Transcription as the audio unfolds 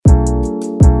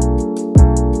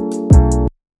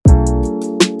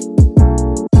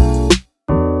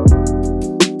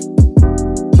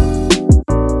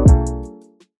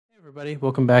everybody.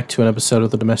 Welcome back to an episode of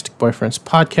the Domestic Boyfriends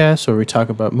podcast, where we talk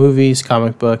about movies,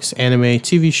 comic books, anime,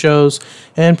 TV shows,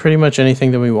 and pretty much anything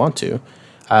that we want to.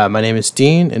 My name is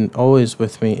Dean, and always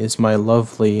with me is my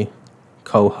lovely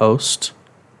co-host.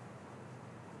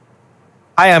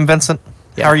 Hi, I'm Vincent.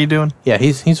 Yeah. How are you doing? Yeah,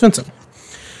 he's Vincent.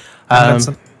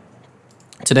 Vincent.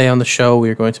 Today on the show, we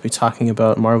are going to be talking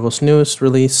about Marvel's newest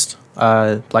release,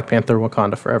 Black Panther: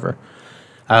 Wakanda Forever.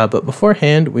 But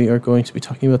beforehand, we are going to be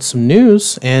talking about some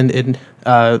news, and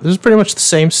this is pretty much the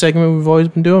same segment we've always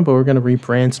been doing, but we're going to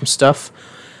rebrand some stuff.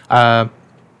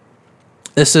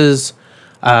 This is,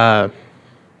 oh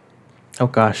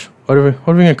gosh, what are we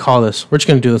going to call this? We're just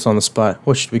going to do this on the spot.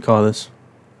 What should we call this?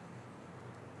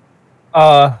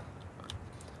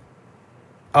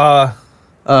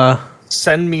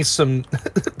 Send me some.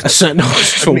 Send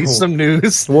me some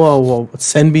news. Whoa!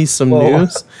 Send me some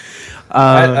news.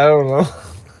 I don't know.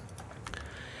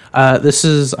 This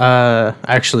is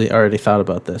actually I already thought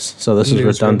about this, so this is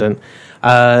redundant.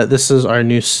 This is our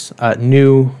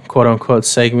new quote unquote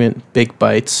segment, Big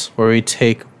Bites, where we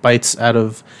take bites out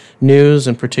of news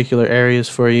in particular areas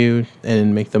for you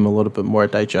and make them a little bit more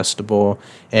digestible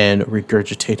and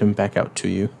regurgitate them back out to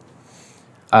you.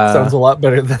 Sounds a lot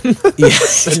better than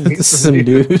some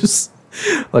news.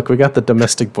 Look, we got the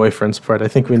domestic boyfriends part. I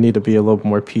think we need to be a little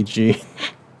more PG.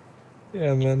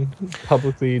 Yeah, man.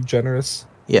 Publicly generous.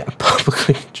 Yeah,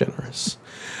 publicly generous.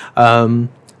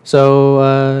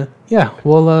 So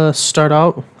we'll start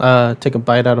out, take a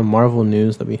bite out of Marvel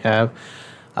news that we have.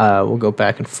 We'll go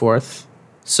back and forth.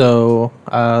 So,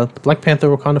 the Black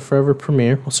Panther Wakanda Forever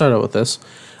premiere, we'll start out with this.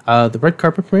 The red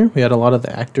carpet premiere, we had a lot of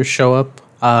the actors show up.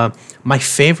 My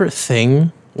favorite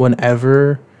thing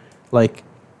whenever,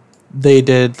 they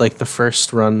did, the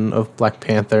first run of Black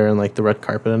Panther and, the red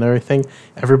carpet and everything,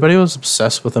 everybody was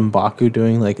obsessed with M'Baku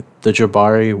doing, the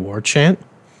Jabari war chant.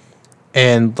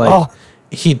 And,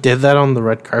 he did that on the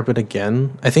red carpet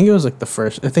again. I think it was, the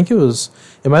first... it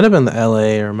might have been the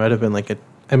LA, or it might have been,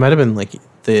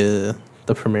 the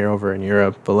premiere over in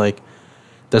Europe. But,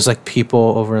 there's,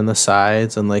 people over in the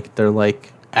sides, and, they're,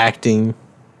 acting...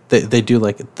 They do,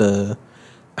 the...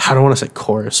 I don't want to say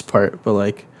chorus part,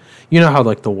 but, you know how,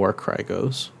 the war cry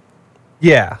goes?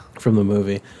 Yeah. From the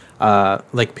movie.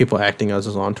 People acting as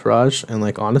his entourage. And,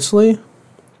 honestly,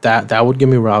 that would get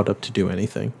me riled up to do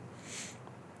anything.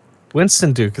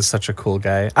 Winston Duke is such a cool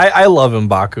guy. I love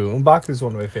M'Baku. M'Baku is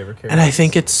one of my favorite characters. And I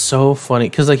think it's so funny,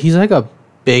 because, he's, a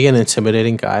big and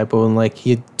intimidating guy, but when,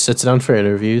 he sits down for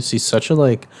interviews, he's such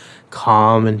a,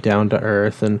 calm and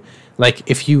down-to-earth, and...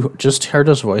 if you just heard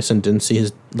his voice and didn't see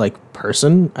his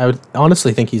person, I would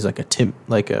honestly think he's a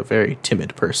very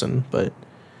timid person, but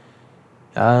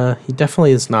he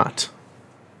definitely is not.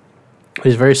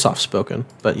 He's very soft spoken,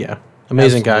 but yeah,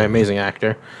 amazing guy, amazing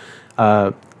actor.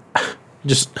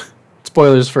 Just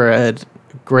spoilers for Ed,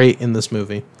 great in this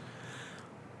movie.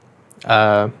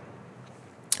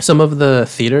 Some of the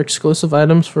theater exclusive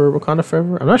items for Wakanda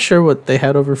Forever, I'm not sure what they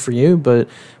had over for you, but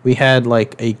we had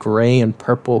a gray and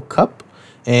purple cup,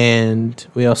 and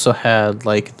we also had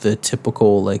the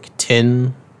typical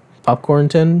popcorn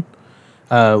tin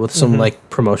with some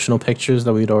promotional pictures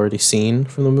that we'd already seen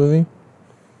from the movie.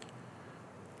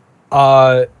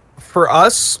 For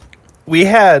us, we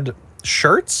had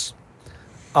shirts.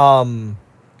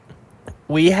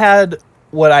 We had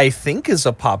what I think is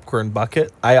a popcorn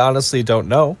bucket. I honestly don't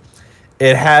know.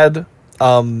 It had...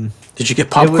 Did you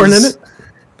get popcorn in it?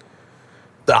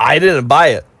 I didn't buy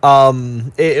it.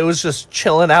 It was just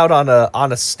chilling out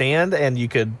on a stand, and you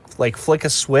could flick a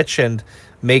switch and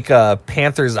make a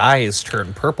Panther's eyes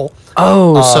turn purple.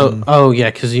 Oh,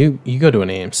 yeah, because you go to an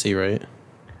AMC, right?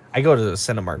 I go to the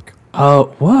Cinemark.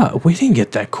 Oh, what? We didn't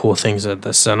get that cool things at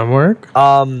the Cinemark.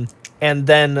 And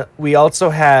then we also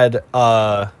had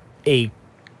a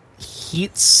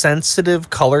heat-sensitive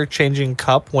color-changing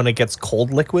cup. When it gets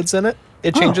cold liquids in it,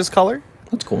 it changes color.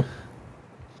 That's cool.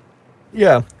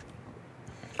 Yeah.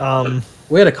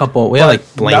 We had a couple. We had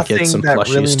blankets and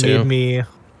plushies really too. Made me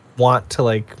want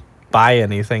to buy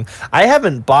anything. I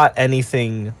haven't bought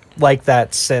anything like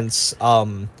that since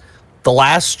The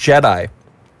Last Jedi.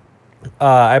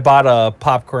 I bought a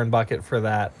popcorn bucket for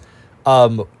that.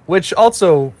 Which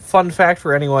also, fun fact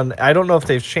for anyone, I don't know if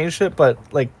they've changed it, but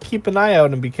keep an eye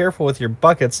out and be careful with your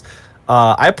buckets.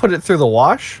 I put it through the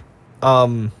wash.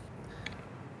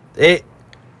 It's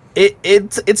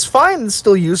fine, it's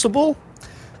still usable.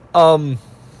 All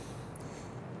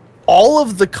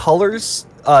of the colors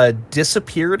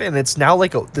disappeared, and it's now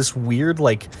this weird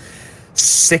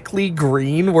sickly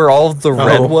green where all of the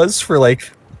red was for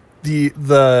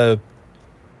the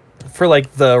for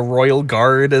like the royal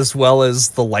guard as well as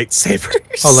the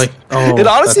lightsabers. Oh, it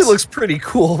honestly that's... looks pretty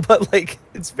cool, but like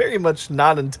it's very much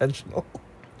not intentional.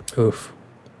 Oof.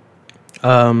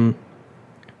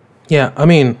 Yeah, I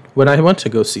mean, when I went to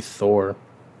go see Thor,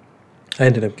 I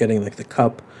ended up getting like the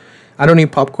cup. I don't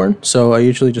eat popcorn, so I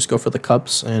usually just go for the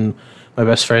cups, and my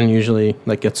best friend usually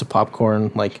like gets a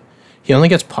popcorn. Like, he only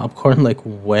gets popcorn like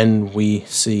when we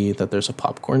see that there's a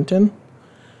popcorn tin.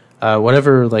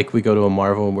 Whenever like we go to a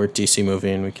Marvel or DC movie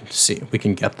and we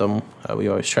can get them, we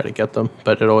always try to get them,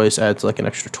 but it always adds like an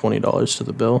extra $20 to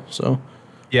the bill. So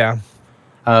Yeah.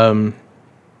 I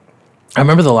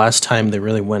remember the last time they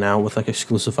really went out with like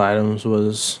exclusive items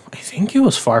was, I think it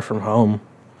was Far From Home.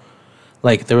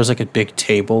 Like, there was like a big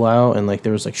table out, and like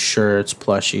there was like shirts,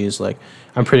 plushies. Like,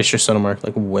 I'm pretty sure Cinemark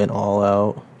like went all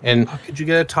out. And Could you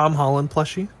get a Tom Holland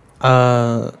plushie?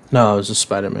 no, it was a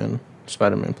Spider-Man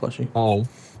plushie. Oh.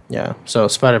 Yeah, so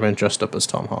Spider-Man dressed up as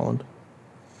Tom Holland.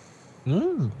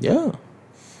 Yeah.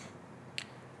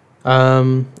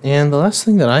 And the last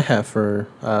thing that I have for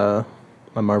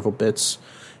my Marvel bits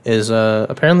is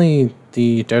apparently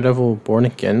the Daredevil Born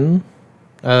Again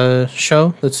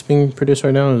show that's being produced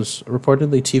right now is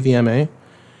reportedly TVMA,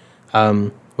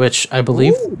 which I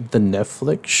believe the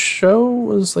Netflix show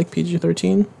was like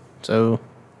PG-13. So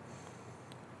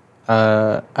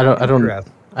I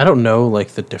don't know like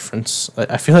the difference.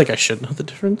 I feel like I should know the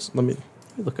difference. Let me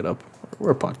look it up.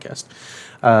 We're a podcast.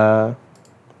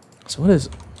 So what is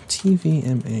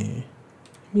TVMA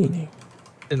meaning?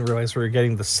 Didn't realize we were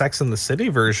getting the Sex and the City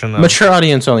version. Mature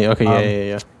audience only.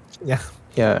 Okay, Yeah.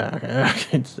 Yeah,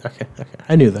 okay.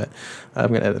 I knew that.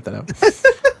 I'm gonna edit that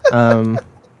out.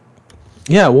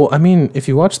 Yeah, well, I mean, if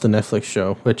you watch the Netflix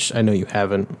show, which I know you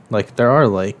haven't, like, there are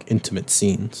like intimate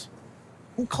scenes.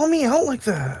 Don't call me out like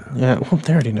that. Yeah, well,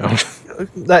 they already know.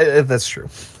 That's true.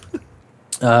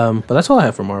 But that's all I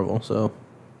have for Marvel. So,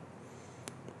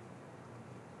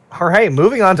 all right,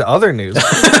 moving on to other news.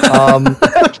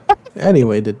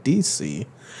 anyway, to DC.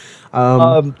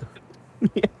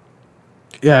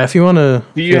 Yeah, if you want to...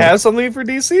 Do you have something for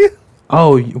DC?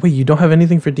 Oh, wait, you don't have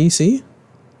anything for DC?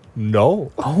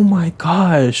 No. Oh my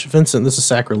gosh. Vincent, this is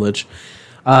sacrilege.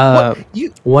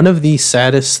 One of the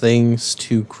saddest things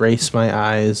to grace my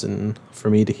eyes and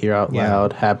for me to hear out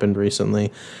loud happened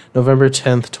recently. November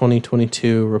 10th,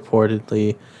 2022,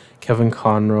 reportedly, Kevin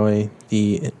Conroy,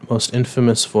 the most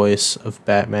infamous voice of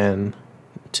Batman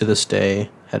to this day,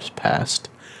 has passed.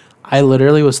 I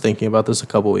literally was thinking about this a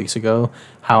couple weeks ago,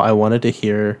 how I wanted to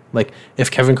hear, like,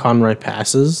 if Kevin Conroy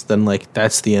passes, then, like,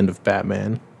 that's the end of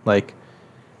Batman. Like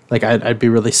I'd be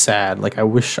really sad. Like, I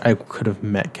wish I could have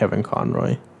met Kevin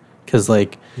Conroy. Because,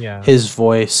 like, his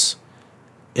voice,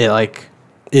 it, like,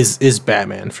 is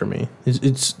Batman for me.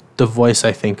 It's the voice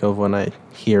I think of when I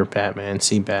hear Batman,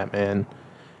 see Batman,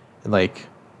 like,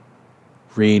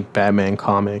 read Batman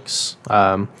comics.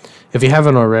 If you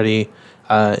haven't already...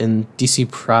 in DC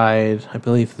Pride, I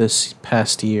believe this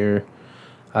past year,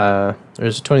 or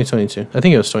was it 2022? I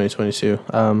think it was 2022.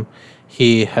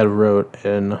 He had wrote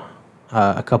in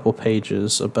a couple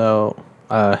pages about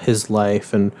his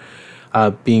life and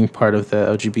being part of the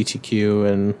LGBTQ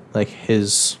and like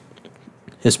his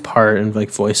part in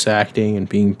like voice acting and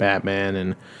being Batman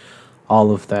and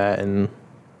all of that, and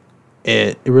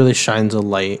it really shines a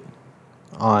light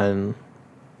on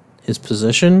his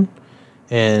position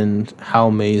and how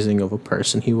amazing of a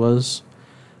person he was.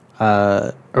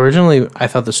 Originally, I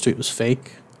thought this tweet was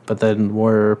fake, but then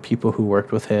more people who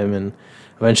worked with him and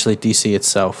eventually DC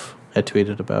itself had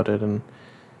tweeted about it. And,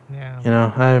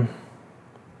 I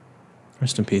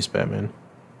rest in peace, Batman.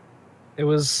 It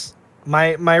was...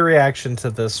 My reaction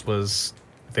to this was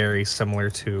very similar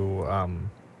to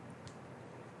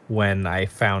when I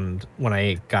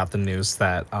got the news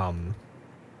that...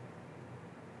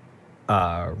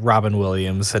 Robin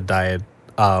Williams had died,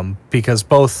 because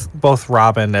both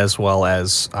Robin as well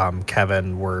as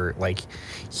Kevin were like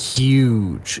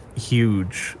huge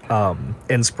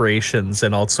inspirations,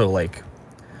 and also like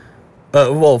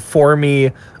for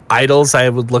me, idols I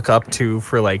would look up to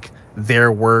for like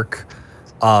their work,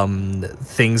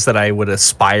 things that I would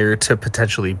aspire to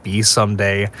potentially be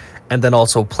someday, and then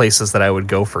also places that I would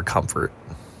go for comfort.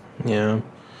 Yeah.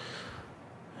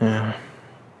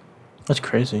 That's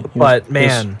crazy. He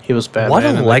was Batman. What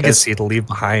a legacy to leave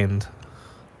behind.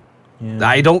 Yeah.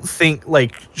 I don't think,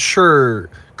 sure,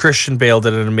 Christian Bale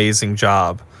did an amazing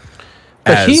job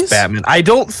as Batman. I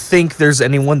don't think there's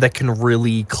anyone that can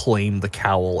really claim the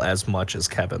cowl as much as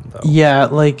Kevin, though. Yeah,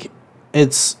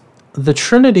 the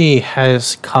Trinity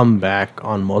has come back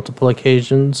on multiple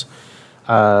occasions.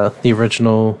 the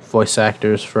original voice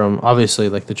actors from obviously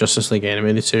like the Justice League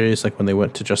animated series, like when they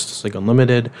went to Justice League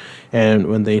Unlimited, and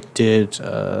when they did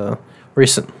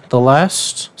his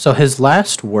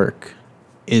last work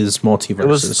is Multiverses. It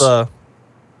was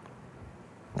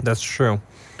that's true.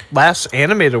 Last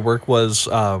animated work was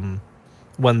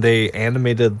when they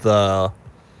animated the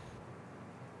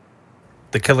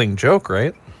Killing Joke,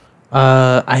 right?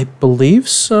 I believe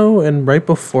so, and right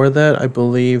before that, I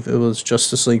believe it was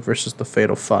Justice League versus the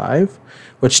Fatal Five,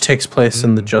 which takes place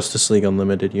in the Justice League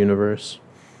Unlimited universe.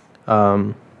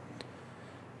 Yeah,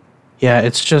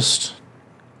 it's just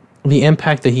the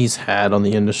impact that he's had on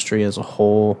the industry as a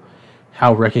whole,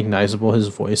 how recognizable his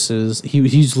voice is.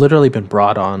 He's literally been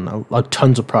brought on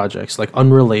tons of projects, like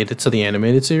unrelated to the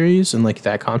animated series and like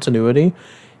that continuity.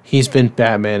 He's been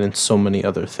Batman in so many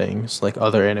other things, like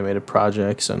other animated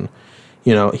projects, and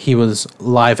he was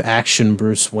live action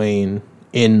Bruce Wayne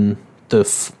in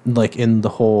in the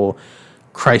whole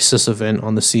Crisis event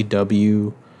on the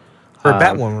CW. For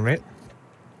Batwoman, right?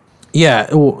 Yeah,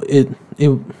 it was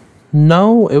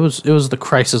the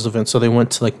Crisis event, so they went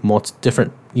to like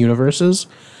different universes,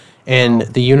 and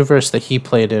the universe that he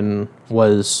played in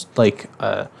was like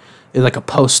a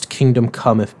post Kingdom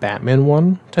Come if Batman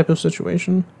won type of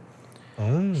situation.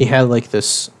 He had like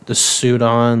this suit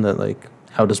on that like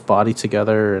held his body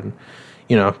together, and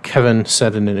Kevin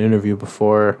said in an interview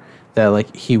before that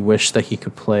like he wished that he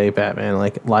could play Batman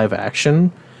like live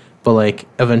action, but like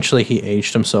eventually he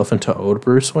aged himself into old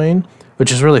Bruce Wayne,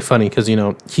 which is really funny because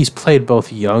he's played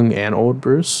both young and old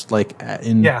Bruce like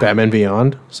in Batman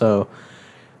Beyond, so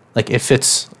like it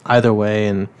fits either way,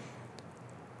 and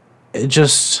it's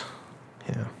just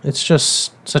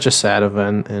such a sad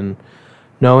event. And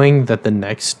knowing that the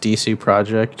next DC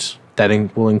project that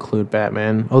will include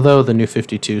Batman, although the New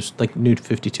 52's like New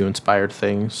 52 inspired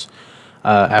things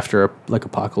after like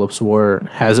Apocalypse War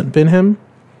hasn't been him,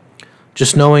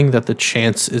 just knowing that the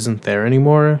chance isn't there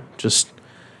anymore, just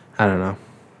I don't know.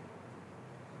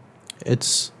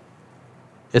 It's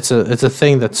a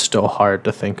thing that's still hard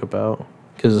to think about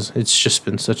because it's just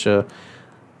been such a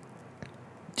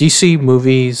DC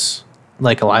movies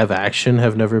like live action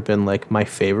have never been like my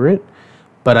favorite.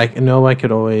 But I know I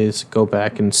could always go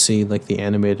back and see like the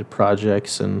animated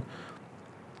projects and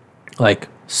like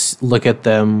look at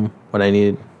them when I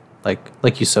need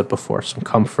like you said before, some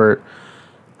comfort,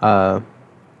 or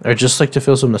just like to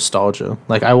feel some nostalgia.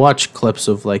 Like I watch clips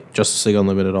of like Justice League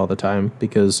Unlimited all the time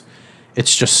because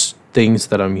it's just things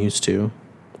that I'm used to.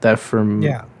 That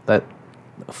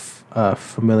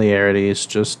familiarity is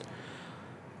just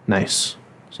nice.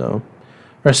 So.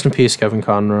 Rest in peace, Kevin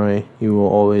Conroy. You will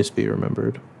always be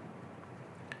remembered.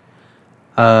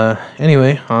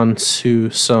 Anyway, on to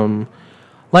some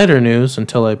lighter news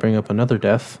until I bring up another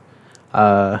death.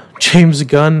 James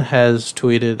Gunn has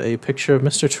tweeted a picture of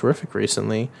Mr. Terrific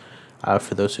recently.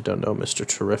 For those who don't know, Mr.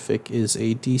 Terrific is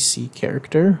a DC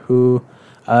character who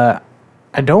I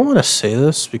don't want to say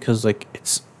this because like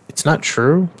it's not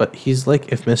true, but he's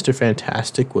like if Mr.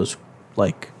 Fantastic was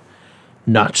like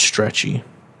not stretchy.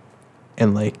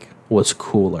 And like was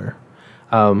cooler,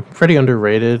 pretty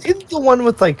underrated. He's the one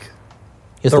with like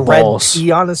the red balls. T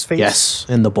on his face. Yes,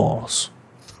 and the balls.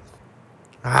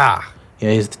 Yeah,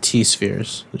 he's the T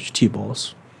spheres, the T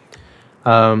balls.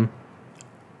 More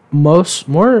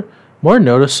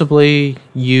noticeably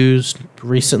used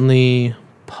recently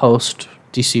post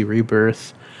DC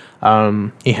Rebirth.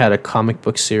 He had a comic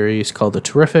book series called The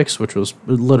Terrifics, which was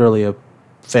literally a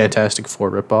Fantastic Four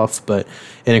ripoff, but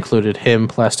it included him,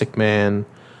 Plastic Man,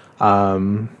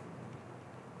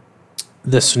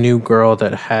 this new girl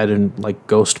that had like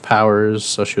ghost powers,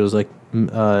 so she was like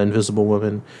Invisible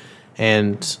Woman,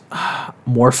 and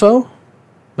Metamorpho,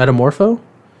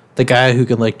 the guy who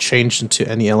can like change into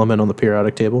any element on the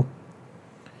periodic table.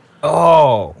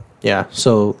 Oh, yeah.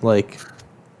 So like,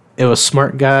 it was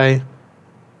Smart Guy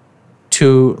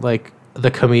to like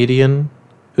the comedian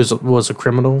who was a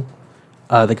criminal.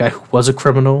 The guy who was a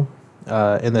criminal,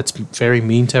 and that's very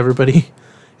mean to everybody,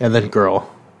 and then girl.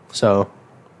 So,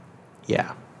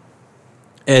 yeah.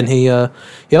 And he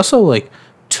also like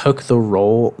took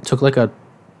like a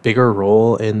bigger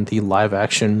role in the live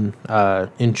action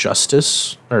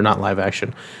Injustice, or not live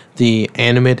action, the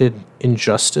animated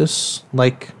Injustice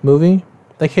like movie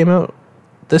that came out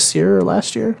this year or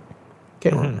last year.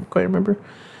 Can't quite remember.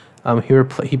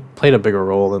 He played a bigger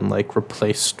role and like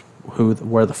replaced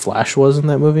where the Flash was in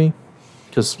that movie,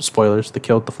 because spoilers, they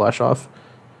killed the Flash off.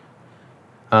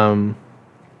 But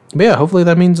yeah, hopefully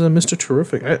that means Mr.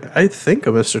 Terrific. I think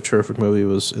a Mr. Terrific movie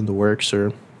was in the works,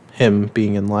 or him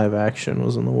being in live action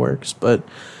was in the works. But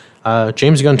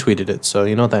James Gunn tweeted it, so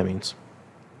you know what that means.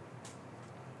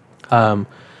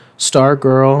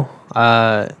 Stargirl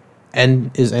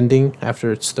is ending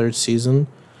after its third season.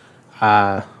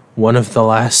 One of the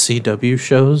last CW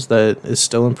shows that is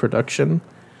still in production.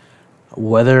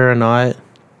 Whether or not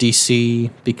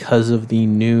DC, because of the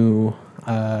new,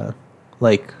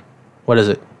 what is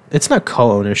it? It's not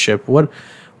co-ownership.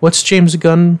 What's James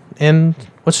Gunn and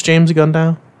what's James Gunn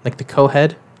now? Like the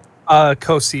co-head,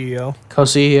 Co-CEO.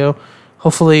 co-CEO.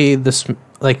 Hopefully,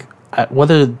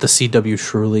 whether the CW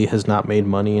truly has not made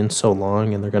money in so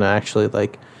long, and they're gonna actually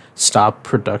stop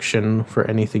production for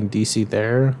anything DC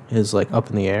there is up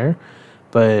in the air.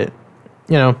 But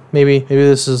maybe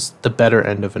this is the better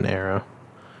end of an era.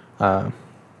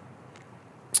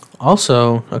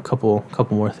 Also, a couple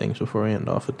more things before we end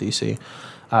off with DC.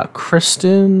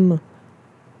 Kristen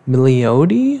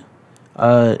Milioti,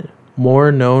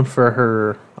 more known for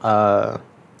her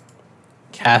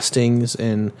castings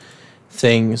in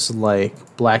things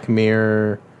like Black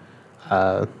Mirror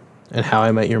and How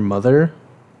I Met Your Mother,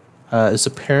 is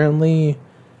apparently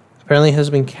has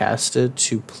been casted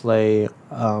to play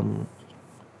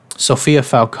Sophia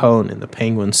Falcone in the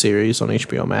Penguin series on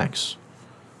HBO Max.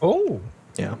 Oh.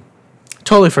 Yeah.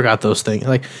 Totally forgot those things.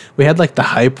 We had the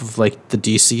hype of the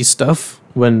DC stuff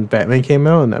when Batman came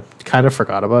out, and I kind of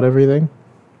forgot about everything.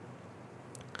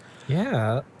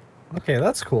 Yeah. Okay,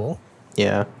 that's cool.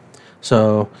 Yeah.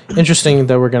 So interesting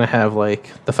that we're gonna have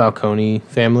the Falcone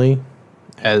family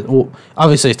as well.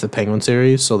 Obviously, it's the Penguin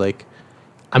series, so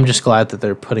I'm just glad that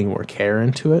they're putting more care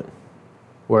into it.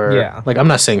 Where I'm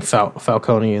not saying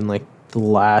Falcone in the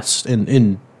last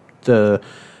in the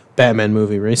Batman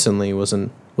movie recently was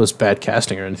bad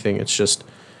casting or anything. It's just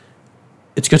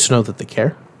it's good to know that they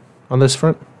care on this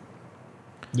front.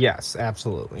 Yes,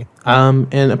 absolutely.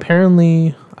 And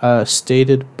apparently,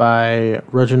 stated by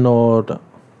Reginald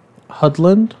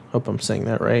Hudland, hope I'm saying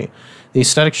that right, the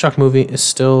Static Shock movie is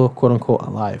still quote unquote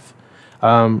alive.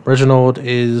 Reginald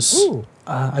is,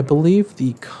 I believe,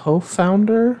 the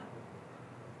co-founder.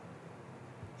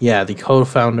 Yeah, the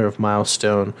co-founder of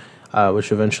Milestone,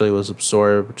 which eventually was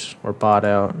absorbed or bought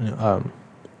out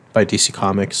by DC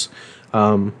Comics.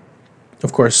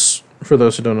 Of course, for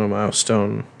those who don't know,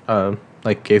 Milestone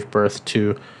gave birth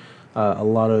to a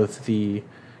lot of the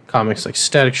comics like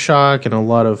Static Shock and a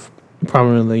lot of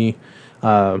prominently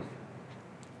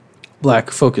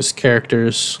black focused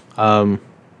characters,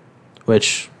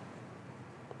 which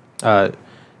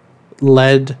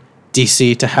led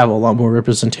DC to have a lot more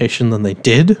representation than they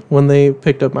did when they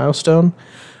picked up Milestone,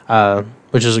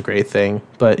 which is a great thing.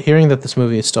 But hearing that this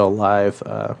movie is still alive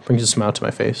brings a smile to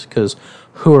my face, because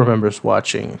who remembers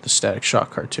watching the Static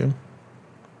Shock cartoon?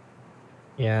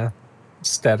 Yeah.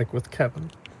 Static with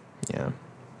Kevin. Yeah.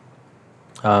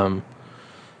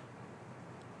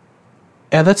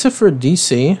 Yeah, that's it for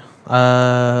DC. You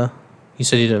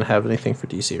said you didn't have anything for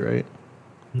DC, right?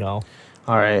 No.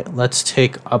 All right, let's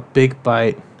take a big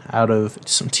bite out of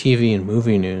some TV and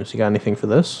movie news. You got anything for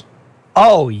this?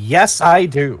 Oh, yes, I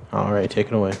do. All right, take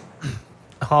it away.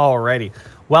 Alrighty.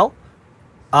 Well,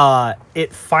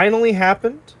 it finally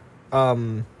happened.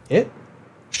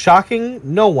 Shocking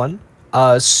no one.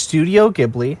 Studio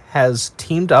Ghibli has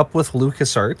teamed up with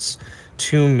LucasArts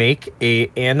to make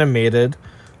a animated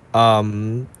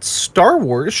Star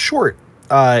Wars short.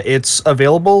 It's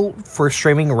available for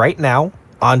streaming right now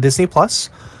on Disney Plus.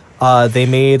 They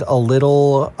made a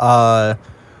little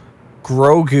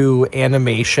Grogu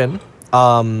animation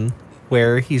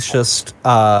where he's just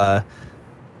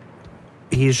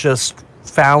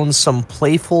found some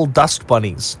playful dust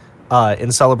bunnies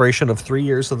in celebration of 3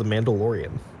 years of The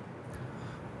Mandalorian.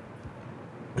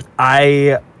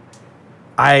 It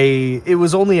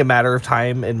was only a matter of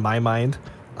time in my mind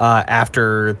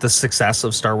after the success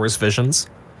of Star Wars Visions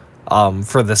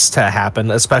for this to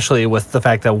happen, especially with the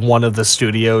fact that one of the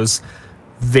studios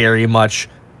very much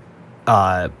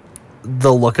the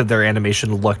look of their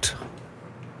animation looked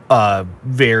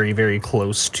very, very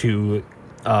close to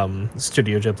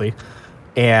Studio Ghibli,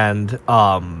 and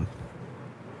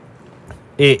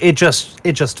it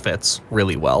just fits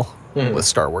really well with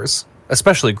Star Wars,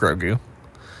 especially Grogu,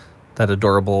 that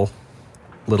adorable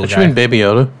little guy. You mean Baby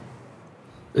Yoda?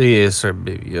 Yes, sir,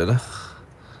 Baby Yoda.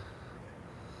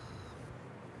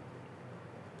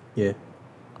 Yeah,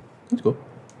 that's cool.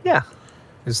 Yeah,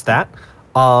 is that.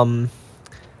 And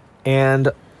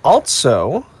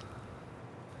also,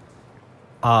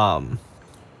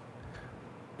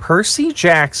 Percy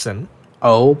Jackson.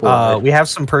 Oh boy, we have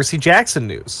some Percy Jackson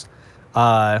news.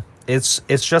 It's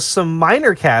just some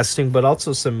minor casting, but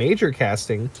also some major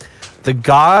casting. The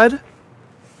god,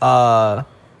 the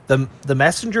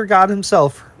messenger god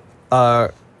himself,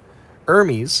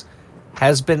 Hermes,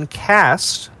 has been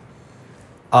cast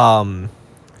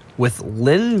with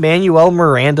Lin-Manuel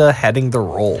Miranda heading the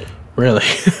role. Really,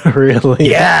 really.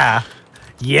 Yeah,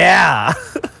 yeah.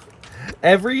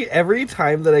 Every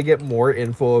time that I get more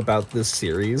info about this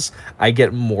series, I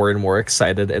get more and more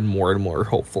excited and more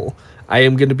hopeful. I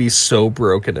am going to be so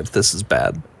broken if this is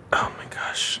bad. Oh my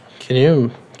gosh, can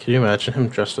you imagine him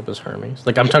dressed up as Hermes?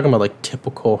 Like I'm talking about like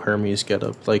typical Hermes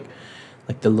getup, like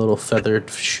the little feathered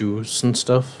shoes and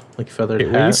stuff, like feathered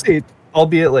When you hat. say,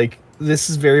 albeit like this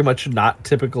is very much not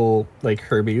typical like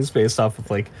Hermes based off of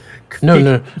like No, Greek,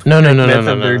 no, no, no, Greek no, no, myth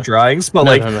no, and their no. drawings, but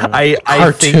No, like no, no, no. I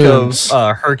think of Cartoons.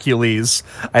 Hercules.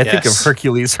 I think of Yes.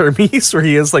 Hercules Hermes where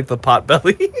he has like the pot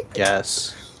belly.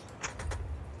 Yes.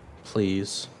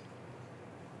 Please.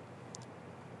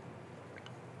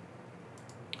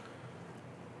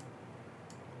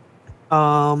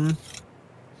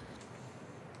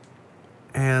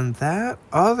 And that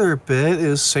other bit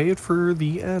is saved for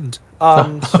the end.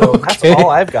 So that's Okay. all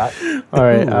I've got. All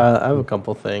right, Ooh. I have a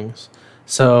couple things.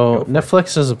 So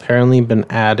Netflix has apparently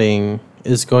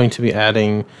is going to be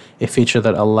adding a feature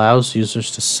that allows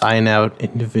users to sign out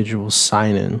individual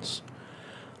sign-ins.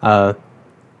 The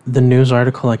news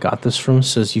article I got this from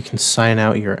says you can sign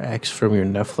out your ex from your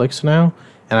Netflix now,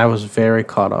 and I was very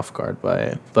caught off guard by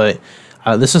it. But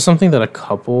this is something that a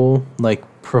couple like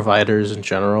providers in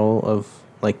general of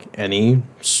like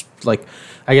like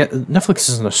I get Netflix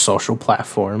isn't a social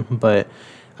platform, but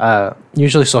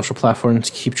usually social platforms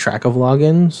keep track of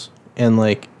logins, and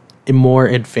like in more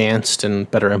advanced and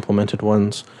better implemented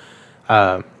ones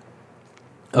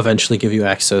eventually give you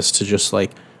access to just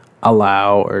like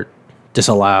allow or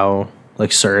disallow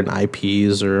like certain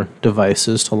IPs or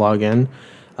devices to log in.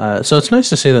 So it's nice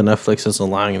to see that Netflix is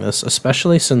allowing this,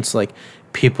 especially since like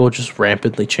people just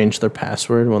rampantly change their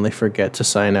password when they forget to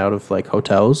sign out of like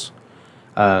hotels.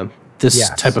 This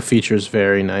Yes. type of feature is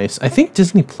very nice. I think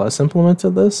Disney Plus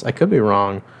implemented this. I could be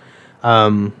wrong,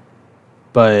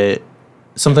 but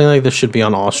something like this should be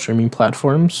on all streaming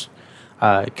platforms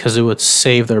because it would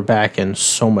save their back end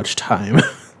so much time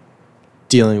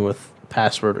dealing with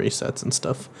password resets and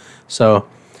stuff. So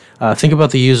think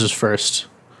about the users first.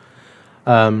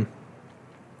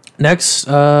 Next,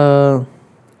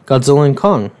 Godzilla and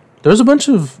Kong. There's a bunch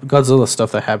of Godzilla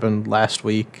stuff that happened last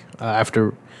week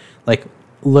after, like,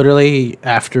 literally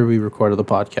after we recorded the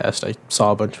podcast. I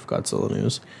saw a bunch of Godzilla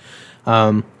news.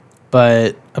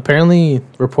 But apparently,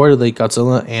 reportedly,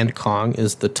 Godzilla and Kong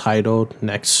is the titled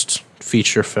next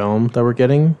feature film that we're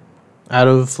getting out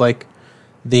of, like,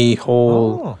 the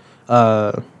whole...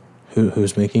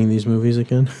 Who's making these movies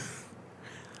again?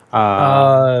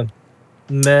 It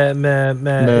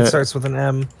starts with an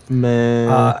M.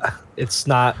 It's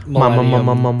not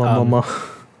Millennium.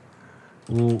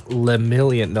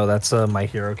 Lemillion. No, that's a My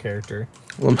Hero character.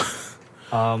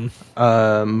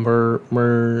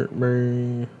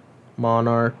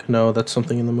 Monarch. No, that's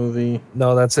something in the movie.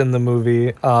 No, that's in the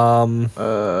movie.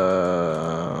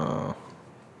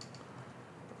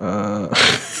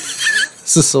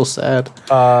 This is so sad.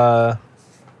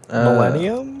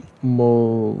 Millennium?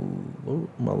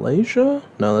 Malaysia?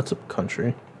 No, that's a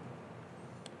country.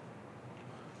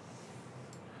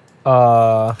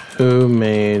 Who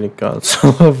made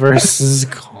Godzilla versus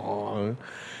Kong?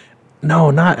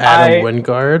 No, not Adam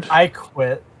Wingard. I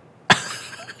quit.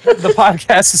 The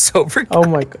podcast is over. Oh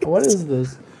my god, what is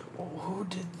this? Who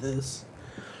did this?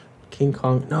 King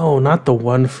Kong? No, not the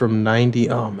one from 90.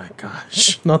 Oh my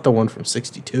gosh, not the one from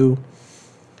 62.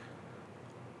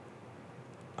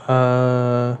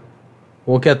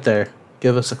 We'll get there.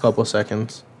 Give us a couple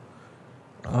seconds.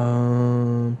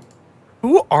 Who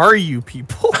are you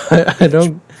people? I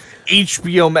don't.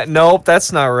 HBO. Nope,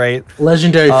 that's not right.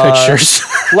 Legendary Pictures.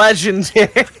 Legendary.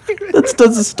 That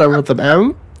doesn't start with an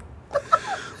M.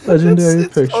 Legendary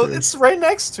Pictures. Oh, it's right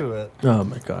next to it. Oh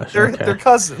my gosh. They're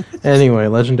cousins. Anyway,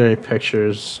 Legendary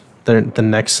Pictures. They're the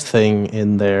next thing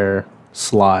in their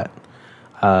slot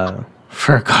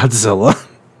for Godzilla.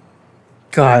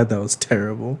 God, that was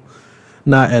terrible.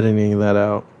 Not editing that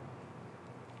out.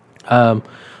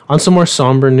 On some more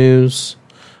somber news,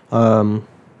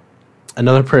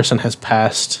 another person has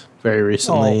passed very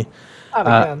recently.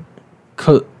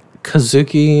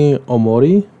 Kazuki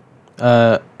Omori,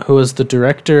 who was the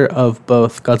director of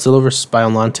both Godzilla vs.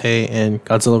 Biollante and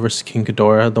Godzilla vs. King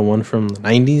Ghidorah, the one from the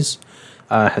 90s,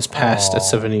 has passed at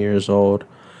 70 years old.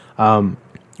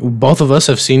 Both of us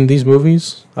have seen these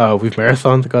movies. We've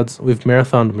marathoned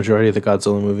the majority of the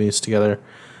Godzilla movies together.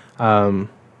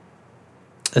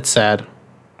 It's sad.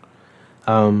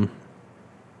 Man,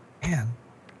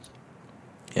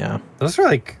 yeah. those are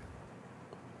like,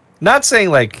 not saying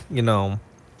like, you know,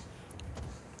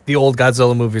 the old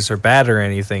Godzilla movies are bad or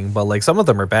anything, but like some of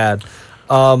them are bad.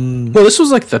 Well, this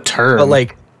was like the turn. But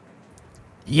like,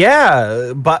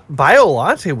 yeah, but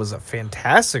Biolante was a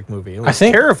fantastic movie. It was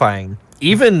terrifying.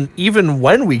 Even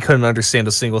when we couldn't understand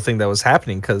a single thing that was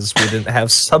happening because we didn't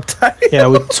have subtitles. Yeah,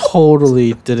 we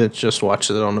totally didn't just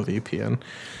watch it on a VPN.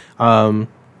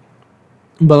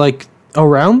 But like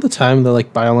around the time that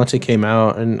like Biolante came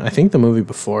out, and I think the movie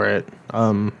before it,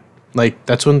 like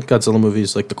that's when Godzilla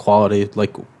movies, like the quality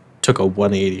like took a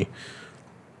 180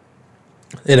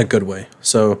 in a good way.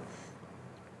 So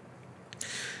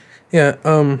yeah,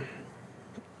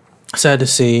 sad to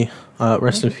see.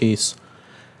 Rest in peace.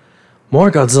 More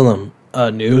Godzilla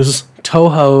news.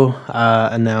 Toho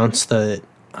announced that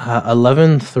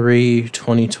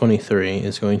 11/3/2023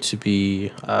 is going to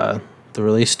be the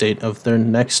release date of their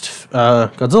next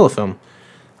Godzilla film.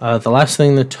 The last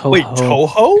thing that Toho... Wait,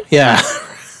 Toho? Yeah.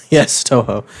 Yes,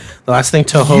 Toho. The last thing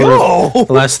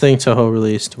Toho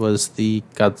released was the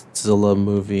Godzilla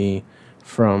movie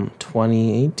from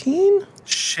 2018?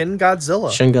 Shin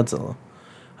Godzilla. Shin Godzilla.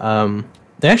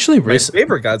 They actually my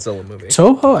favorite Godzilla movie.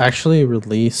 Toho actually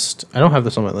released. I don't have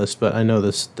this on my list, but I know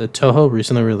this. The Toho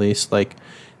recently released like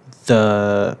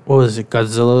what was it?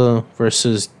 Godzilla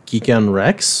versus Gigan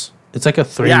Rex. It's like a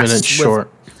 3-minute short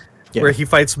where he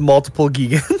fights multiple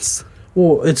Gigans.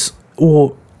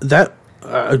 That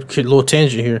okay, little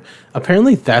tangent here.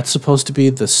 Apparently, that's supposed to be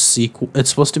the sequel.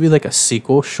 It's supposed to be like a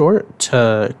sequel short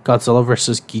to Godzilla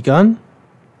versus Gigan.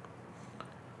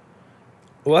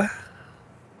 What?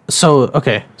 So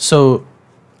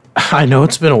I know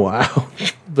it's been a while,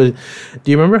 but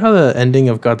do you remember how the ending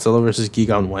of Godzilla vs.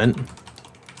 Gigan went?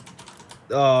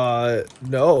 No.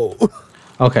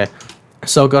 Okay,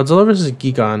 so Godzilla vs.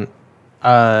 Gigan,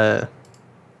 I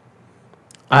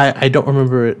don't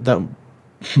remember it that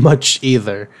much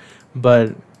either,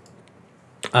 but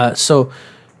so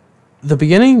the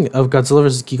beginning of Godzilla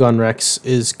vs. Gigan Rex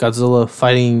is Godzilla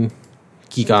fighting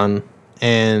Gigan,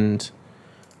 and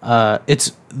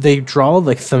they draw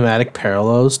like thematic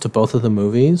parallels to both of the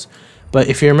movies. But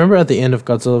if you remember at the end of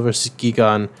Godzilla vs.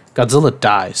 Gigan, Godzilla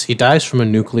dies. He dies from a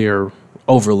nuclear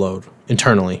overload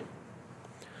internally.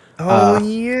 Oh,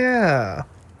 yeah.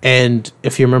 And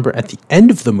if you remember at the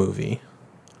end of the movie,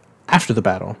 after the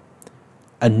battle,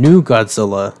 a new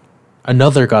Godzilla,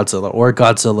 another Godzilla, or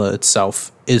Godzilla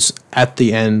itself, is at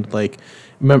the end. Like,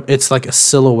 remember, it's like a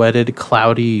silhouetted,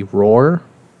 cloudy roar.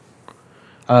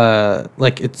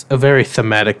 Like it's a very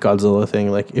thematic Godzilla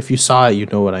thing. Like if you saw it, you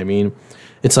know what I mean.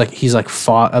 It's like he's like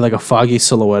like a foggy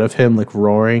silhouette of him like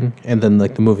roaring, and then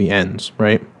like the movie ends,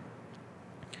 right?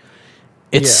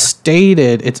 It's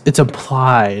stated, it's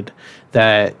implied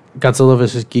that Godzilla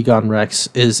vs. Gigan Rex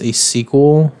is a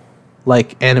sequel,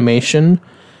 like animation,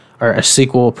 or a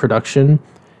sequel production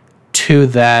to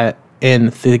that.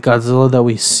 And the Godzilla that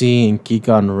we see in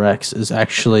Gigan Rex is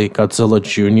actually Godzilla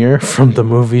Jr. from the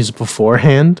movies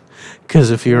beforehand. Because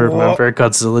if you remember,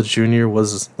 Godzilla Jr.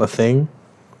 was a thing.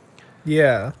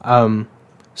 Yeah.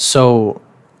 So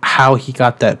how he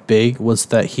got that big was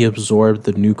that he absorbed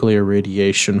the nuclear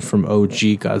radiation from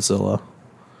OG Godzilla.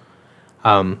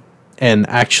 And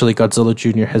actually, Godzilla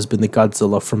Jr. has been the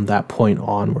Godzilla from that point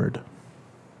onward.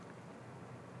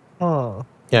 Oh.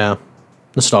 Yeah.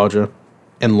 Nostalgia.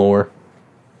 And lore.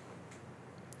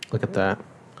 Look at that.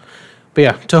 But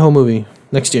yeah, Toho movie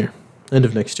next year. End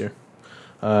of next year.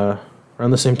 Around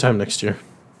the same time next year.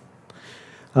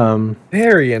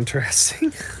 Very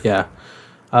interesting. Yeah.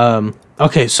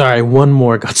 Okay, sorry, one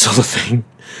more Godzilla thing.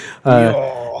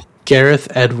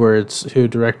 Gareth Edwards, who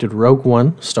directed Rogue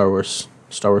One, Star Wars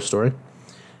story,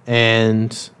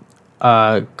 and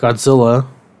Godzilla,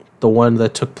 the one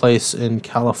that took place in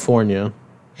California,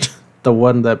 the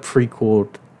one that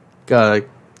prequeled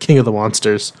King of the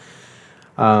Monsters,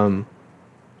 or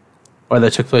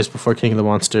that took place before King of the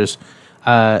Monsters,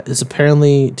 is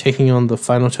apparently taking on the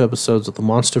final 2 episodes of the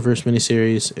MonsterVerse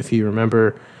miniseries. If you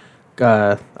remember,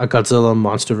 a Godzilla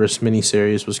MonsterVerse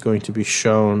miniseries was going to be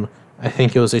shown. I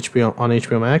think it was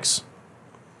HBO Max.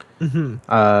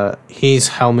 Mm-hmm. He's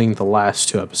helming the last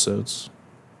 2 episodes.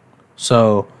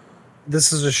 So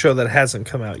this is a show that hasn't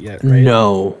come out yet, right?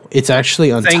 No, it's actually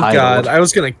untitled. Thank God. I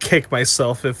was going to kick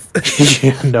myself if...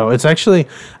 Yeah, no, it's actually...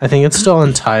 I think it's still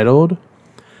untitled.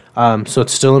 So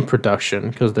it's still in production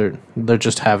because they're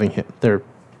just having him. They're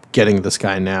getting this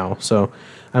guy now. So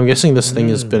I'm guessing this thing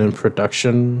has been in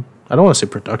production. I don't want to say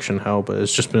production hell, but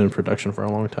it's just been in production for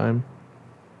a long time.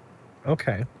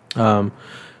 Okay.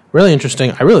 Really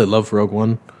interesting. I really love Rogue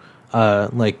One,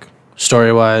 like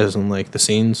story-wise and like the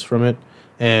scenes from it.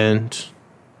 And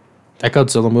that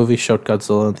Godzilla movie showed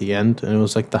Godzilla at the end, and it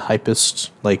was like the hypest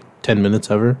like 10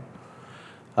 minutes ever.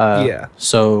 Yeah.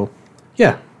 So,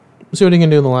 yeah, we'll see what he can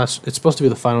do in the last. It's supposed to be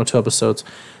the final 2 episodes.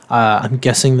 I'm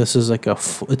guessing this is like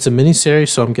it's a mini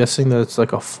series, so I'm guessing that it's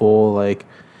like a full like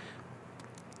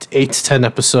 8 to 10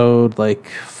 episode,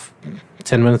 like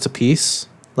 10 minutes a piece,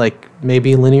 like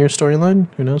maybe linear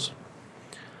storyline. Who knows?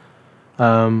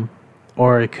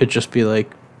 Or it could just be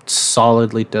like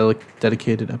solidly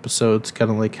dedicated episodes, kind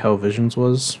of like how Visions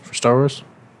was for Star Wars.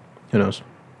 Who knows?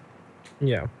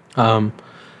 Yeah.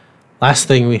 Last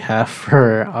thing we have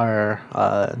for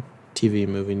our TV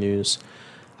movie news,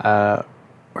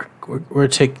 we're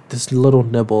take this little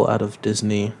nibble out of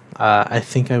Disney. I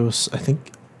think,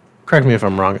 correct me if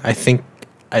I'm wrong. I think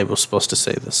I was supposed to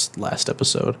say this last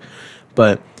episode,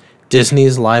 but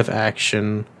Disney's live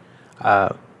action,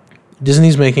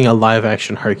 Disney's making a live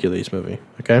action Hercules movie.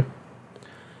 Okay,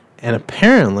 and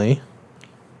apparently,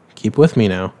 keep with me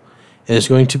now, it is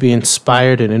going to be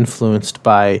inspired and influenced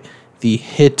by the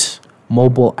hit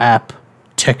mobile app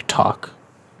TikTok.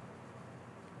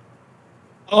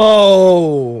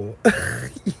 Oh.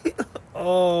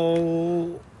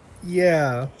 Oh.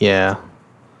 Yeah. Yeah.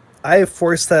 I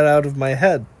forced that out of my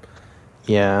head.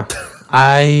 Yeah.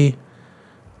 I'm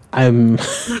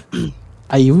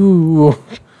ooh.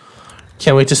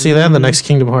 Can't wait to see that in the next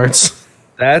Kingdom Hearts.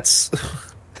 That's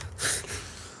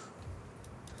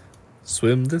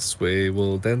swim this way,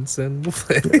 we'll dance and we'll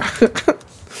play.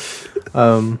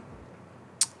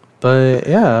 But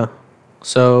yeah.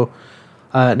 So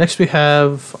next we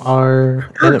have our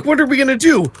Eric, what are we gonna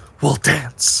do? We'll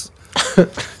dance.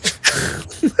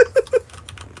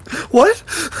 What?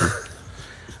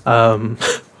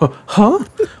 Huh?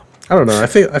 I don't know. I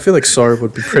feel like Sora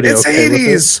would be pretty It's okay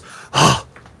Hades. with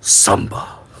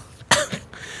Samba. it.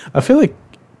 I feel like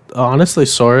honestly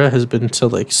Sora has been to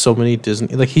like so many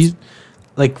Disney, like he's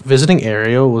like visiting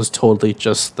Ariel was totally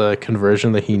just the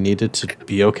conversion that he needed to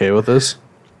be okay with this.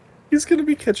 He's gonna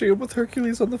be catching up with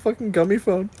Hercules on the fucking gummy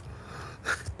phone.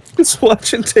 Just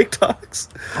watching TikToks.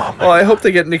 Oh, I hope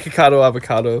they get Nikocado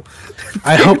Avocado.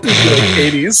 I hope Like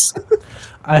Hades.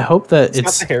 I hope that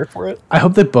It's got the hair for it. I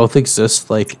hope they both exist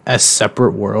like as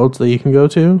separate worlds that you can go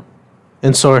to.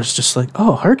 And Sora's just like,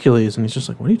 "Oh, Hercules." And he's just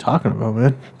like, "What are you talking about,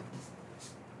 man?"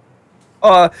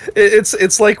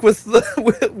 It's like with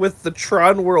the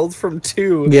Tron world from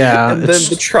 2. Yeah, and then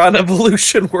the Tron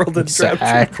evolution world in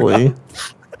exactly.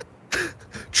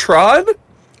 Tron?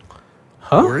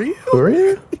 Huh? Who are you? Who are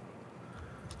you?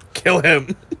 Kill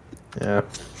him. Yeah.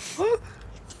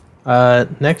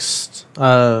 Next,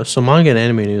 so manga and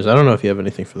anime news. I don't know if you have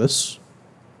anything for this.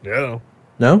 No.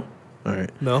 No? All right.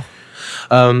 No.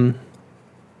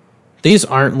 These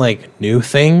aren't like new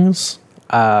things,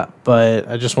 but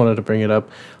I just wanted to bring it up.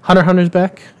 Hunter x Hunter's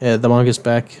back. The manga's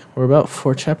back. We're about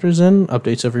 4 chapters in.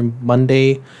 Updates every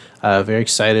Monday. Very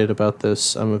excited about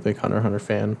this. I'm a big Hunter x Hunter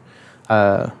fan.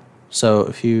 So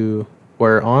if you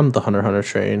were on the Hunter x Hunter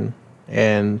train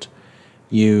and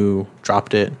you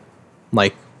dropped it,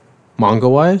 like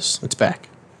manga-wise, it's back.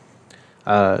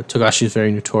 Togashi is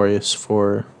very notorious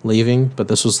for leaving, but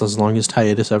this was his longest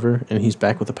hiatus ever, and he's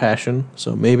back with a passion.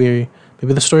 So maybe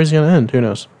the story's gonna end. Who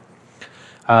knows?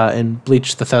 And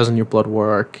Bleach: The 1,000-Year Blood War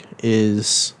arc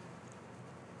is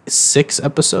 6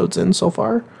 episodes in so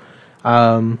far.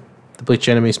 The Bleach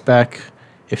anime's back.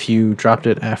 If you dropped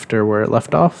it after where it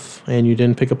left off and you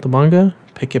didn't pick up the manga,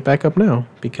 pick it back up now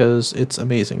because it's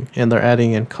amazing. And they're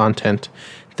adding in content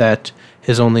that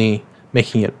is only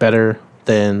making it better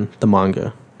than the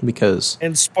manga because...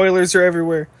 And spoilers are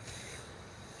everywhere.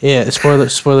 Yeah,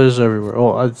 spoilers are everywhere.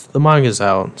 Oh, the manga's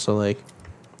out, so like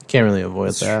you can't really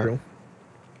avoid That's that. true.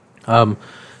 And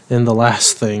the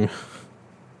last thing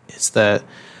is that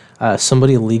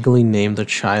somebody legally named their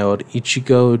child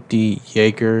Ichigo de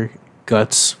Jaeger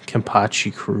Guts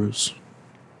Kenpachi Cruz.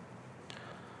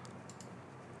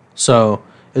 So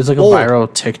it's like a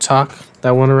viral TikTok that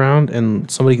went around, and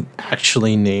somebody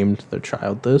actually named their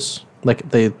child this. Like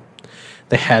they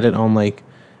had it on like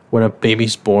when a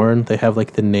baby's born, they have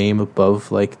like the name above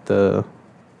like the.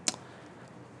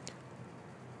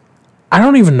 I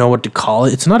don't even know what to call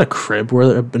it. It's not a crib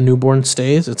where a newborn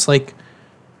stays. It's like,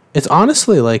 it's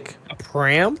honestly like A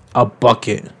pram? a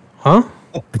bucket, huh?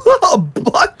 A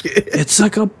bucket. It's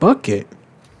like a bucket.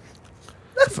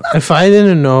 If I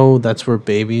didn't know that's where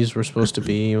babies were supposed to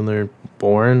be when they're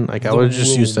born, like I would have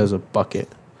just used it as a bucket.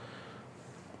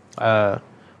 But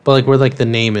like where like the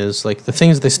name is, like the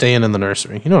things they stay in the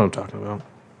nursery. You know what I'm talking about.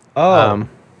 Oh.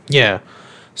 Yeah.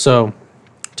 So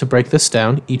to break this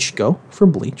down, Ichigo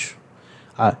from Bleach,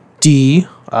 D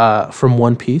from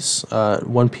One Piece.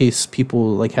 One Piece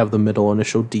people like have the middle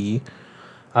initial D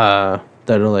that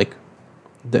are like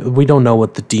we don't know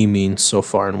what the D means so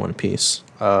far in One Piece.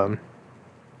 But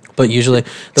usually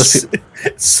those people.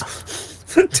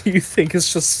 Do you think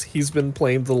it's just he's been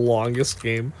playing the longest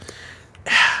game?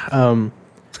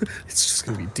 It's just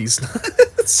gonna be decent.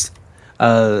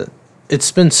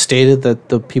 It's been stated that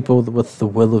the people with the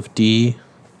Will of D,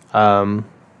 God,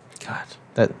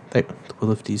 that the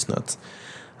Will of D's nuts.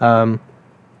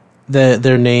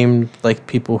 They're named like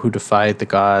people who defied the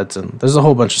gods, and there's a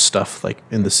whole bunch of stuff like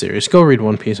in the series. Go read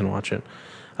One Piece and watch it.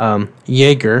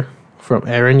 Jaeger from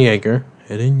Eren Jaeger.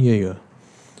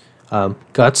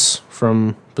 Guts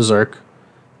from Berserk.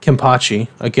 Kenpachi,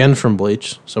 again from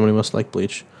Bleach. Somebody must like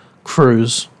Bleach.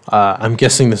 Cruz. I'm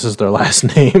guessing this is their last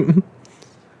name.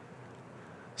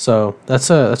 So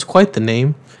that's quite the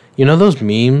name. You know those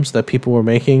memes that people were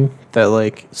making that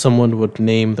like someone would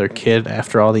name their kid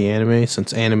after all the anime,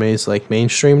 since anime is like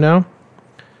mainstream now?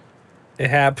 It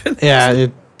happened. Yeah,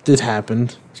 it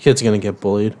happened. This kid's gonna get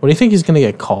bullied. What do you think he's gonna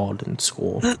get called in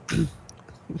school?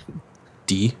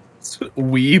 D?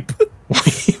 Weeb.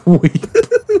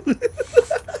 Weeb.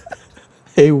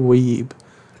 Hey, Weeb.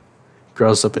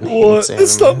 Grows up and hates anime.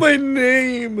 That's not my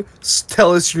name.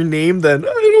 Tell us your name then. I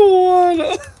don't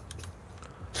wanna.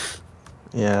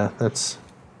 Yeah, it's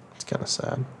kind of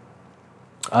sad.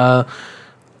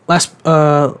 Last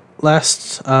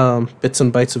bits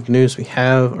and bytes of news we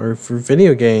have are for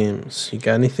video games. You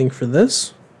got anything for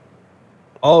this?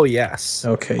 Oh yes.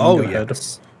 Okay. Oh go ahead.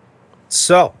 yes.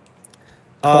 So.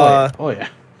 Oh yeah.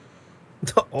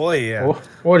 Oh yeah.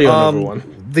 What are you on number one?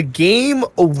 The Game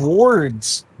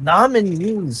Awards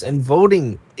nominees and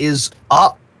voting is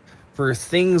up for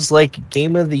things like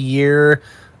Game of the Year.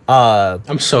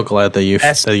 I'm so glad that you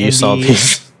saw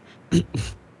these.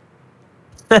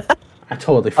 I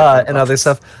totally forgot and other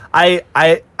stuff.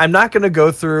 I'm not going to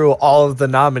go through all of the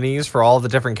nominees for all the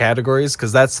different categories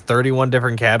because that's 31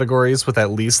 different categories with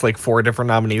at least like 4 different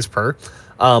nominees per.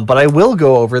 But I will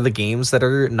go over the games that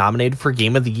are nominated for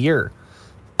Game of the Year.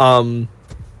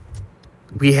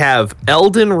 We have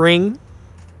Elden Ring,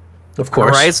 of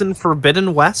course, Horizon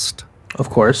Forbidden West, of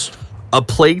course, A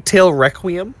Plague Tale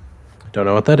Requiem. Don't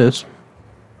know what that is.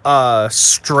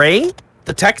 Stray,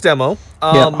 the tech demo.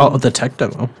 The tech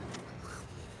demo.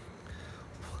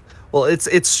 Well,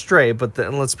 it's Stray, but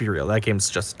then let's be real, that game's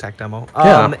just a tech demo.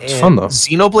 It's fun though.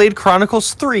 Xenoblade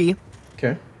Chronicles 3.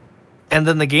 Okay. And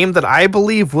then the game that I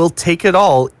believe will take it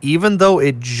all, even though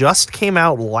it just came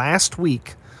out last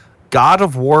week, God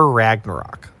of War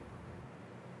Ragnarok.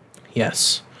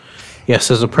 Yes,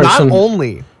 as a person. Not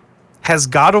only has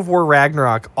God of War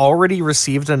Ragnarok already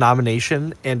received a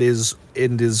nomination and is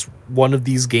one of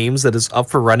these games that is up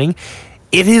for running,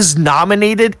 it is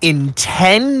nominated in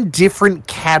 10 different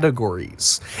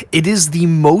categories. It is the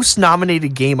most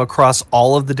nominated game across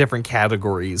all of the different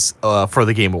categories for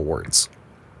the Game Awards.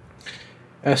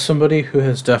 As somebody who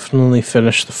has definitely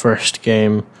finished the first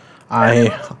game,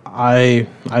 I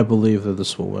believe that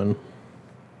this will win.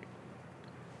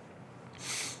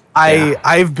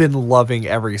 I've been loving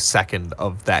every second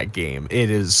of that game. It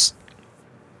is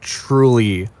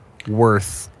truly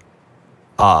worth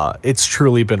it's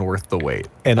truly been worth the wait,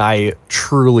 and I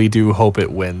truly do hope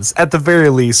it wins. At the very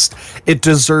least, it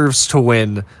deserves to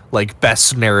win like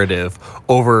best narrative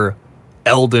over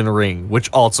Elden Ring, which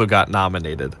also got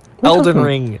nominated. Elden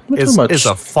Ring is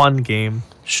a fun game.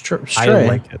 Stray. I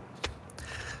like it.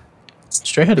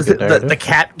 Stray had a good narrative. The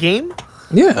cat game?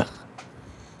 Yeah.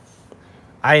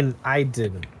 I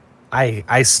didn't.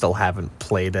 I still haven't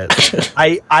played it.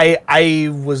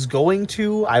 I was going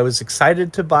to. I was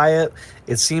excited to buy it.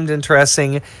 It seemed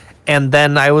interesting. And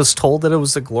then I was told that it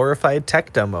was a glorified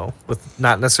tech demo with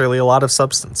not necessarily a lot of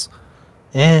substance.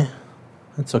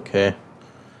 That's okay.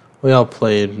 We all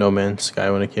played No Man's Sky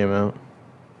when it came out.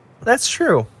 That's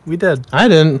true. We did. I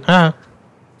didn't.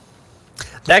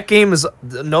 That game is...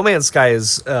 No Man's Sky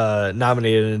is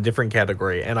nominated in a different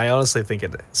category, and I honestly think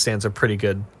it stands a pretty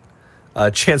good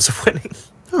chance of winning.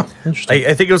 Oh, interesting.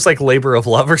 I think it was like Labor of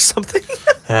Love or something.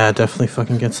 Yeah, it definitely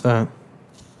fucking gets that.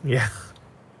 Yeah.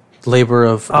 Labor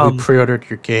of... we pre-ordered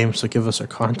your game, so give us our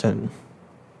content.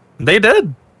 They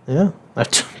did. Yeah.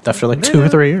 After like 2 or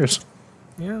 3 years.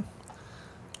 Yeah.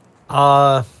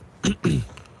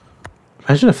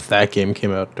 Imagine if that game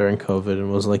came out during COVID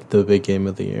and was like the big game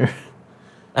of the year.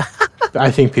 I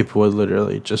think people would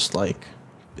literally just like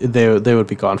they would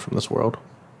be gone from this world.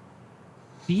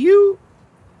 Do you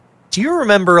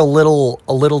remember a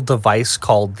little device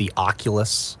called the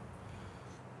Oculus?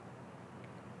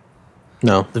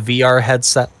 No. The VR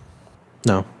headset?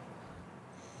 No.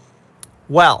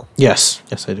 Well, yes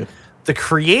I do. The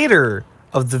creator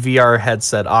of the VR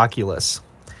headset Oculus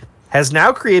has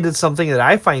now created something that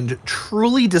I find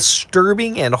truly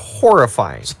disturbing and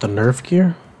horrifying. Is it the Nerve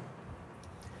gear?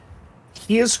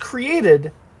 He has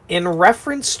created, in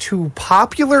reference to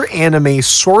popular anime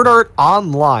Sword Art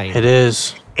Online, It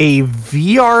is. a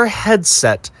VR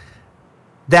headset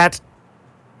that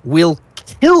will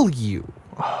kill you.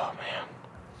 Oh, man.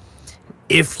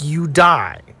 If you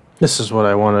die. This is what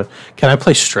I want to... Can I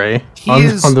play Stray on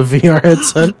is- the VR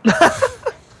headset?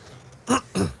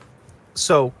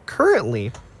 So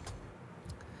currently,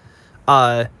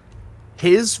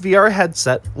 his VR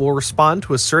headset will respond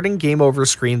to a certain game over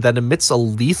screen that emits a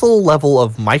lethal level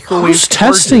of microwave Who's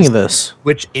testing charges, this?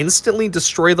 which instantly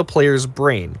destroy the player's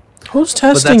brain. Who's But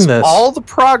testing that's this? all the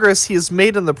progress he has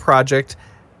made in the project.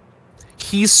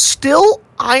 He's still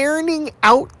ironing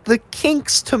out the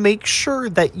kinks to make sure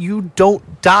that you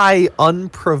don't die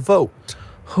unprovoked.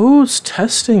 Who's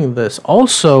testing this?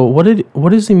 Also, what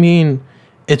does he mean?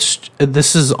 That's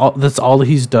all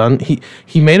he's done.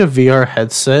 He made a VR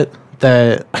headset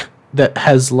that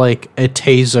has like a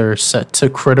taser set to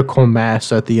critical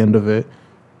mass at the end of it.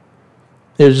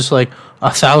 They're just like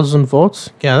 1,000 volts.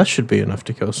 Yeah, that should be enough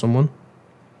to kill someone.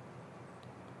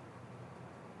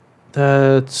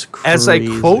 That's crazy. As I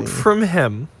quote from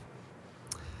him,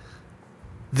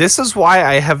 "This is why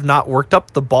I have not worked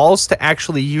up the balls to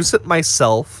actually use it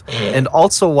myself, and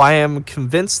also why I'm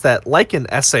convinced that, like an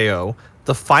SAO,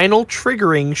 the final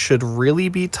triggering should really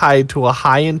be tied to a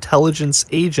high intelligence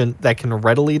agent that can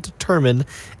readily determine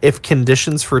if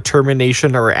conditions for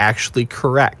termination are actually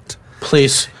correct."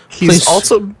 Please. He's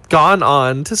also gone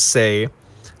on to say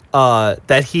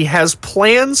that he has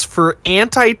plans for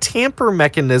anti-tamper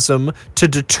mechanism to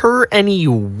deter any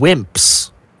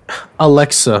wimps.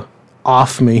 Alexa,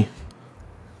 off me.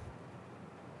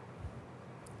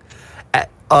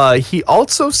 He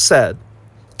also said,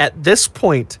 "At this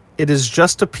point, it is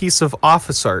just a piece of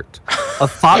office art, a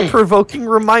thought-provoking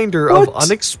reminder of What?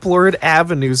 unexplored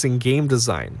avenues in game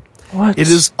design. What? It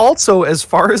is also, as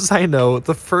far as I know,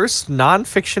 the first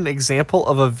non-fiction example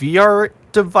of a VR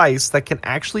device that can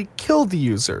actually kill the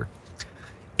user.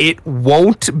 It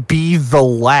won't be the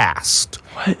last."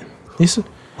 What? These are,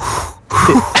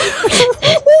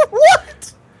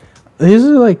 What? these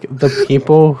are like the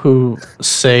people who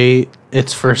say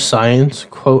it's for science,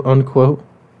 quote unquote.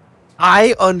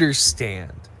 I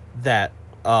understand that,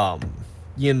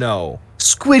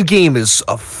 Squid Game is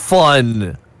a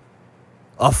fun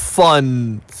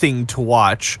thing to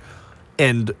watch,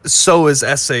 and so is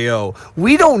SAO.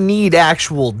 We don't need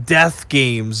actual death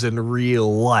games in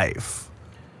real life.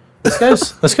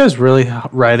 This guy's really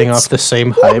riding off the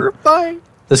same hype. Horrifying.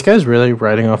 This guy's really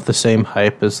riding off the same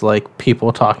hype as like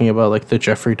people talking about like the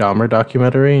Jeffrey Dahmer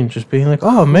documentary and just being like,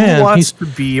 "Oh man, wants he's to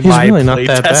be he's my really not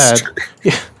that bad." playtester?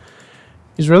 Yeah,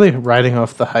 he's really riding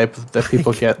off the hype that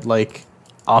people get like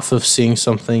off of seeing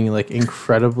something like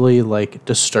incredibly like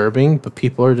disturbing, but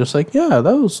people are just like, "Yeah,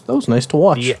 that was nice to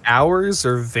watch." The hours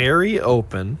are very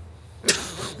open.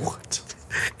 What?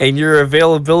 And your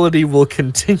availability will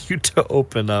continue to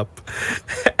open up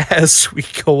as we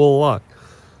go along.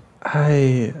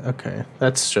 Okay,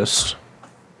 that's just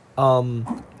The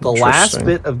last Interesting.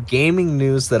 bit of gaming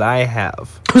news that I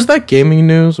have. was that gaming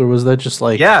news or was that just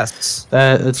like Yes.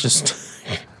 that? It's just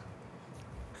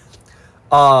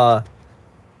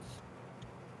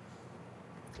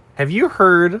Have you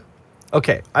heard?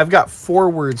 Okay, I've got 4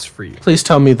 words for you. please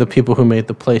tell me the people who made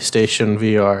the PlayStation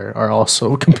VR are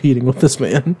also competing with this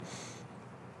man.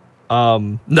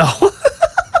 No.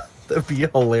 That'd be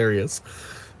hilarious.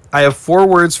 I have 4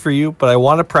 words for you, but I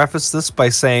want to preface this by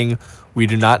saying we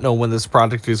do not know when this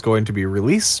product is going to be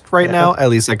released right now. At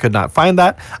least I could not find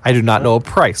that. I do not know a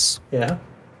price. Yeah.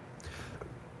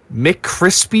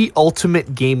 McCrispy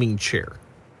Ultimate Gaming Chair.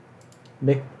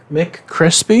 Mick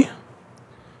Crispy?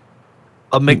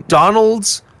 A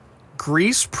McDonald's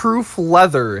grease-proof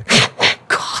leather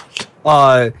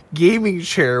gaming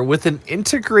chair with an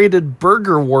integrated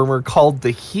burger warmer called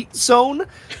the Heat Zone,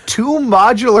 2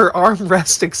 modular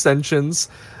armrest extensions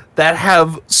that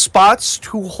have spots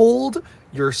to hold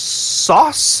your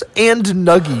sauce and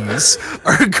nuggies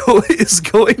is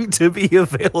going to be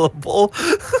available.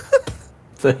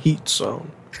 The Heat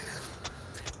Zone.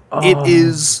 It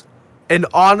is, and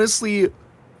honestly,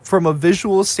 from a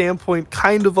visual standpoint,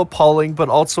 kind of appalling, but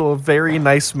also a very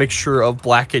nice mixture of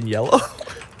black and yellow.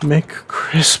 Mick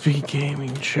Crispy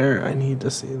gaming chair. I need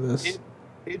to see this.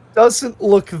 It doesn't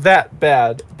look that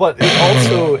bad, but it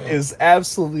also is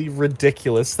absolutely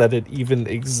ridiculous that it even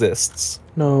exists.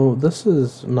 No, this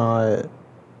is not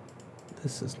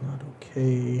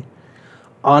okay.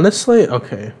 Honestly,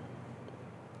 okay.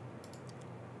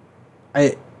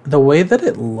 The way that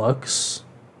it looks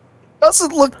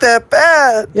doesn't look that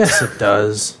bad. Yes, it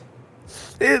does.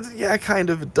 Yeah, kind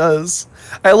of it does.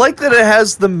 I like that it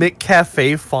has the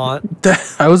McCafe font.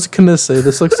 I was gonna say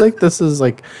this looks like this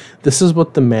is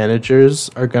what the managers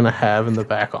are gonna have in the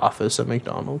back office at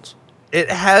McDonald's. It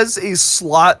has a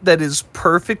slot that is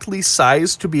perfectly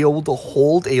sized to be able to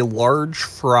hold a large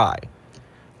fry.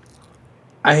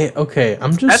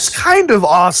 That's kind of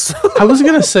awesome. I was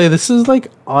gonna say this is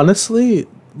like honestly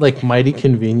like mighty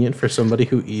convenient for somebody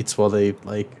who eats while they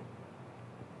like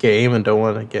game and don't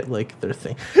want to get like their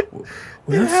thing.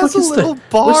 It has a little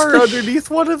bar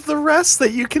underneath one of the rests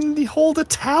that you can hold a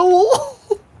towel.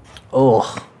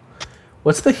 Oh,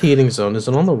 what's the heating zone? Is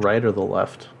it on the right or the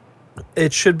left?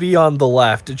 It should be on the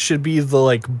left. It should be the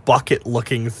like bucket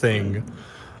looking thing.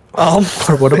 Or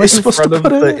what am I supposed to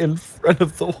put in it? In front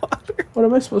of the water? What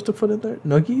am I supposed to put in there?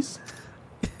 Nuggies?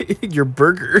 Your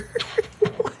burger.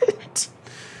 What?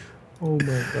 Oh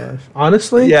my gosh.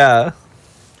 Honestly, Yeah.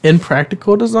 in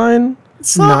practical design,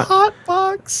 It's a hot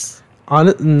box.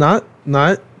 Not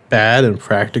bad in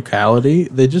practicality.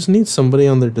 They just need somebody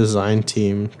on their design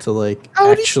team to like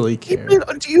actually care.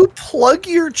 Do you plug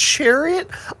your chair in?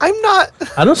 I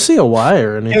don't see a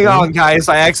wire or anything. Hang on, guys.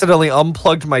 I accidentally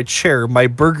unplugged my chair. My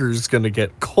burger's gonna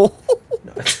get cold.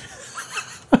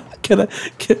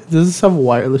 Does this have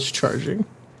wireless charging?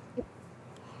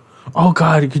 Oh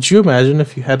god, could you imagine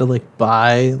if you had to like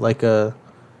buy like a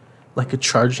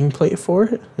charging plate for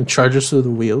it and charge it through the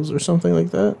wheels or something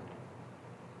like that?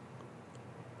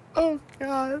 Oh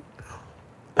god.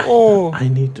 Oh, I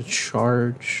need to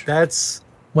charge. that's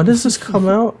When does this come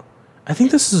out? I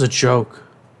think this is a joke.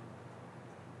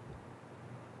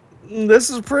 this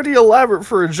is pretty elaborate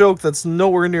for a joke that's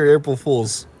nowhere near April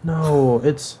Fool's. No,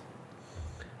 this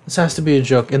has to be a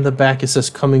joke. In the back it says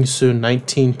coming soon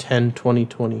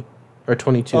 19/10/2020 or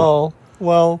 22. Oh,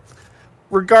 well,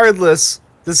 regardless,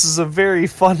 this is a very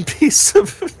fun piece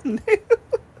of news.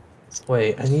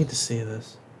 Wait, I need to see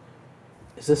this.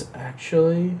 Is this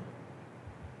actually...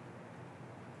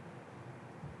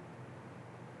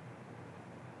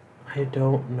 I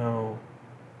don't know.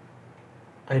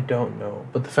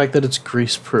 But the fact that it's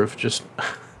grease-proof, just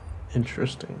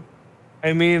interesting.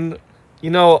 I mean, you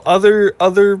know,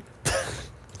 other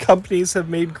companies have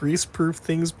made grease-proof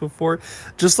things before.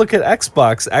 Just look at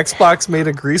Xbox. Xbox made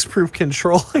a grease-proof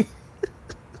controller.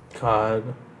 God.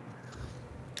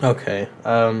 Okay.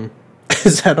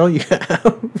 Is that all you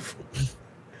have?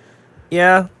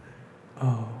 Yeah.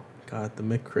 Oh God, the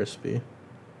McCrispy.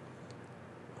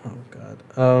 Oh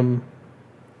God.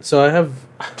 So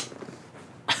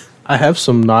I have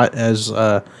some not as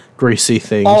greasy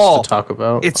things to talk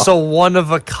about. It's a one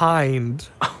of a kind.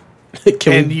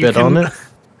 Can we bid on it?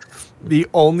 The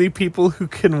only people who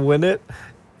can win it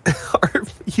are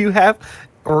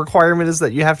a requirement is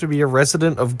that you have to be a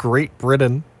resident of Great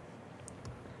Britain.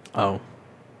 Oh.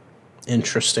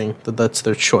 Interesting. That's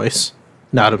their choice.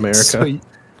 Not America.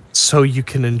 So you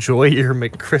can enjoy your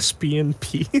McCrispy in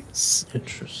peace.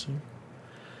 Interesting.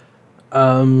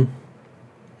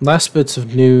 Last bits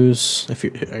of news. If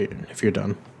you're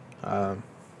done.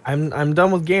 I'm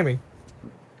done with gaming.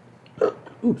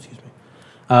 Ooh, excuse me.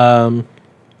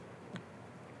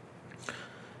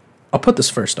 I'll put this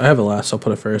first. I have it last. So I'll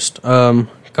put it first.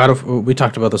 We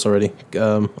talked about this already.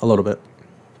 A little bit.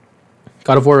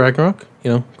 God of War Ragnarok.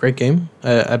 Great game.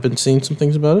 I've been seeing some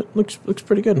things about it. Looks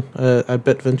pretty good. I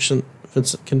bet Vincent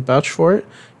can vouch for it.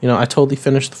 I totally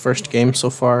finished the first game so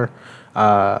far.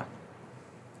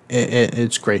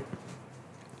 It's great.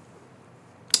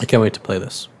 I can't wait to play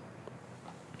this.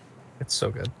 It's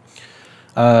so good.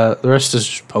 The rest is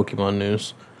just Pokemon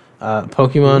news.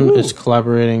 Pokemon is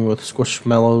collaborating with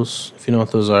Squishmallows. If you know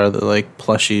what those are, they're like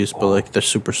plushies, but like they're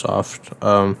super soft.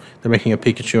 They're making a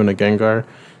Pikachu and a Gengar.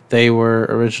 They were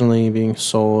originally being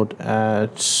sold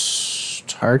at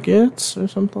Targets or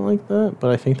something like that,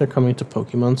 but I think they're coming to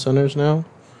Pokemon centers now.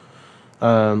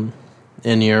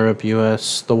 In Europe,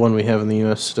 US, the one we have in the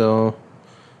US still,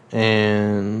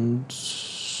 and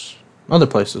other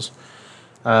places.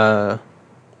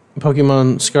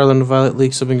 Pokemon Scarlet and Violet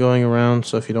leaks have been going around,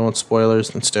 so if you don't want spoilers,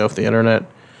 then stay off the internet.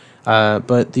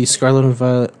 But the Scarlet and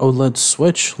Violet OLED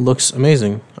Switch looks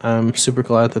amazing. I'm super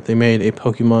glad that they made a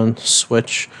Pokemon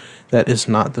Switch that is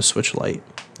not the Switch Lite,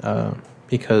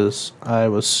 because I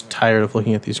was tired of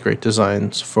looking at these great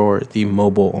designs for the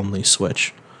mobile-only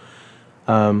Switch.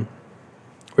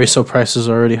 Resale prices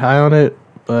are already high on it,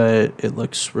 but it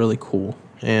looks really cool,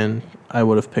 and I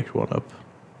would have picked one up,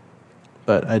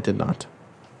 but I did not.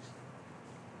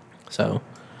 So,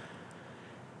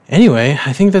 anyway,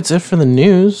 I think that's it for the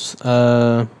news.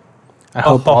 I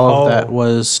hope all of that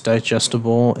was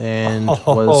digestible and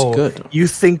was good. You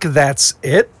think that's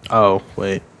it? Oh,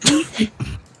 wait.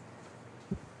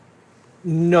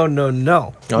 No.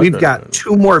 Oh, We've no, got no.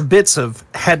 two more bits of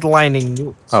headlining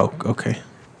news. Oh, okay.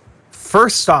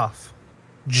 First off,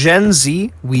 Gen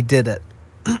Z, we did it.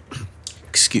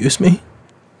 Excuse me?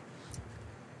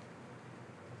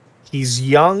 He's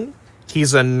young.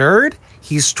 He's a nerd.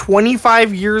 He's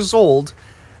 25 years old.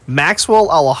 Maxwell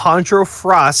Alejandro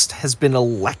Frost has been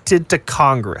elected to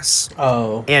Congress.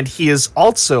 Oh. And he is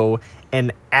also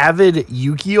an avid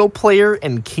Yu-Gi-Oh player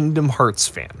and Kingdom Hearts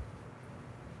fan.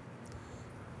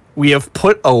 We have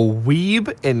put a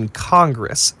weeb in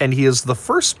Congress, and he is the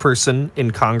first person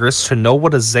in Congress to know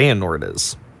what a Xehanort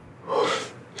is.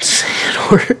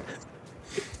 Xehanort?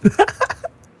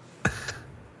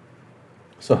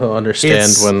 So he'll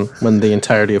understand when the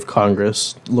entirety of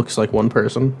Congress looks like one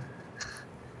person.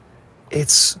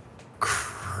 It's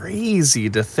crazy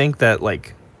to think that,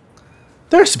 like...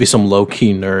 There has to be some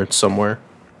low-key nerd somewhere,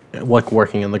 like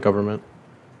working in the government.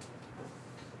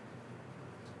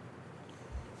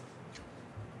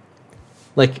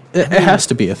 Like, it has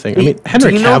to be a thing. I mean,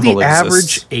 Henry do you know Cavill the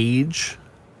exists. average age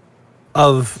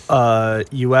of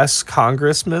U.S.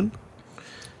 congressmen?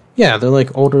 Yeah, they're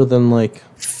like older than like...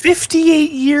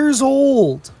 58 years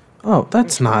old. Oh,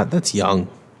 that's young.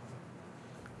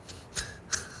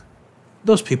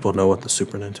 Those people know what the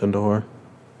Super Nintendo are.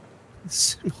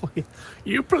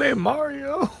 You play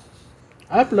Mario?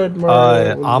 I played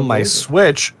Mario on my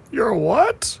Switch. You're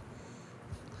what?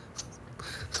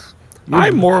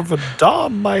 I'm more of a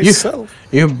dom myself.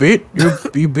 You beat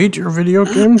your video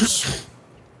games?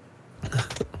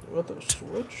 What the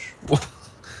Switch?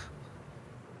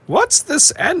 What's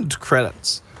this end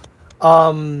credits?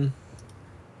 And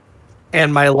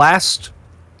my last,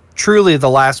 truly the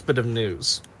last bit of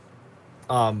news.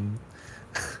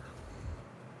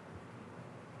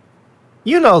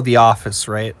 You know The Office,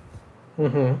 right?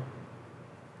 Mm-hmm.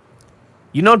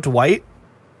 You know Dwight?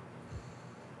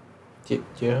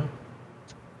 Yeah.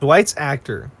 Dwight's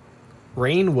actor,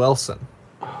 Rainn Wilson,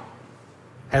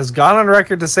 has gone on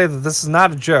record to say that this is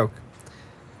not a joke,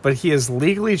 but he has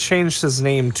legally changed his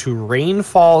name to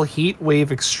Rainfall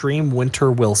Heatwave Extreme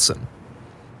Winter Wilson.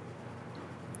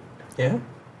 Yeah.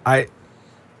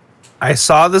 I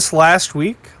saw this last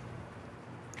week,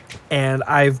 and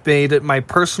I've made it my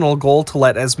personal goal to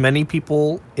let as many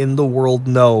people in the world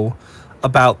know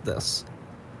about this.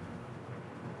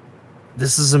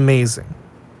 This is amazing.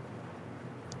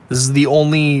 This is the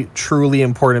only truly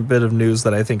important bit of news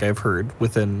that I think I've heard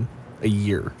within a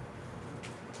year.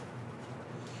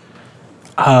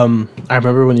 I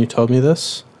remember when you told me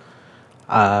this,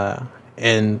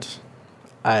 and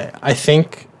I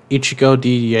think Ichigo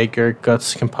D. Jaeger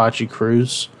Guts Kenpachi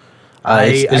Cruz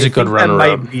is a good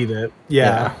runner-up. Might beat it.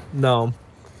 Yeah. No.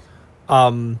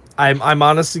 I'm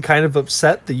honestly kind of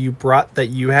upset that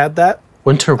you had that.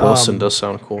 Winter Wilson does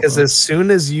sound cool. Because as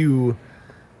soon as you,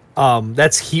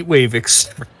 that's Heatwave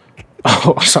Extreme.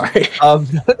 Oh, sorry.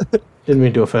 Didn't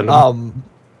mean to offend him.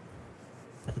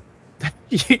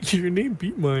 Your name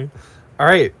beat mine. All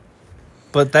right,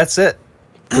 but that's it.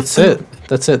 That's it.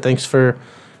 Thanks for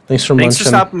Thanks for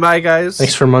stopping by, guys.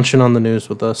 Thanks for munching on the news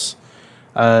with us.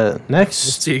 Next,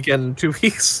 we'll see you again in 2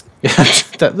 weeks. Yeah,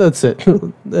 that's it.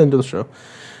 The end of the show.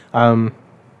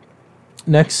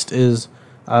 Next is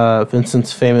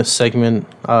Vincent's famous segment,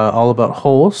 all about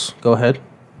holes. Go ahead.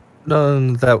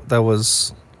 No, that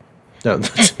was no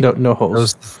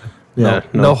holes.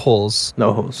 No holes.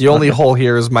 No holes. The only hole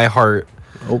here is my heart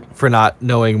for not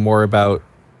knowing more about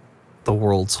the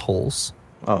world's holes.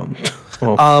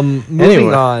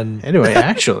 Moving on. Anyway,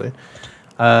 actually,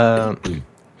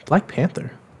 Black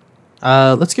Panther.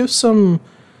 Let's give some.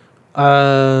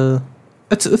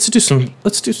 Let's do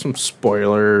some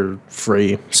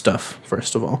spoiler-free stuff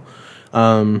first of all.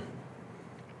 I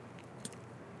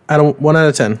don't 1 out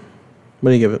of 10. What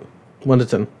do you give it? 1 to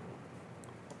 10.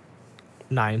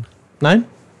 9. 9?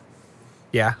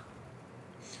 Yeah.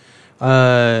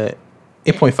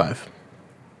 8.5.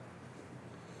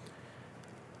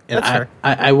 And That's fair.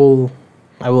 I will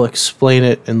explain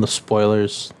it in the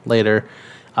spoilers later.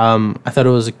 I thought it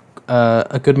was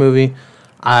a good movie.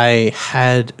 I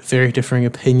had very differing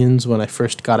opinions when I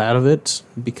first got out of it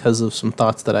because of some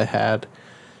thoughts that I had.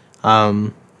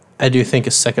 I do think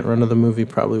a second run of the movie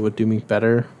probably would do me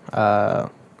better,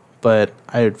 but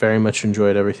I very much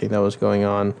enjoyed everything that was going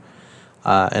on,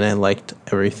 and I liked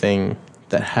everything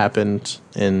that happened,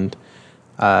 and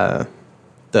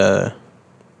the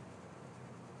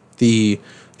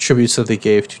tributes that they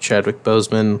gave to Chadwick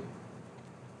Boseman,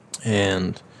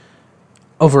 and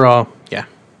overall, yeah,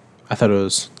 I thought it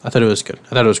was good.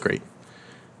 I thought it was great.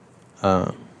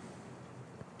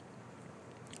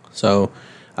 So,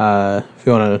 if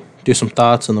you want to do some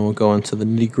thoughts, and then we'll go into the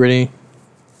nitty gritty.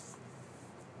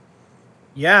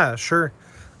 Yeah, sure.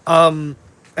 I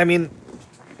mean,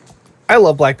 I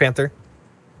love Black Panther.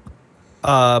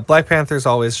 Black Panther's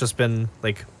always just been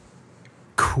like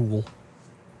cool.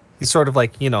 He's sort of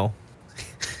like, he's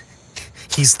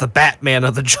the Batman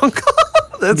of the jungle.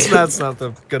 That's not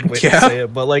the good way to say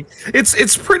it, but like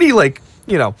it's pretty like,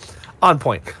 on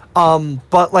point.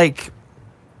 But like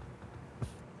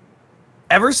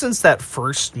ever since that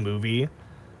first movie,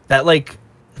 that like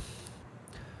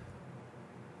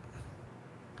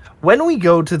when we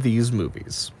go to these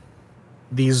movies,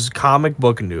 these comic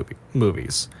book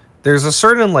movies, there's a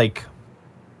certain like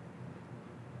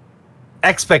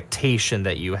expectation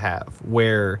that you have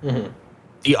where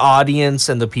the audience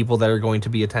and the people that are going to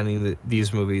be attending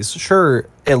these movies, sure,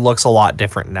 it looks a lot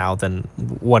different now than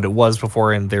what it was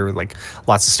before, and there were like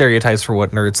lots of stereotypes for what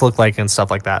nerds look like and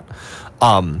stuff like that.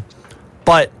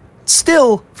 But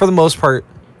still, for the most part,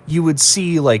 you would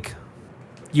see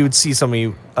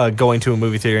somebody going to a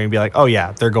movie theater and be like, oh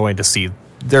yeah, they're going to see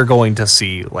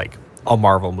like a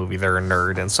Marvel movie. They're a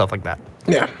nerd and stuff like that.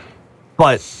 Yeah.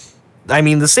 But I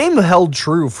mean, the same held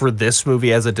true for this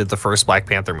movie as it did the first Black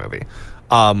Panther movie,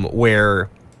 where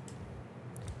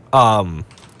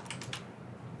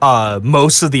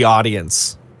most of the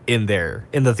audience in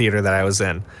the theater that I was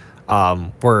in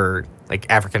were like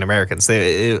African Americans,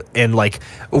 and like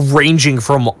ranging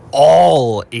from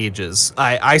all ages.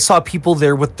 I saw people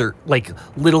there with their like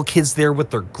little kids there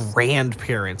with their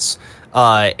grandparents,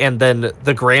 and then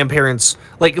the grandparents,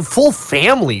 like full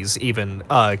families, even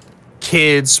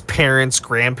kids, parents,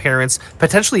 grandparents,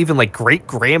 potentially even like great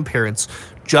grandparents,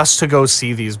 just to go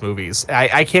see these movies.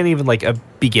 I can't even like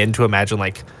begin to imagine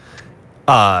like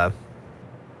how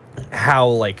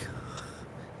like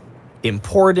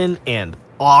important and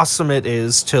awesome it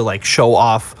is to like show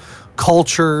off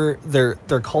culture, their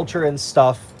culture and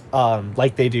stuff,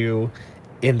 like they do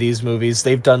in these movies.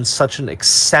 They've done such an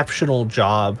exceptional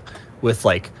job with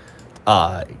like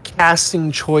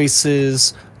casting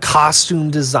choices, costume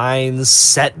designs,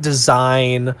 set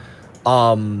design.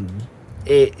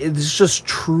 It's just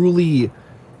truly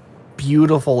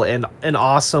beautiful and an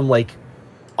awesome, like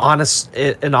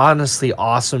an honestly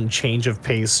awesome change of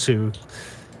pace to,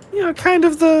 kind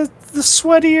of the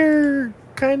sweatier,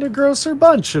 kind of grosser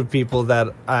bunch of people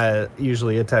that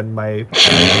usually attend my.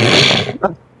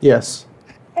 Yes.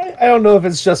 I don't know if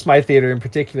it's just my theater in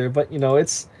particular, but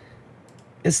it's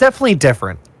definitely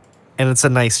different, and it's a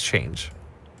nice change.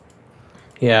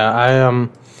 Yeah, I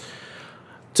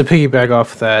to piggyback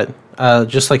off that,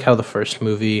 just like how the first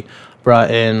movie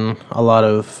brought in a lot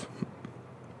of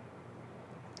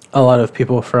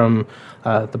people from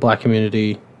the Black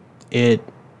community,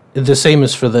 the same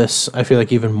is for this. I feel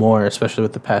like even more, especially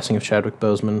with the passing of Chadwick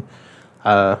Boseman,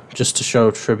 just to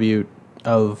show tribute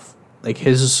of like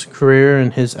his career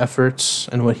and his efforts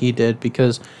and what he did,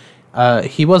 because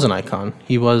he was an icon.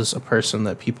 He was a person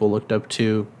that people looked up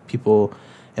to, people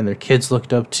and their kids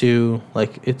looked up to.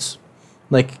 Like, it's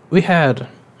like we had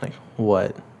like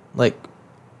what, like,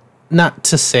 not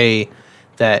to say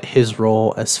that his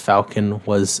role as Falcon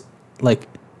was like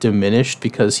diminished,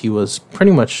 because he was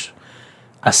pretty much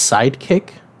a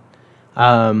sidekick,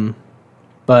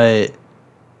 but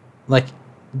like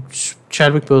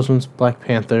Chadwick Boseman's Black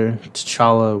Panther,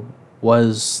 T'Challa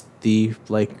was the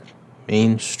like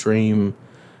mainstream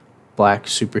black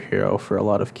superhero for a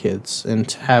lot of kids, and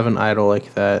to have an idol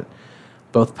like that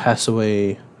both pass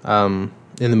away in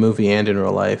the movie and in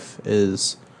real life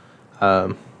is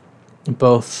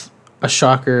both a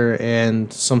shocker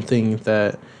and something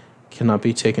that cannot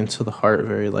be taken to the heart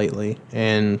very lightly.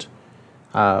 And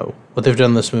what they've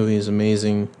done in this movie is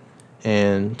amazing,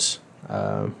 and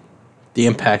the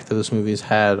impact that this movie has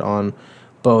had on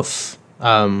both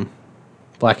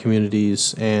black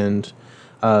communities and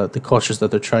the cultures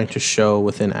that they're trying to show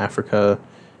within Africa,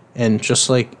 and just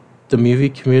like the movie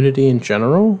community in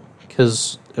general,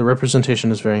 because the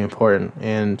representation is very important.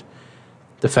 And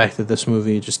the fact that this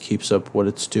movie just keeps up what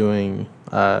it's doing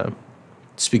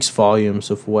speaks volumes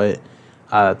of what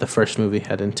the first movie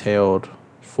had entailed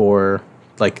for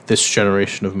like this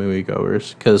generation of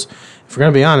moviegoers. Because if we're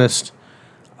gonna be honest,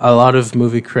 a lot of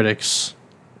movie critics,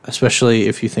 especially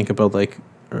if you think about like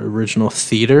original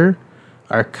theater,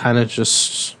 are kind of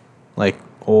just like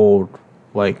old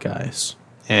white guys,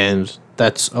 and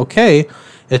that's okay.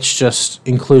 It's just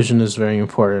inclusion is very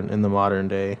important in the modern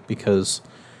day, because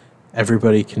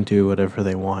everybody can do whatever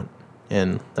they want,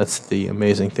 and that's the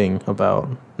amazing thing about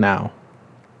now.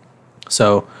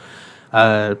 So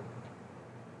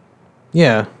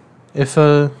yeah, if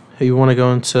you want to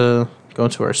go into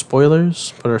our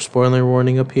spoilers, put our spoiler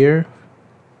warning up here.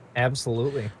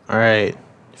 Absolutely. All right.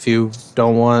 If you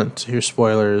don't want to hear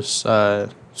spoilers,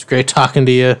 it's great talking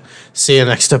to you. See you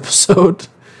next episode.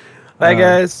 Bye,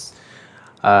 guys.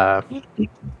 Uh,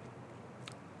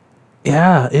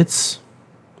 yeah, it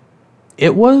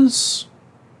was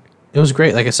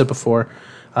great. Like I said before,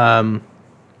 um,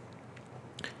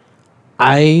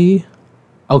 I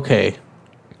okay.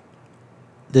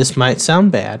 This might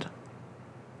sound bad,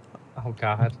 Oh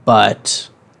God. but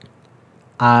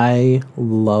I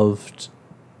loved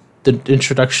the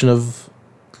introduction of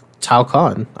Tao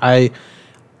Khan. I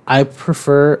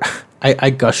prefer. I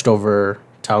gushed over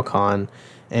Tao Khan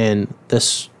and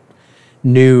this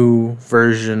new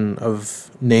version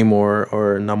of Namor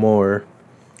or Namor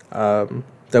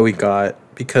that we got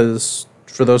because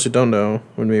for those who don't know,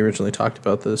 when we originally talked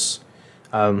about this,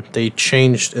 they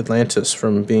changed Atlantis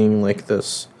from being like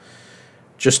this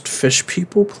just fish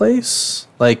people place,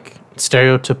 like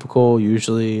stereotypical.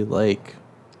 Usually, like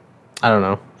I don't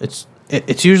know.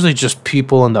 It's usually just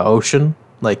people in the ocean,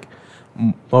 like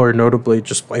more notably,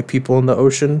 just white people in the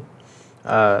ocean.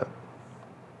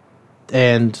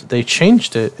 And they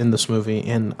changed it in this movie,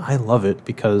 and I love it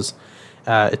because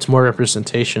it's more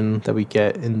representation that we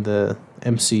get in the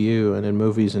MCU and in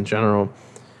movies in general.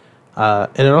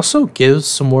 And it also gives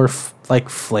some more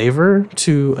flavor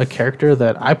to a character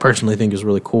that I personally think is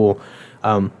really cool,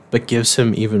 but gives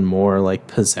him even more like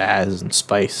pizzazz and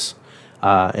spice.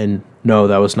 And no,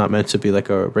 that was not meant to be like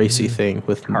a racy thing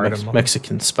with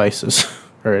Mexican spices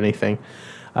or anything.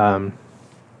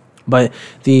 But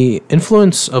the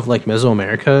influence of like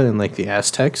Mesoamerica and like the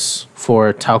Aztecs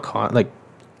for Tao Khan, like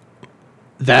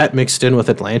that mixed in with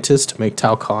Atlantis to make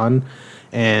Tao Khan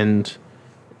and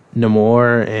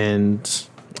Namor and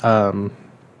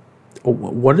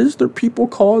what is their people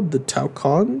called? The Tao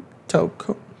Khan?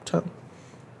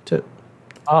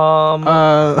 Um,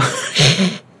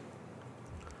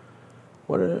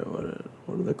 what are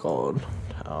they called?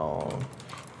 Tao.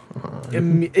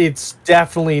 It's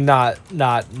definitely not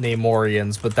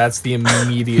Namorians, but that's the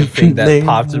immediate thing that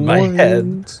popped in my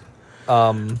head.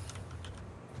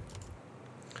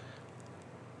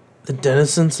 The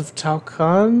denizens of Tao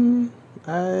Khan?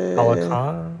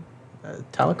 Talakan?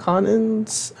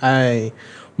 Talakanans?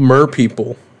 Mer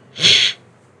people.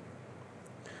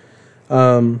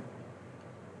 I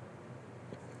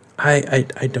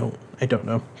don't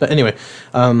know. But anyway,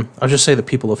 I'll just say the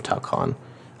people of Tao Khan.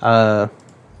 Talakanil.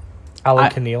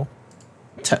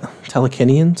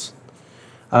 Talakinians?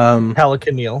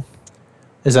 Talakanil.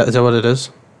 Is that what it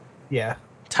is? Yeah.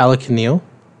 Talakanil?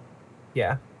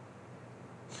 Yeah.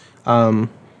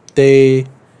 The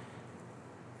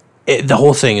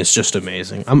whole thing is just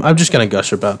amazing. I'm just gonna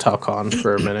gush about Tao Khan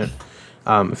for a minute,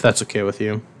 if that's okay with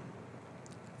you.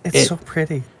 It's so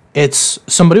pretty. It's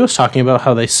somebody was talking about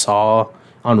how they saw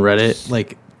on Reddit,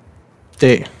 like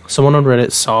someone on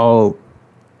Reddit saw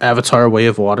Avatar: Way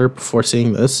of Water before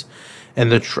seeing this,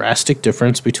 and the drastic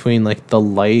difference between like the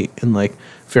light and like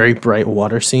very bright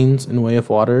water scenes in Way of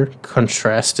Water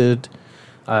contrasted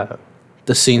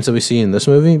the scenes that we see in this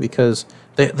movie because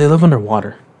they live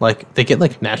underwater. Like they get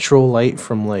like natural light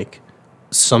from like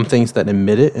some things that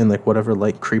emit it and like whatever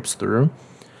light creeps through.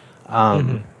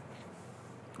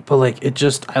 But like it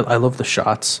just I love the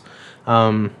shots.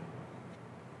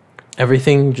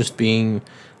 Everything just being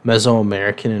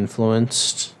Mesoamerican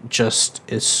influenced just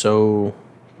is so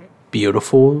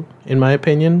beautiful in my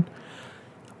opinion.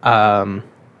 They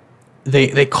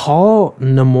call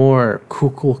Namor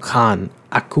Kukulkan,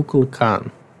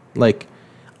 Akukulkan. Like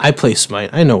I play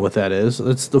Smite. I know what that is.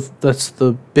 That's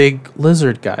the big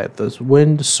lizard guy, the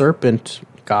wind serpent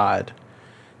god.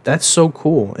 That's so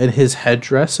cool. And his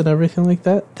headdress and everything like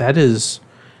that. That is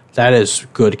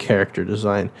good character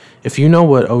design. If you know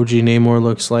what OG Namor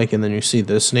looks like and then you see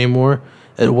this Namor,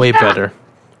 way better.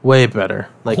 Way better.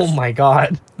 Like oh my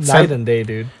god. Night and day,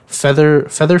 dude.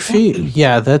 Feather feet.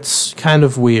 Yeah, that's kind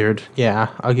of weird. Yeah,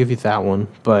 I'll give you that one.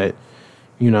 But,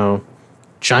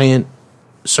 giant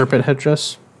serpent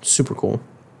headdress, super cool.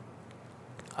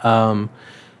 The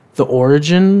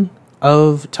origin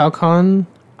of Tao Khan,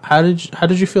 how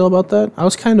did you feel about that? I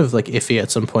was kind of like iffy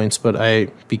at some points, but I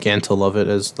began to love it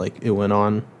as like it went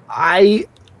on. I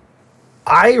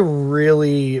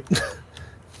really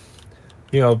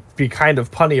be kind of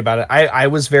punny about it. I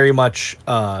was very much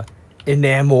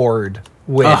enamored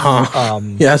with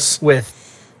yes,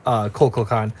 with Koko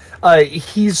Khan.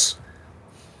 He's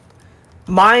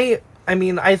I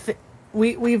think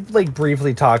we've like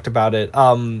briefly talked about it.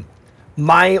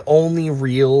 My only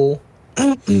real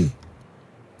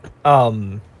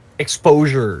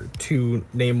exposure to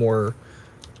Namor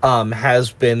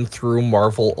has been through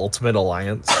Marvel Ultimate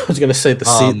Alliance. I was gonna say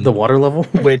the water level.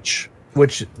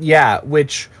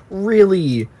 which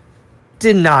really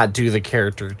did not do the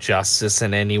character justice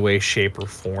in any way, shape, or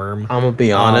form. I'm gonna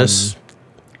be honest.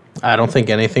 I don't think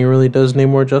anything really does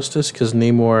Namor justice because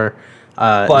Namor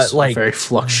But is like very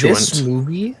fluctuant. this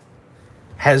movie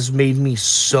has made me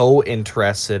so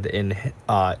interested in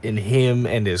him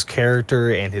and his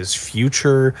character and his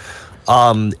future.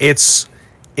 It's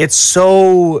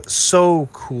so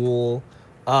cool.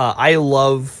 I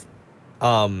love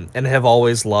and have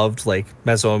always loved like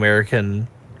Mesoamerican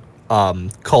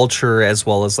culture as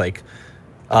well as like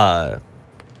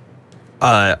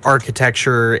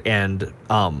architecture and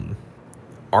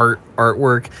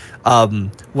artwork.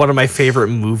 One of my favorite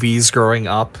movies growing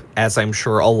up, as I'm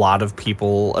sure a lot of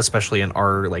people, especially in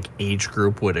our like age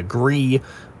group, would agree,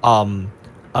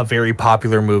 a very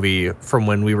popular movie from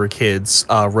when we were kids,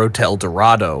 Road to El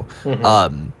Dorado.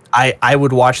 I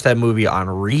would watch that movie on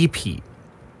repeat,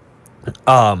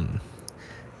 and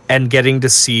getting to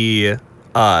see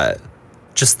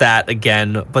just that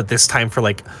again, but this time for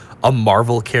like a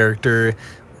Marvel character,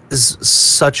 is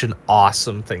such an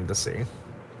awesome thing to see.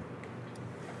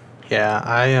 Yeah,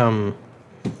 I don't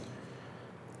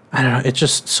know. It's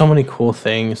just so many cool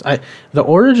things. The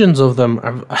origins of them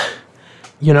are,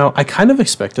 I kind of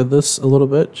expected this a little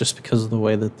bit just because of the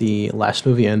way that the last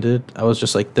movie ended. I was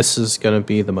just like, this is gonna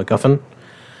be the MacGuffin,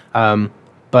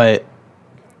 but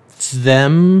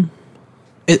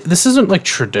this isn't like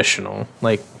traditional.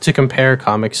 Like to compare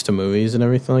comics to movies and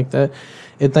everything like that.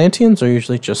 Atlanteans are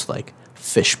usually just like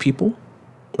fish people.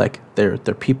 Like they're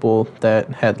people that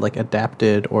had like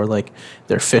adapted, or like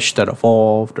they're fish that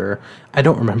evolved, or I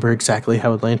don't remember exactly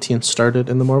how Atlanteans started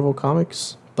in the Marvel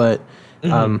comics, but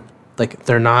like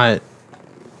they're not.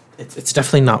 It's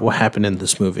definitely not what happened in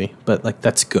this movie, but like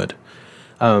that's good.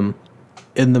 In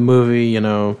the movie,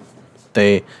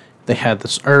 they had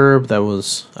this herb that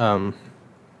was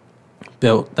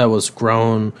that was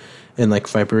grown in like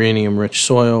vibranium rich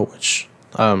soil, which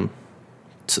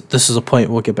this is a point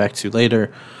we'll get back to later.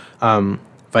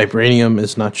 Vibranium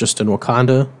is not just in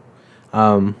Wakanda,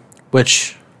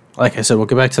 which, like I said, we'll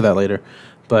get back to that later.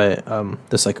 But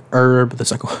this like herb,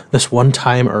 this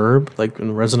one-time herb, like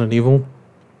in Resident Evil,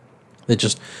 they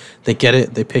get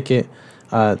it, they pick it,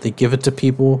 they give it to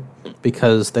people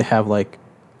because they have like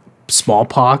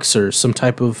smallpox or some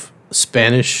type of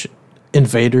Spanish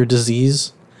invader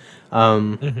disease,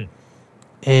 and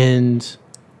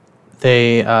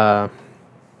they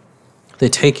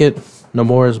take it.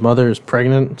 Namor's mother is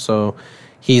pregnant, so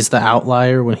he's the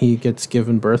outlier when he gets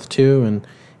given birth to, and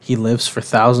he lives for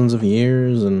thousands of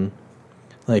years, and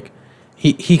like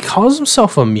he calls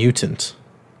himself a mutant,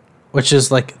 which is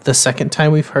like the second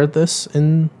time we've heard this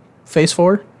in Phase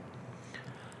 4.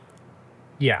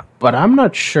 Yeah. But I'm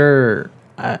not sure.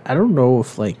 I don't know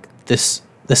if like this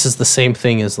is the same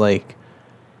thing as like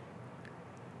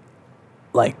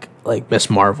Miss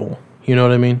Marvel. You know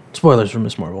what I mean? Spoilers for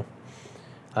Miss Marvel.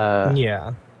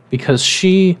 Yeah. Because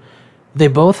they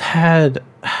both had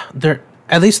they're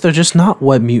just not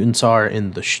what mutants are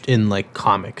in in like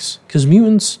comics. Because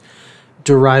mutants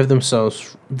derive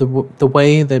themselves the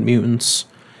way that mutants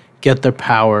get their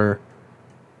power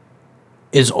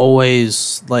is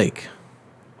always like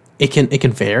it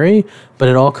can vary, but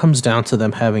it all comes down to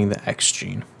them having the X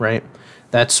gene, right?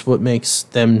 That's what makes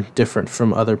them different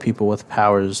from other people with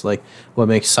powers. Like what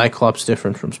makes Cyclops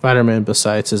different from Spider-Man,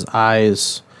 besides his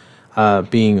eyes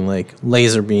being like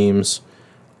laser beams,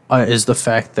 is the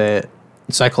fact that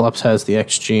Cyclops has the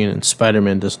X gene and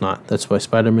Spider-Man does not. That's why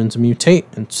Spider-Man's a mutate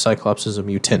and Cyclops is a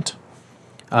mutant.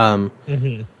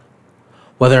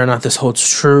 Whether or not this holds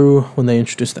true when they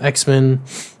introduce the X-Men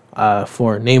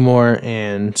for Namor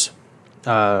and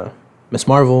Miss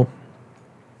Marvel,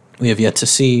 we have yet to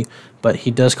see. But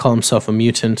he does call himself a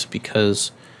mutant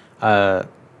because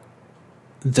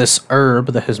this herb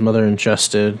that his mother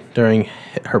ingested during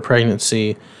her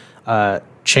pregnancy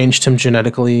changed him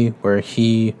genetically, where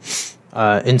he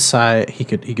inside he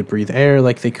could breathe air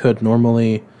like they could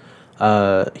normally.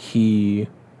 He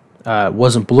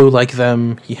wasn't blue like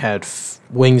them. He had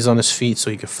wings on his feet so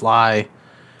he could fly.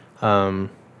 And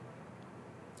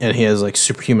he has like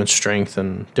superhuman strength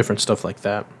and different stuff like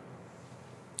that.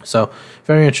 So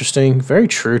very interesting, very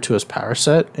true to his power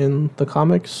set in the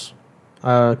comics,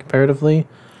 comparatively.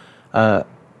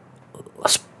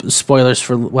 Spoilers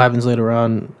for what happens later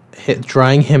on.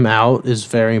 Drying him out is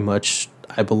very much,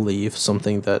 I believe,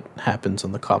 something that happens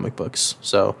in the comic books.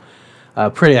 So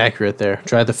pretty accurate there.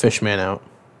 Dry the fish man out.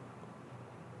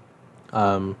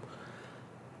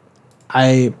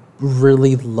 I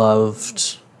really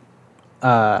loved.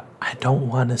 I don't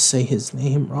want to say his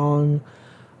name wrong.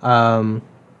 Um,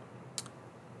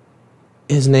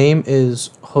 his name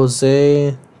is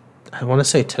Jose. I want to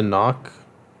say Tanoch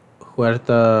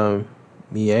Huerta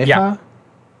Yeah. Mieja.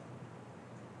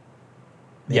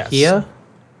 Yes. Mejia.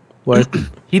 Huerta,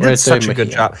 He did Huerta such a good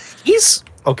Mejia. job. He's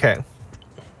okay.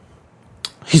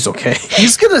 He's okay.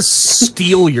 He's gonna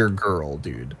steal your girl,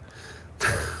 dude.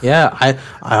 Yeah, Like,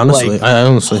 I honestly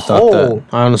thought that.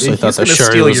 I honestly he's thought that gonna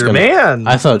Shuri steal was your gonna. man.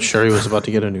 I thought Shuri was about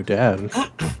to get a new dad.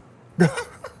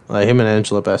 Like him and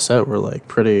Angela Bassett were like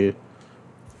pretty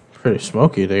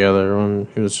smoky together. When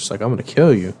he was just like, "I'm gonna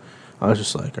kill you," I was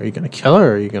just like, "Are you gonna kill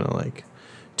her? Or are you gonna like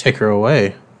take her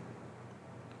away?"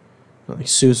 Like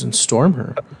Susan Storm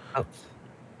her.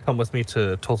 Come with me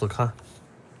to Total Khan.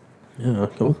 Yeah,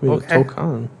 come with me to Okay.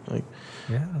 Tokan. Like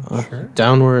Yeah, sure.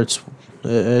 down where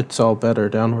it's all better.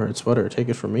 Down where it's better. Take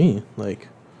it from me. Like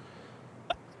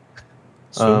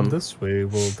Swim this way,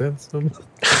 we'll dance them.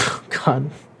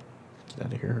 God, get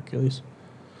out of here, Hercules.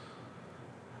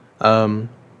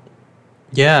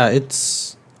 Yeah,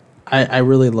 it's I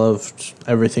really loved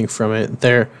everything from it.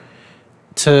 There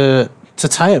to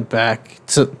tie it back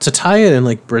to tie it and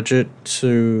like bridge it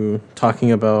to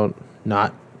talking about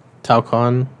not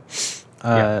Talcon.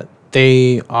 Yeah.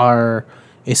 They are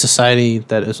a society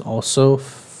that is also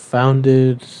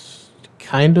founded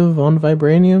kind of on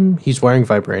vibranium. He's wearing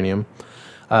vibranium.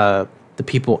 The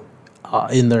people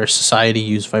in their society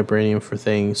use vibranium for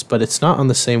things, but it's not on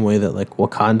the same way that like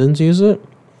Wakandans use it,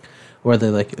 where they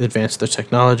like advance their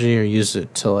technology or use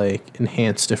it to like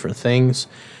enhance different things.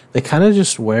 They kind of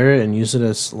just wear it and use it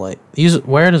as like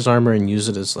wear it as armor and use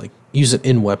it as like use it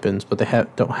in weapons, but they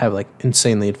don't have like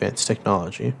insanely advanced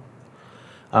technology.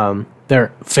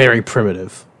 They're very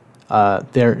primitive.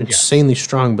 They're insanely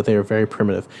strong, but they are very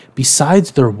primitive.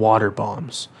 Besides their water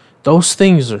bombs, those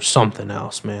things are something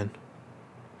else, man.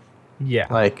 Yeah.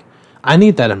 Like, I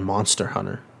need that in Monster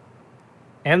Hunter.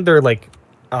 And they're like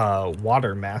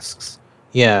water masks.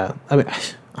 Yeah, I mean,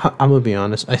 I'm gonna be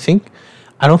honest.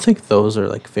 I don't think those are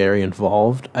like very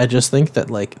involved. I just think that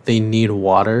like they need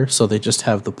water, so they just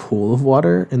have the pool of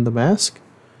water in the mask.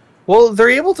 Well, they're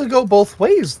able to go both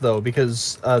ways though,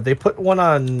 because they put one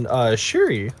on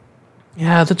Shuri.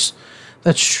 Yeah, that's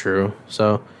true.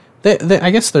 So they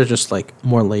I guess they're just like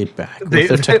more laid back with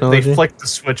their technology. They flicked the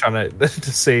switch on it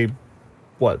to say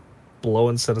what, blow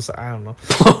instead of I don't know.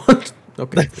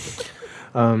 Okay.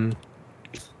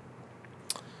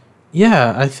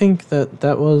 Yeah, I think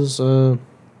that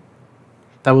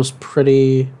was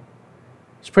pretty.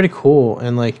 It's pretty cool,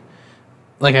 and like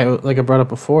I brought up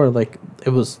before, like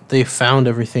they found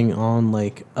everything on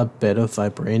like a bit of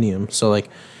vibranium, so like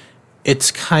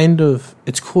it's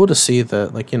cool to see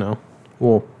that, like,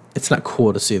 well, it's not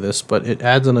cool to see this, but it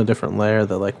adds on a different layer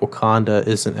that like Wakanda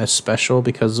isn't as special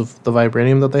because of the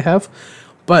vibranium that they have.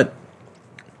 But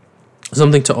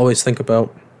something to always think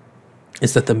about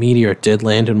is that the meteor did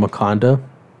land in Wakanda.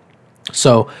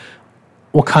 So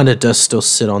Wakanda does still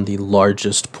sit on the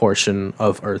largest portion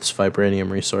of Earth's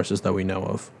vibranium resources that we know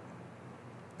of.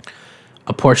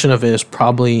 A portion of it is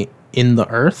probably in the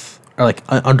Earth, or like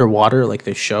underwater, like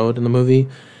they showed in the movie,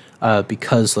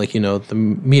 because like, the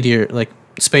meteor, like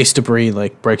space debris,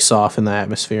 like breaks off in the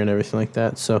atmosphere and everything like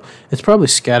that. So it's probably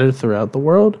scattered throughout the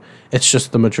world. It's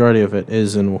just the majority of it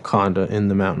is in Wakanda, in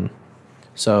the mountain.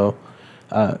 So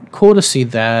cool to see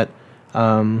that.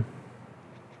 But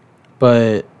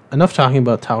enough talking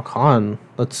about Tao Khan.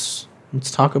 Let's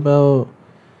talk about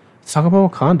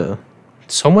Wakanda.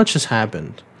 So much has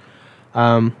happened.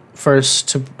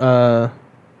 First and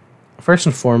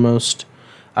foremost,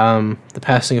 the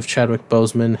passing of Chadwick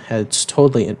Boseman has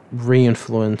totally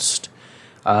re-influenced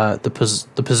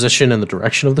the position and the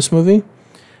direction of this movie.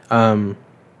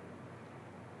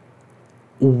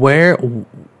 Where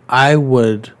I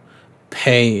would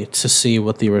pay to see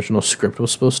what the original script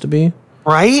was supposed to be.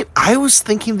 Right? I was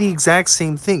thinking the exact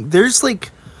same thing. There's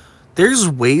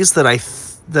ways that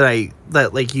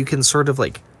like you can sort of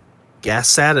like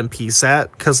guess at and piece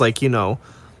at, because like,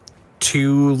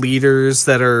 two leaders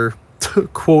that are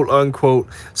quote unquote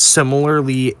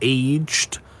similarly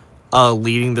aged,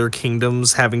 leading their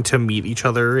kingdoms, having to meet each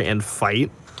other and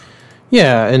fight.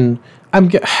 Yeah, and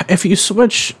if you just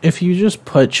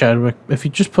put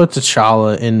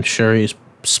T'Challa in Shuri's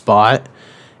spot,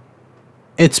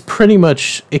 it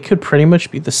could pretty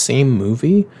much be the same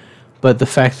movie, but the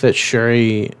fact that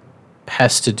Shuri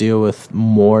has to deal with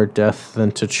more death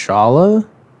than T'Challa,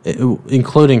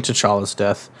 including T'Challa's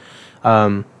death,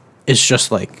 is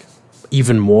just like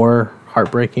even more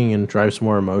heartbreaking and drives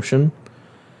more emotion.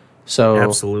 So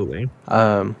Absolutely.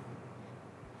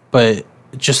 but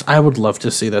just I would love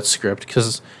to see that script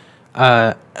because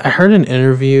I heard an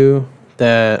interview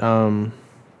that oh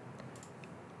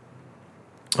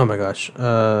my gosh,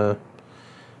 who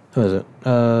is it?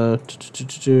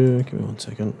 Give me 1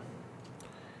 second.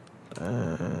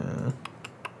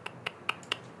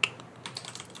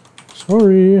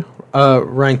 Sorry.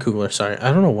 Ryan Coogler. Sorry,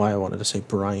 I don't know why I wanted to say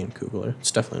Brian Coogler.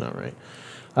 It's definitely not right.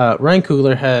 Ryan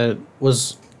Coogler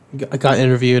got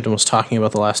interviewed and was talking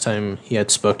about the last time he had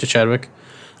spoke to Chadwick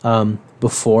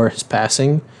before his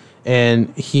passing,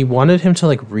 and he wanted him to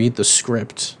like read the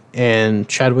script, and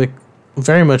Chadwick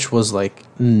very much was like,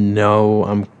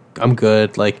 "No, I'm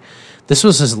good." Like, this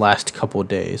was his last couple of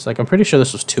days. Like, I'm pretty sure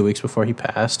this was 2 weeks before he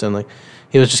passed, and like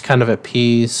he was just kind of at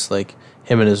peace. Like,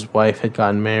 him and his wife had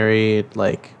gotten married,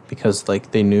 like because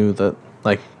like they knew that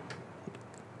like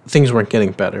things weren't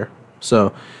getting better,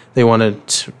 so they wanted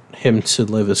him to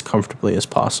live as comfortably as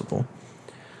possible.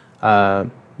 Yeah.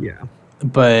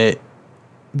 But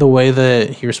the way that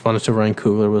he responded to Ryan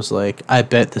Coogler was like, "I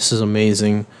bet this is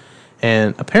amazing."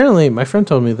 And apparently, my friend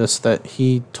told me this, that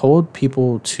he told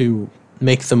people to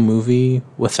make the movie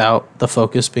without the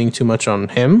focus being too much on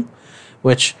him,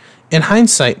 which in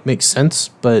hindsight makes sense,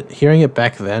 but hearing it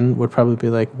back then would probably be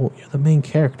like, well, you're the main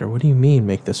character. What do you mean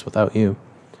make this without you?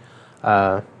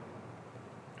 Yeah,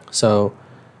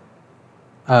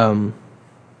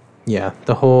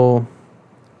 the whole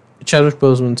Chadwick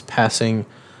Boseman's passing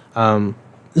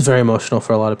is very emotional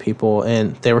for a lot of people,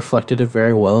 and they reflected it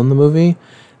very well in the movie.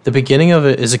 The beginning of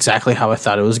it is exactly how I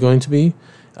thought it was going to be,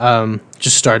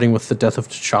 just starting with the death of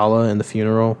T'Challa and the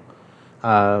funeral.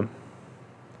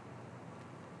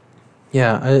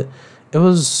 It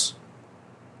was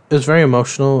very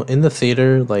emotional in the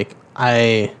theater. Like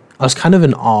I was kind of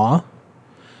in awe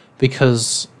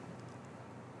because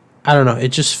I don't know, it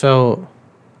just felt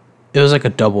it was like a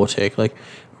double take. Like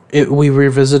we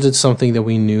revisited something that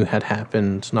we knew had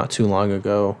happened not too long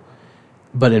ago,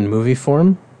 but in movie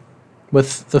form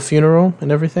with the funeral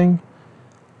and everything.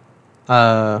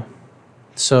 So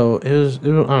it was I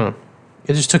don't know.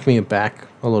 It just took me aback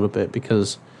a little bit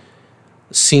because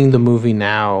seeing the movie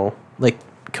now, like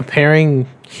comparing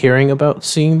hearing about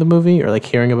seeing the movie or like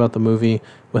hearing about the movie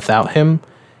without him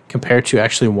compared to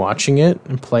actually watching it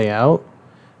and play out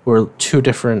were two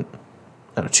different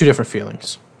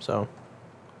feelings. So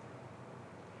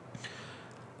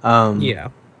Yeah.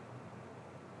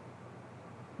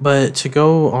 but to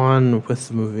go on with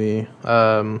the movie,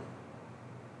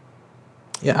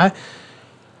 yeah,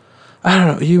 I don't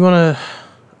know. You wanna?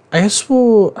 I guess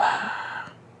we'll. I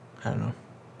don't know.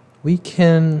 We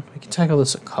can tackle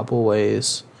this a couple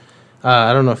ways.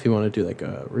 I don't know if you want to do like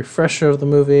a refresher of the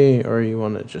movie or you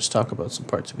want to just talk about some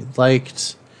parts we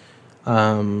liked.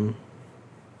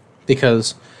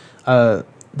 Because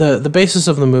the basis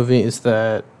of the movie is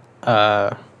that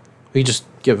we just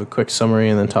give a quick summary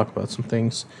and then talk about some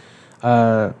things.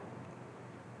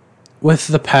 With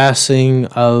the passing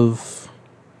of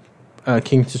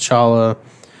King T'Challa,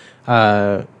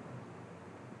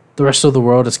 the rest of the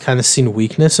world has kind of seen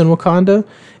weakness in Wakanda.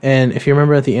 And if you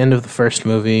remember at the end of the first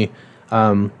movie,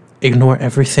 ignore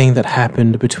everything that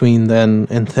happened between then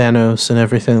and Thanos and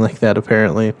everything like that,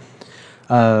 apparently.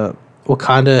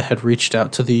 Wakanda had reached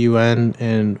out to the UN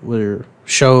and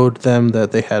showed them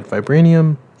that they had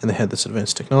vibranium and they had this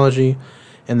advanced technology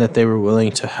and that they were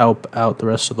willing to help out the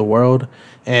rest of the world.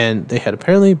 And they had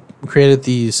apparently created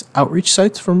these outreach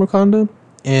sites from Wakanda.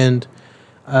 And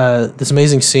this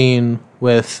amazing scene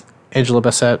with Angela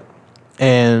Bassett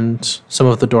and some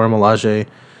of the Dora Milaje.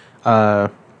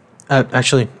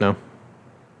 Actually, no.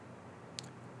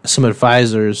 Some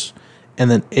advisors, and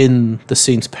then in the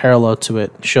scenes parallel to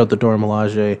it, showed the Dora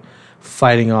Milaje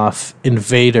fighting off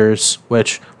invaders,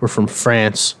 which were from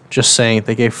France, just saying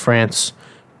they gave France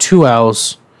 2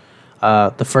 L's.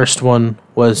 The first one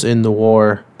was in the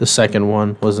war. The second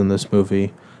one was in this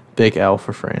movie. Big L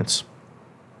for France.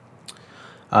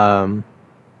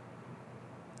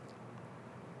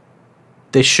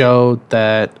 They showed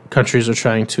that countries are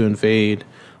trying to invade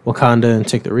Wakanda and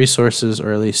take the resources,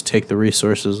 or at least take the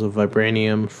resources of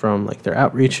vibranium from like their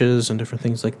outreaches and different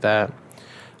things like that.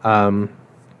 The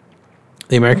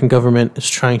American government is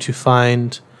trying to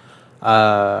find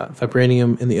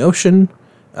vibranium in the ocean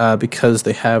because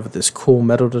they have this cool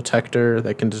metal detector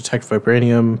that can detect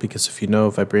vibranium, because if you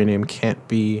know, vibranium can't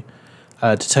be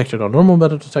detected on normal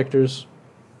metal detectors.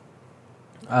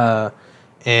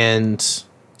 And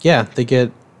yeah, they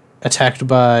get attacked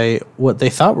by what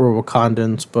they thought were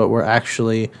Wakandans, but were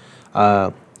actually,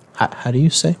 how do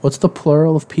you say? What's the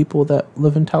plural of people that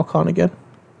live in Talcon again?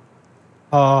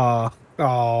 My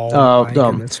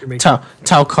goodness,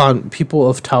 Talcon, people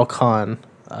of Talcon,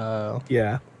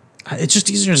 Yeah. It's just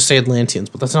easier to say Atlanteans,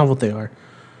 but that's not what they are.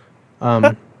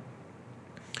 The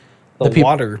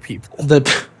water people.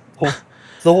 The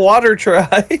The water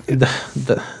tribe.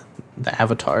 the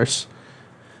avatars.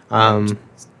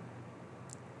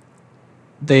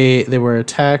 They were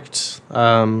attacked.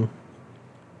 I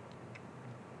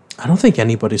don't think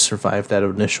anybody survived that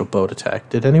initial boat attack.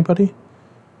 Did anybody?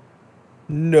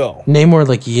 No. Namor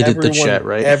yeeted the jet,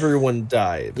 right? Everyone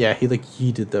died. Yeah, he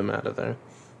yeeted them out of there.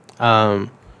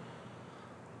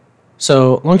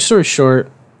 So long story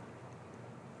short,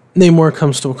 Namor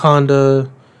comes to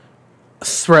Wakanda,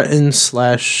 threatens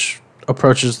 /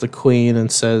 approaches the Queen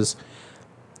and says,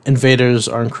 invaders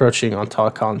are encroaching on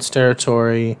Talokan's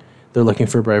territory. They're looking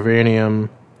for vibranium.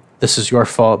 This is your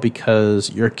fault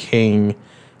because your king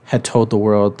had told the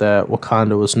world that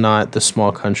Wakanda was not this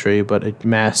small country, but a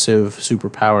massive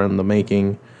superpower in the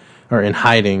making, or in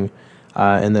hiding,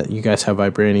 and that you guys have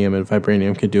vibranium, and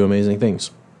vibranium could do amazing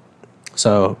things.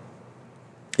 So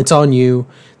it's on you.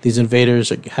 These invaders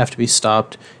have to be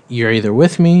stopped. You're either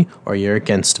with me or you're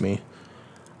against me.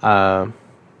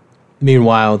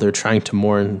 Meanwhile, they're trying to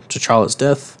mourn T'Challa's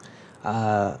death,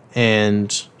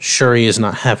 and Shuri is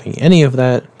not having any of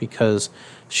that because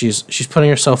she's putting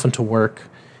herself into work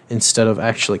instead of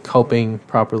actually coping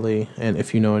properly. And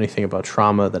if you know anything about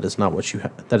trauma, that is not what you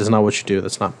do.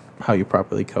 That's not how you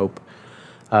properly cope.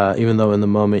 Even though in the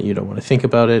moment you don't want to think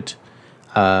about it,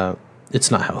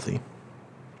 it's not healthy.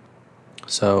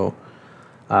 So,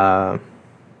 yeah,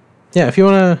 if you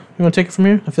wanna take it from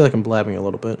here, I feel like I'm blabbing a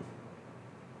little bit.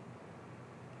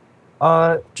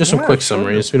 Just some quick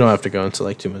summaries. We don't have to go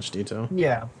into too much detail.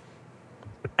 Yeah.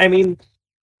 I mean,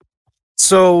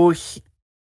 so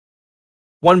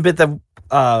one bit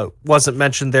that wasn't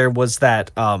mentioned there was that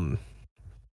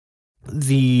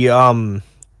the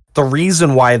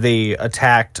reason why they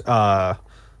attacked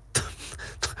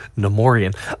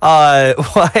Nemorian,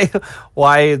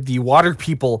 why the water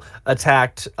people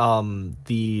attacked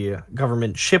the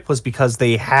government ship was because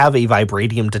they have a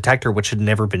vibranium detector which had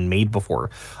never been made before,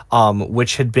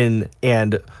 which had been,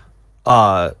 and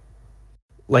like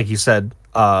you said,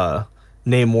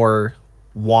 Namor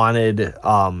wanted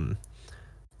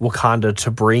Wakanda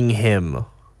to bring him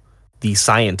the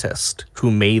scientist who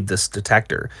made this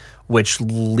detector, which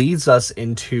leads us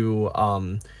into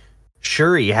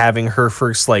Shuri having her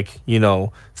first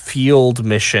field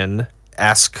mission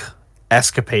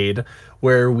escapade,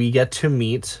 where we get to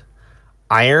meet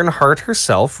Ironheart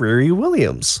herself, Riri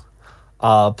Williams,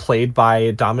 played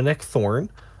by Dominique Thorne.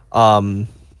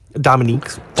 Dominique.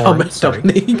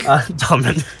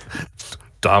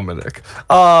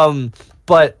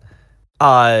 But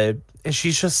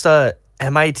she's just a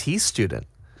MIT student.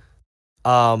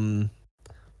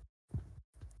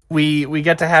 We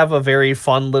get to have a very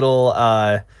fun little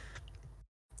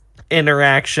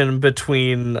interaction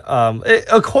between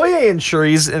Okoye and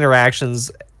Shuri's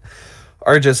interactions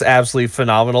are just absolutely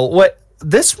phenomenal.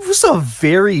 This was a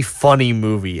very funny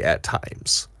movie at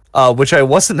times, which I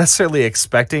wasn't necessarily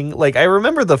expecting. I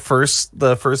remember the first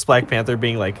Black Panther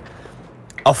being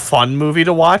a fun movie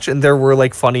to watch, and there were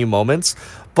funny moments,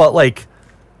 but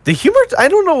the humor, I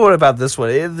don't know what about this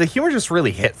one. The humor just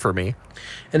really hit for me.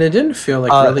 And it didn't feel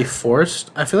really forced.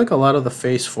 I feel like a lot of the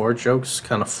Phase 4 jokes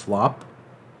kind of flop,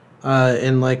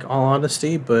 in all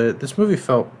honesty, but this movie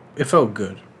felt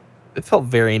good. It felt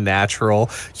very natural.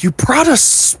 You brought a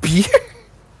spear?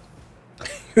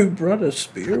 You brought a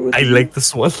spear with you? I like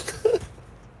this one.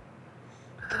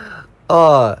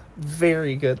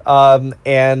 Very good.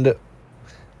 And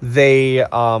they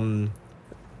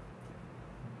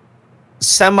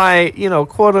semi,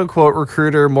 quote unquote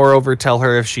recruiter, moreover tell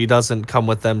her if she doesn't come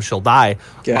with them she'll die.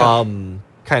 Yeah.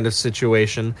 Kind of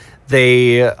situation.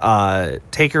 They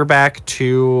take her back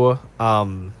to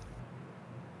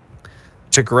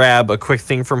grab a quick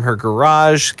thing from her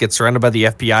garage, get surrounded by the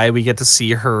FBI. We get to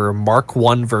see her Mark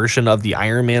I version of the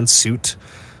Iron Man suit,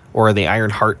 or the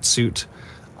Ironheart suit.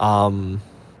 And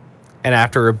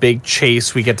after a big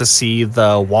chase, we get to see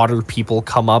the water people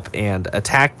come up and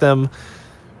attack them.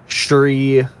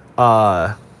 Shuri,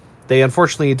 they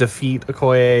unfortunately defeat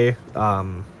Okoye,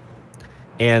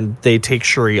 and they take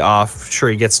Shuri off.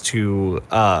 Shuri gets to,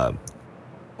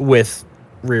 with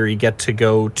Riri, get to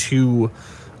go to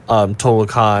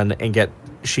Talokan and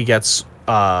she gets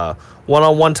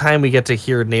one-on-one time. We get to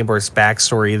hear Namor's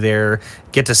backstory there,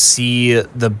 get to see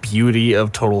the beauty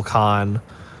of Talokan.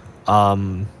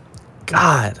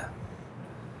 God,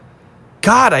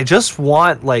 I just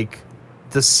want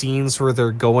the scenes where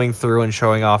they're going through and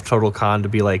showing off Talokan to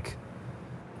be my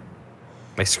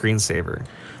screensaver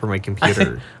for my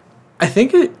computer. I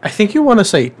think you want to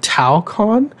say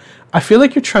Talcon. I feel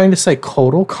like you're trying to say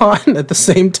Kotal Khan at the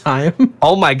same time.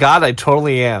 Oh my god, I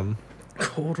totally am.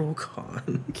 Kotal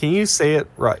Khan. Can you say it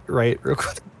right real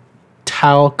quick?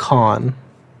 Tal Khan.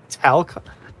 Talcon?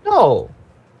 No.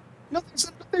 No, there's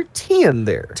another T in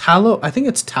there. Tallow. I think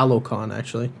it's Talocon,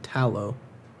 actually. Tallow.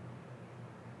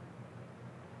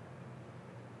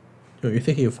 No, you're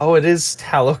thinking of... Oh, it is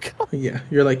Talocon. Yeah,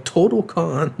 you're like Total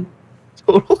Con.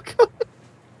 Total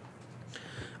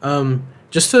Con.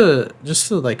 Just to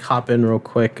like hop in real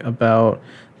quick about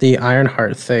the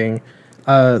Ironheart thing.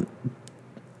 As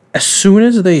soon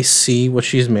as they see what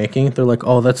she's making, they're like,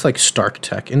 "Oh, that's like Stark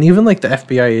tech," and even like the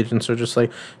FBI agents are just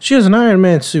like, "She has an Iron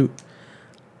Man suit."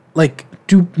 Like,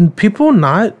 do people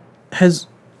not try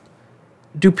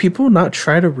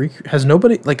to has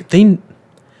nobody like they?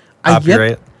 I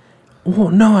Copyright. get.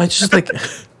 Well, no, I just like.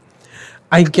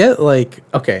 I get like,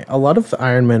 okay, a lot of the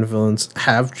Iron Man villains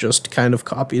have just kind of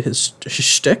copied his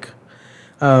shtick,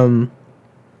 and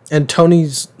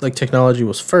Tony's like technology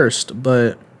was first,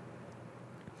 but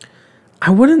I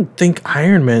wouldn't think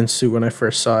Iron Man suit when I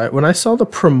first saw it. When I saw the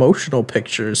promotional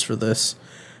pictures for this,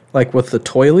 like with the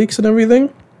toy leaks and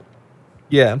everything,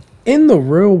 Yeah. in the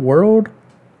real world,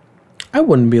 I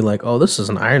wouldn't be like, oh, this is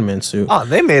an Iron Man suit. Oh,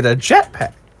 they made a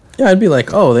jetpack. Yeah, I'd be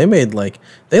like, oh, they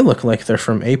look like they're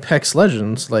from Apex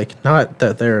Legends, like not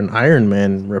that they're an Iron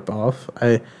Man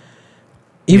ripoff.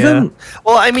 Yeah.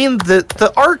 Well, I mean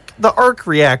the arc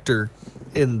reactor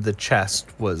in the chest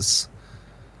was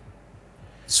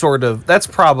sort of, that's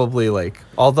probably like,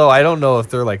 although I don't know if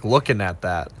they're like looking at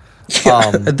that.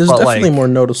 Yeah, there's definitely like, more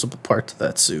noticeable part to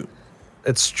that suit.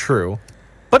 It's true,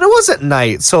 but it was at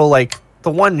night, so like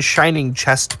the one shining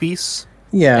chest piece.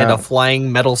 Yeah, and a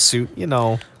flying metal suit, you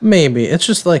know. Maybe it's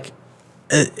just like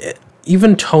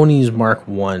even Tony's Mark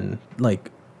 1 like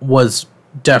was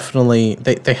definitely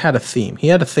they had a theme. He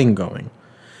had a thing going.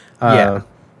 Yeah.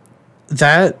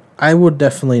 That I would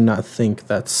definitely not think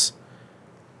that's,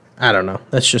 I don't know.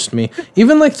 That's just me.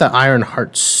 Even like the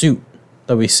Ironheart suit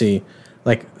that we see,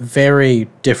 like very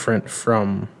different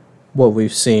from what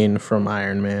we've seen from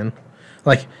Iron Man.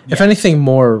 Like if anything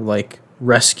more like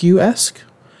rescue-esque.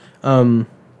 There's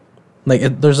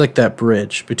like that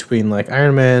bridge between like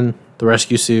Iron Man, the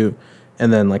rescue suit,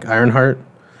 and then like Ironheart.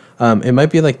 It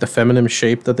might be like the feminine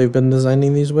shape that they've been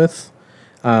designing these with,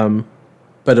 but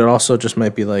it also just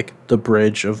might be like the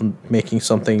bridge of making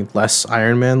something less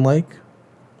Iron Man like.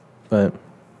 But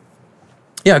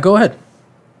yeah, go ahead.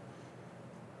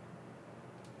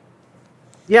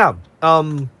 Yeah.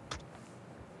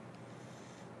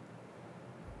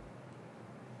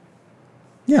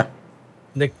 Yeah.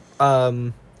 Nick.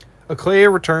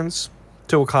 Okoye returns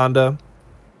to Wakanda,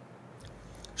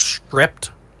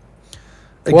 stripped.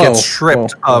 It gets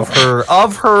stripped of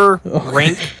her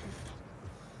rank,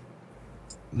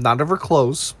 not of her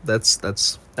clothes.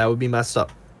 That would be messed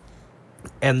up.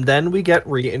 And then we get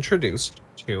reintroduced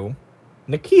to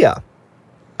Nakia,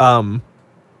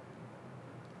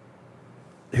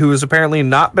 who has apparently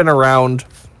not been around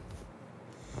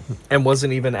and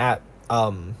wasn't even at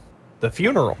the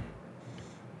funeral.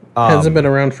 Hasn't been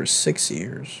around for 6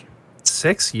 years.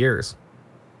 6 years.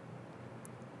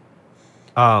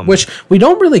 Which we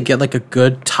don't really get like a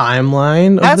good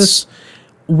timeline of this.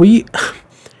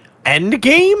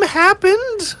 Endgame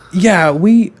happened? Yeah,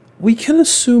 we can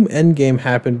assume Endgame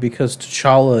happened because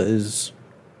T'Challa is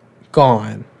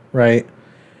gone, right?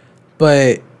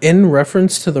 But in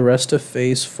reference to the rest of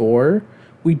Phase 4,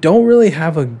 we don't really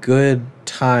have a good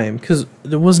time. Because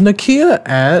was Nakia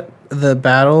at the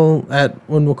battle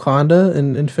when Wakanda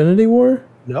in Infinity War?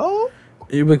 No.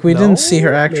 Like we didn't see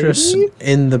her actress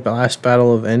in the last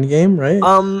battle of Endgame, right?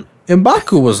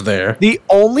 M'Baku was there.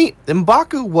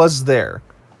 M'Baku was there.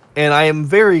 And I am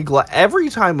very glad every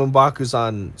time M'Baku's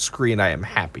on screen I am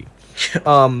happy.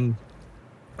 But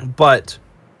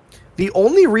the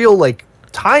only real like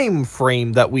time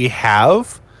frame that we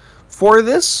have for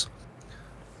this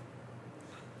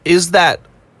is that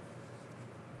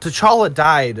T'Challa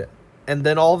died and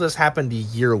then all this happened a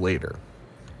year later.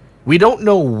 We don't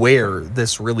know where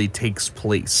this really takes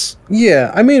place.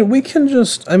 Yeah, I mean,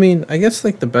 I guess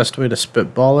like the best way to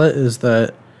spitball it is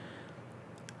that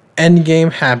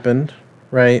Endgame happened,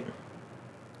 right?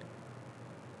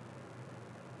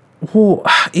 Well,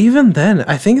 even then,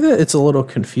 I think that it's a little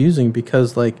confusing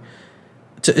because like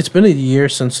it's been a year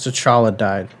since T'Challa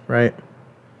died, right?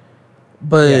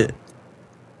 But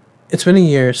it's been a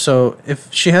year, so if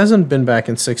she hasn't been back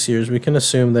in 6 years, we can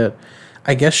assume that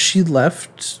I guess she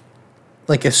left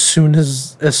like as soon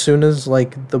as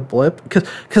like the blip,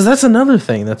 because that's another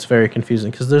thing that's very confusing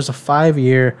because there's a 5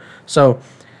 year, so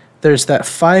there's that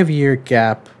 5 year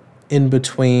gap in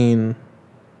between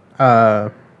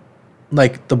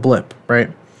like the blip,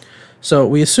 right? So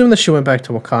we assume that she went back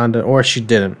to Wakanda, or she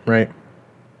didn't, right?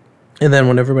 And then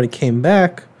when everybody came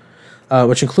back,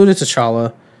 which included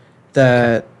T'Challa,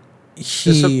 that This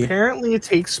he apparently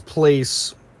takes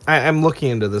place. I'm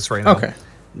looking into this right now. okay.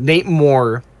 Nate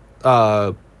Moore,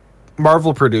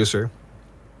 Marvel producer,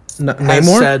 has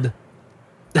Namor? said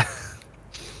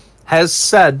has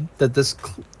said that this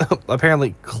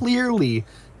apparently clearly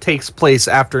takes place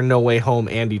after No Way Home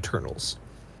and Eternals.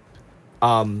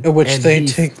 Which and they he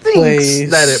take thinks place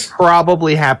that it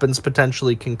probably happens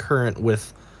potentially concurrent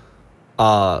with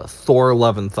Thor: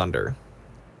 Love and Thunder,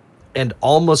 and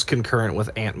almost concurrent with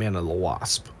Ant-Man and the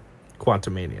Wasp,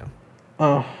 Quantumania.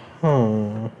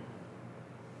 Uh-huh.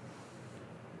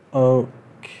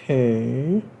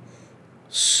 Okay.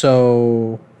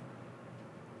 So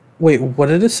wait, what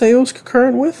did it say it was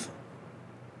concurrent with?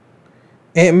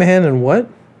 Ant-Man and what?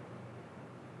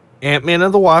 Ant-Man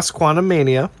and the Wasp,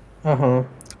 Quantumania, Uh-huh.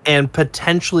 and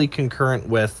potentially concurrent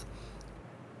with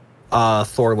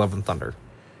Thor: Love and Thunder.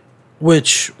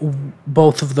 Which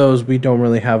both of those we don't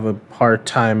really have a hard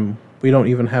time. We don't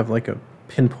even have like a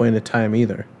pinpointed time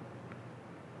either.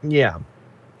 Yeah,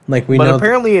 Like we but know.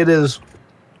 apparently it is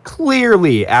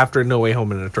clearly after No Way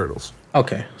Home and the Turtles.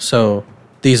 Okay, so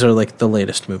these are like the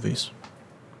latest movies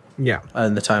Yeah,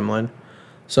 in the timeline.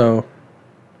 So,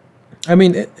 I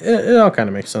mean, it all kind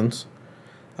of makes sense.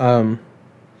 But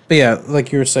yeah,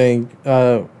 like you were saying,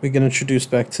 we get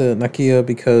introduced back to Nakia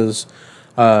because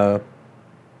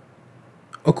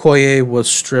Okoye was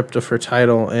stripped of her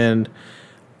title, and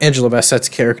Angela Bassett's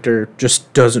character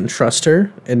just doesn't trust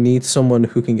her and needs someone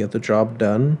who can get the job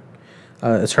done.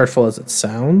 As hurtful as it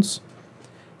sounds.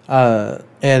 And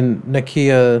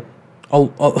Nakia,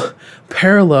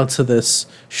 parallel to this,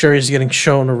 Shuri's getting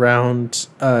shown around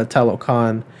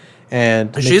Talokan,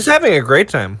 and she's having a great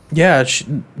time. yeah, she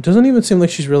doesn't even seem like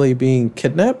she's really being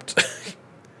kidnapped.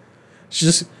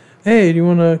 She's just, hey, do you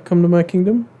want to come to my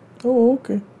kingdom? Oh,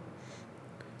 okay.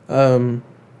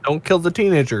 Don't kill the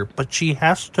teenager, but she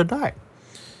has to die.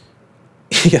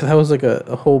 Yeah, that was like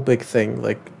a whole big thing.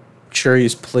 Like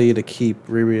Shuri's plea to keep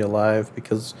Riri alive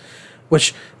because,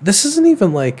 which this isn't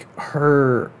even like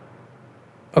her.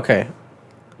 Okay,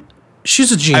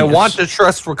 she's a genius. I want to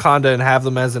trust Wakanda and have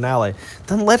them as an ally.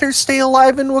 Then let her stay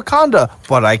alive in Wakanda.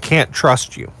 But I can't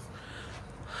trust you.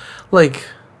 Like,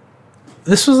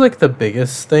 this was like the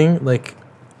biggest thing. Like,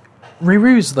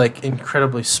 Riri's like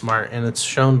incredibly smart, and it's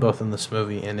shown both in this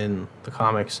movie and in the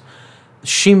comics.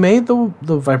 She made the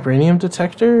vibranium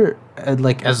detector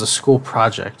like as a school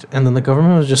project, and then the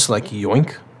government was just like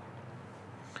yoink.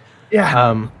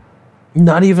 Yeah.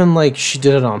 Not even like she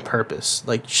did it on purpose.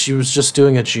 Like she was just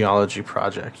doing a geology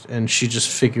project, and she just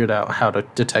figured out how to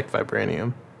detect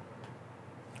vibranium.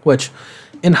 Which,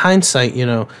 in hindsight,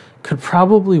 could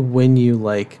probably win you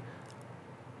like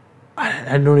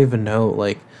I don't even know,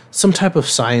 like some type of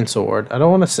science award. I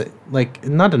don't want to say like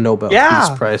not a Nobel Peace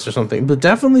Prize or something, but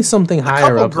definitely something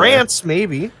higher up. Grants,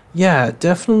 maybe. Yeah,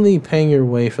 definitely paying your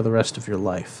way for the rest of your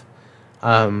life.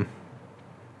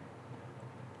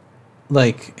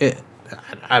 Like it,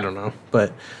 I don't know,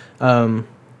 but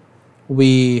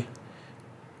we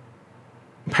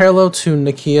parallel to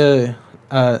Nakia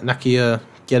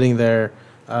getting there.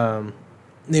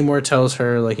 Namor tells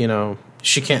her like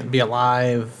she can't be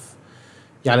alive.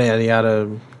 Yada yada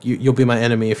yada. You'll be my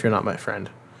enemy if you're not my friend,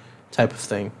 type of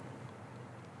thing.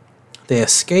 They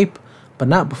escape, but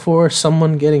not before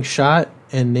someone getting shot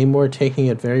and Namor taking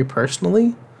it very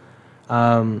personally.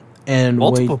 And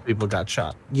multiple people got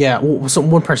shot. Yeah,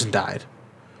 one person died.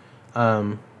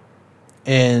 And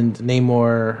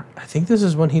Namor, I think this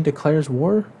is when he declares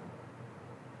war.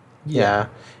 Yeah,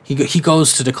 he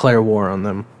goes to declare war on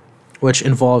them, which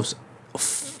involves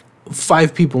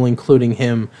 5 people, including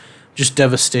him, just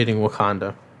devastating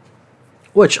Wakanda.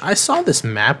 Which I saw this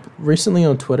map recently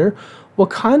on Twitter.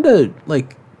 Wakanda,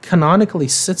 like, canonically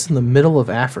sits in the middle of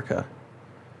Africa.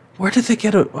 Where did they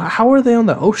get how are they on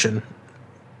the ocean?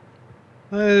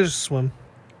 They just swim.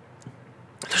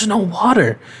 There's no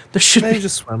water. There should They be.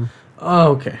 just swim.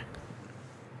 Oh, okay.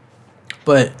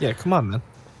 But Yeah, come on, man.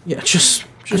 yeah, just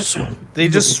swim. They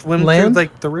just swim Land? through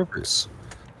like the rivers.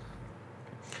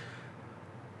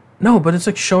 No, but it's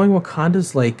like showing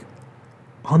Wakanda's like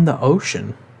on the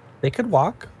ocean. They could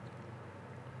walk.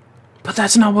 But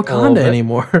that's not little Wakanda bit.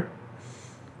 anymore.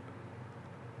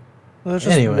 Let's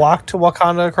just Anyway. walk to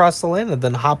Wakanda across the land and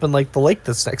then hop in like the lake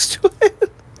that's next to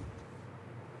it.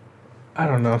 I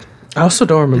don't know. I also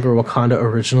don't remember Wakanda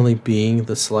originally being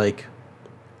this like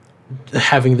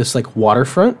having this like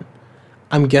waterfront.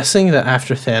 I'm guessing that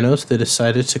after Thanos they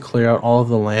decided to clear out all of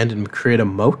the land and create a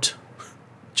moat.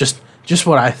 Just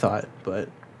what I thought, but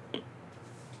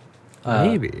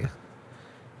Maybe.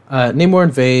 Namor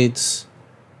invades.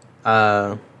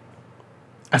 I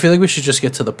feel like we should just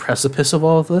get to the precipice of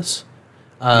all of this.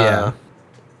 Yeah.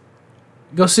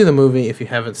 Go see the movie if you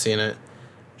haven't seen it.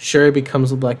 Shuri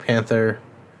becomes the Black Panther.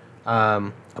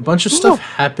 A bunch of stuff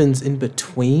happens in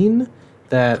between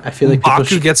that I feel like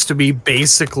Baku gets to be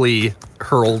basically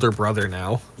her older brother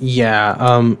now.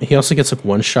 Yeah. He also gets like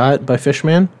one shot by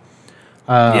Fishman.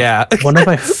 Yeah. One of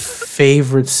my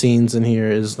favorite scenes in here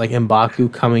is like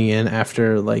M'Baku coming in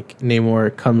after like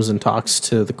Namor comes and talks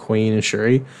to the Queen and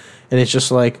Shuri, and it's just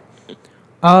like,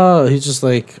 he's just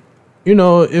like,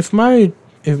 if my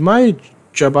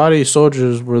Jabari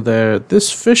soldiers were there,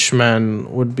 this Fishman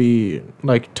would be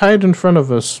like tied in front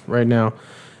of us right now,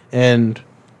 and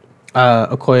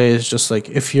Okoye is just like,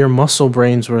 if your muscle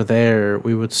brains were there,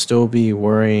 we would still be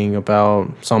worrying about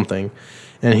something.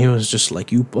 And he was just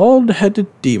like, you bald-headed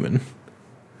demon.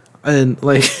 And,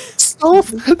 like... This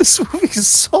movie is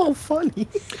so funny.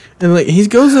 And, like, he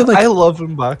goes at, like... I love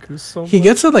M'Baku so much. He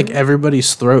gets at, like,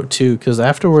 everybody's throat, too, because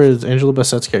afterwards, Angela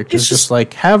Bassett's character is just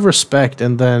like, have respect.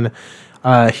 And then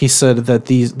he said that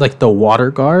these, like, the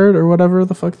water guard or whatever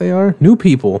the fuck they are, new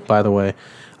people, by the way,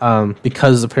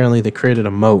 because apparently they created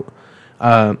a moat.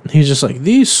 He's just like,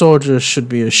 these soldiers should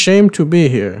be ashamed to be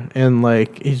here. And,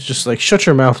 like, he's just like, shut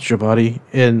your mouth, Jabari.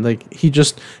 And, like,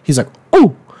 he's like,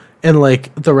 oh! And,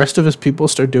 like, the rest of his people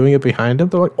start doing it behind him.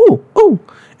 They're like, oh, oh!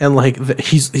 And, like,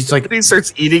 he's like... And he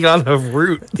starts eating on a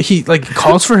root. He, like,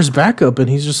 calls for his backup, and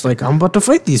he's just like, I'm about to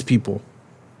fight these people.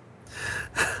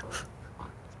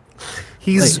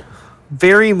 He's... Like,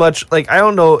 very much, like, I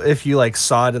don't know if you, like,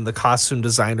 saw it in the costume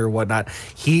design or whatnot.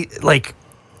 He, like...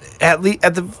 At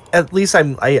least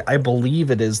I believe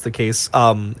it is the case,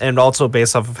 and also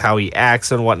based off of how he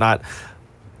acts and whatnot,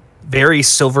 very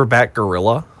silverback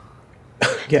gorilla.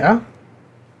 Yeah.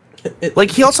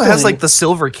 Like he also has like the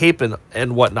silver cape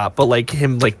and whatnot, but like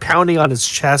him like pounding on his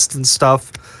chest and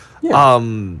stuff. Yeah.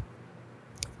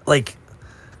 Like,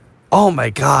 oh my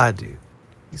god, dude.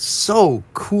 He's so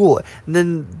cool. And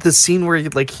then the scene where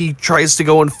he tries to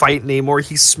go and fight Namor,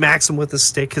 he smacks him with a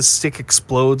stick, his stick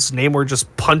explodes, Namor just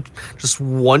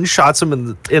one shots him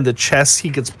in the chest, he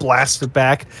gets blasted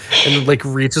back and then like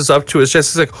reaches up to his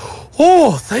chest, he's like,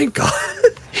 oh thank god.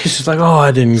 He's just like, oh,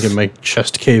 I didn't get my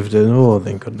chest caved in. Oh,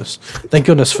 thank goodness. Thank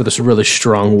goodness for this really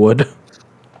strong wood.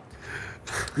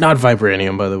 Not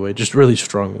vibranium, by the way, just really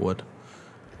strong wood.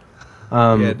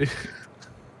 Yeah, dude.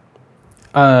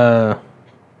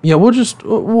 Yeah,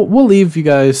 we'll leave you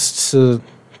guys to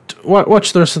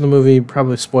watch the rest of the movie.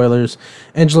 Probably spoilers.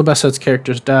 Angela Bassett's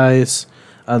character dies.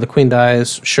 The Queen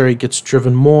dies. Shuri gets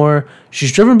driven more.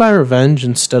 She's driven by revenge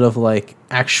instead of like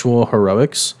actual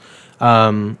heroics.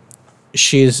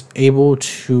 She's able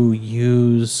to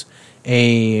use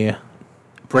a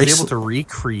bracelet. She's able to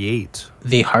recreate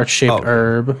the heart-shaped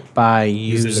herb by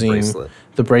using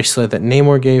the bracelet that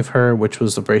Namor gave her, which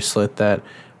was the bracelet that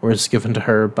was given to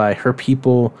her by her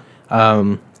people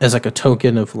as like a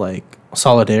token of like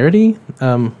solidarity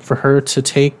for her to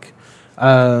take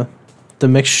the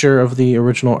mixture of the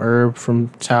original herb from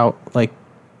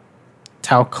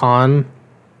Talcon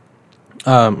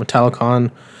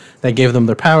that gave them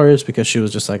their powers, because she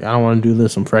was just like, I don't want to do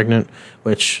this, I'm pregnant,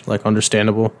 which like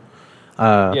understandable.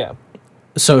 Yeah.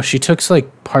 So she took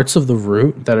like parts of the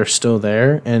root that are still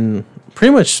there and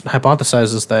pretty much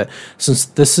hypothesizes that since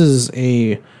this is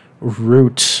a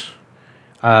root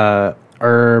herb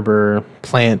or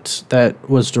plant that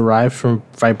was derived from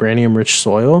vibranium-rich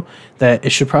soil, that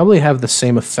it should probably have the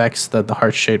same effects that the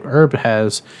heart-shaped herb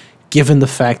has, given the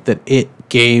fact that it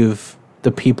gave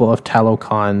the people of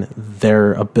Talokan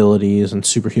their abilities and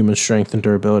superhuman strength and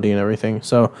durability and everything.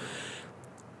 So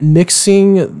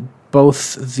mixing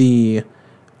both the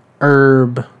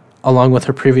herb along with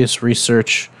her previous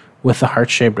research with the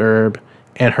heart-shaped herb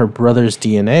and her brother's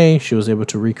DNA, she was able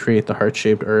to recreate the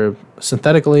heart-shaped herb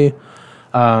synthetically.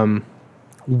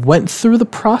 Went through the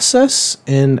process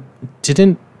and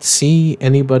didn't see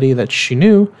anybody that she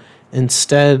knew.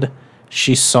 Instead,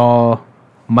 she saw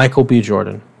Michael B.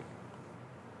 Jordan.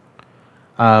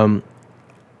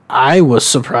 I was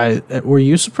surprised. Were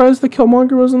you surprised that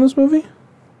Killmonger was in this movie?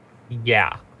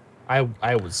 Yeah.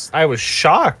 I was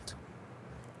shocked.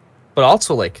 But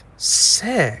also like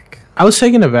sick. I was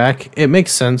taken aback. It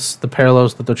makes sense, the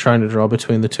parallels that they're trying to draw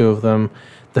between the two of them.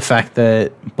 The fact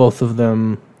that both of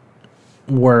them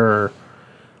are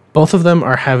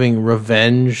having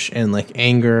revenge and like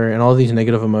anger and all these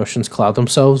negative emotions cloud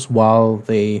themselves while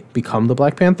they become the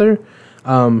Black Panther.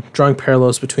 Drawing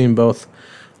parallels between both.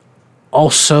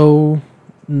 Also,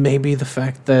 maybe the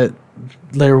fact that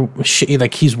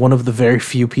he's one of the very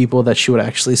few people that she would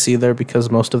actually see there because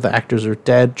most of the actors are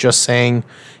dead. Just saying,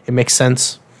 it makes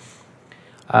sense.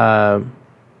 Because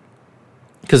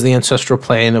the ancestral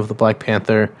plane of the Black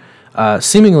Panther,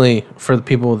 seemingly for the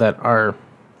people that are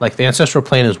like the ancestral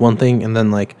plane is one thing, and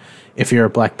then like if you're a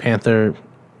Black Panther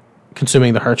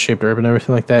consuming the heart-shaped herb and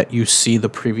everything like that, you see the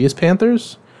previous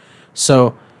Panthers.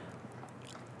 So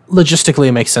logistically,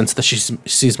 it makes sense that she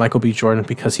sees Michael B. Jordan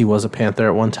because he was a Panther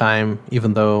at one time,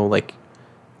 even though like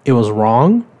it was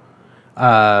wrong.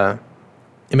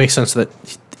 It makes sense that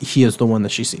he is the one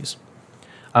that she sees.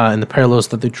 And the parallels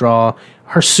that they draw,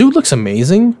 her suit looks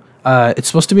amazing. It's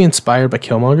supposed to be inspired by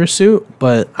Killmonger's suit,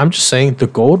 but I'm just saying the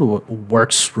gold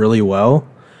works really well.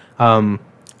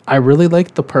 I really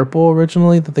liked the purple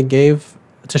originally that they gave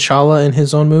T'Challa in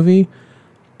his own movie,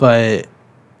 but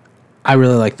I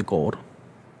really like the gold.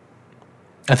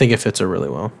 I think it fits her really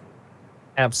well.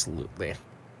 Absolutely.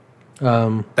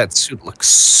 That suit looks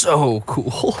so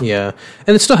cool. Yeah,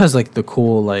 and it still has like the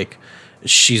cool like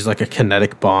she's like a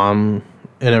kinetic bomb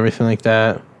and everything like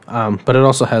that. But it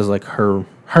also has like her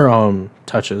own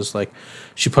touches. Like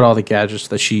she put all the gadgets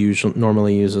that she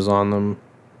normally uses on them.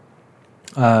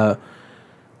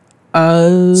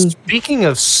 Speaking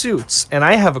of suits, and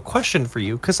I have a question for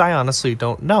you because I honestly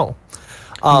don't know.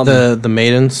 The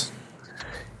maidens.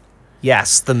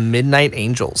 Yes, the Midnight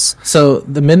Angels. So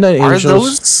the Midnight Angels Are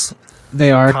those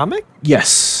they are comic?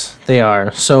 Yes, they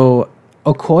are. So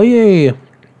Okoye.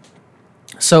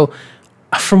 So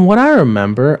from what I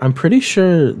remember, I'm pretty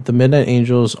sure the Midnight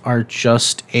Angels are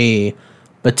just a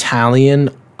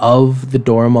battalion of the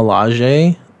Dora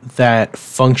Milaje that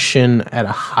function at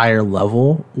a higher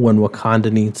level when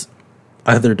Wakanda needs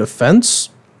either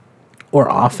defense or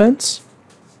offense.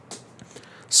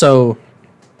 So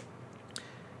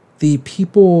the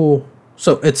people,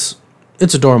 so it's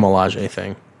a Dora Milaje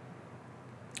thing.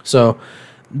 So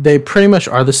they pretty much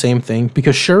are the same thing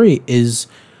because Shuri is,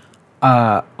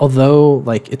 although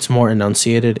like it's more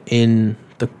enunciated in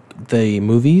the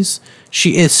movies,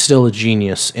 she is still a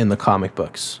genius in the comic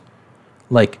books.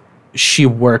 Like she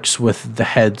works with the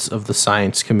heads of the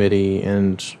science committee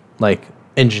and like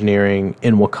engineering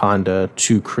in Wakanda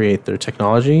to create their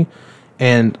technology,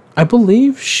 and I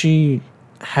believe she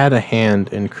had a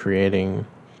hand in creating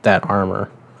that armor.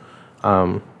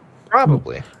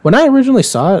 Probably. When I originally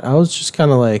saw it, I was just kind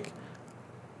of like,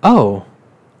 oh,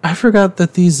 I forgot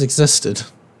that these existed.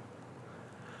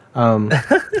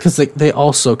 Because they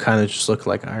also kind of just look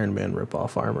like Iron Man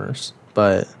ripoff armors.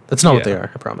 But that's not what they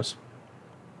are, I promise.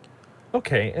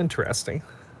 Okay, interesting.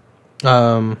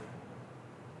 Yeah,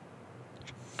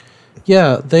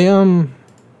 they,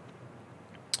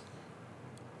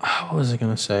 what was I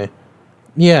going to say?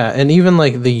 Yeah, and even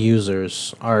like the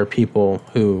users are people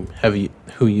who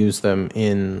use them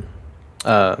in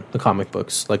the comic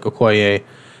books. Like Okoye,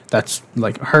 that's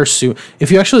like her suit.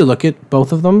 If you actually look at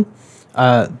both of them,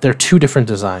 they're two different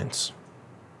designs.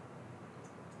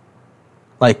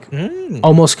 Like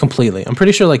almost completely. I'm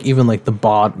pretty sure like even like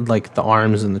like the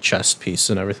arms and the chest piece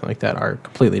and everything like that are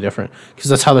completely different because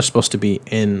that's how they're supposed to be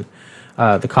in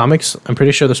the comics. I'm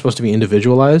pretty sure they're supposed to be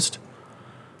individualized.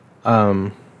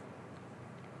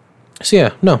 So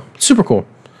yeah, no, super cool.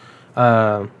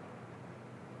 I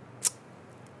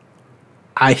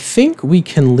think we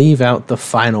can leave out the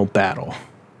final battle.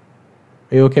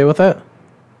 Are you okay with that?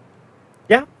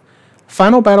 Yeah.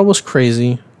 Final battle was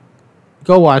crazy.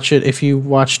 Go watch it. If you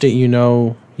watched it, you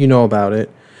know about it.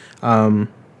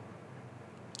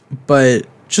 But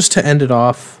just to end it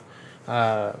off,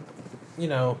 they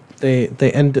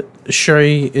end.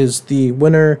 Shuri is the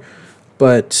winner,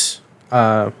 but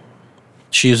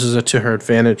she uses it to her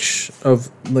advantage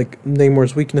of like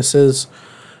Namor's weaknesses,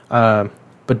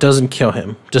 but doesn't kill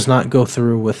him. Does not go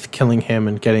through with killing him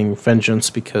and getting vengeance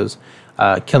because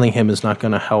killing him is not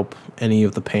going to help any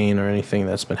of the pain or anything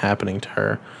that's been happening to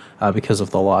her because of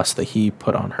the loss that he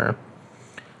put on her.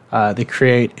 They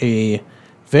create a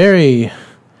very,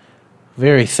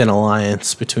 very thin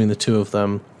alliance between the two of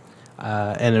them,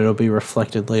 and it'll be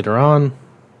reflected later on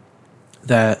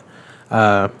that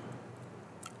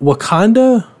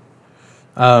Wakanda,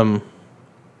 I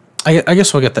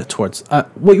guess we'll get that towards.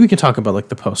 We can talk about like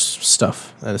the post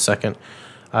stuff in a second,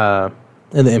 and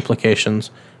the implications.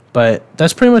 But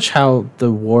that's pretty much how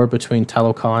the war between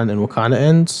Talokan and Wakanda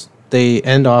ends. They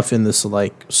end off in this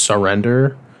like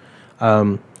surrender.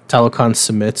 Talokan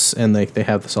submits, and like they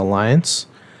have this alliance.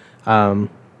 And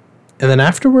then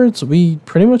afterwards, we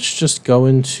pretty much just go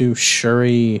into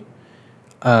Shuri,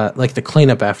 like the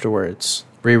cleanup afterwards.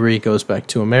 Riri goes back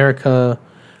to America.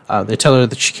 They tell her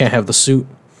that she can't have the suit.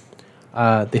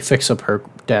 They fix up her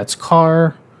dad's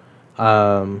car.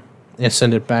 and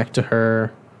send it back to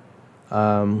her.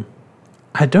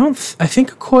 I don't. I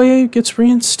think Okoye gets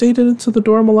reinstated into the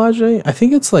Dora Milaje. I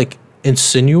think it's like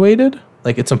insinuated,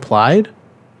 like it's implied.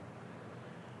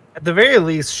 At the very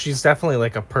least, she's definitely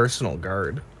like a personal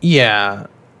guard. Yeah,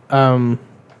 and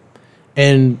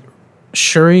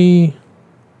Shuri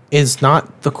is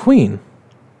not the queen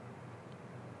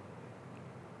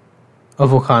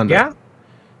of Wakanda. Yeah.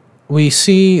 We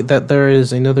see that there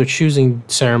is another choosing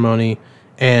ceremony,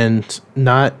 and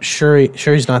not Shuri.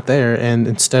 Shuri's not there, and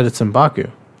instead it's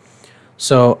M'Baku.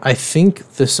 So I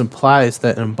think this implies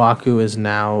that M'Baku is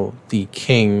now the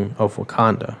king of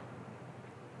Wakanda.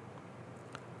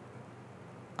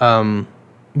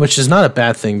 Which is not a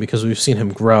bad thing because we've seen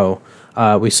him grow.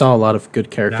 We saw a lot of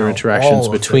good character interactions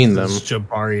between them.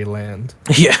 Jabari land.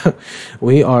 Yeah,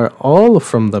 we are all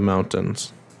from the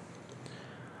mountains.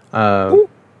 Oh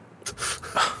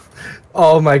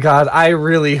my god, I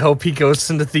really hope he goes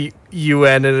into the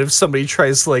UN, and if somebody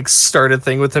tries to like start a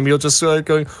thing with him, you'll just start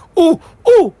going, oh,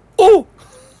 oh, oh.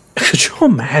 Could you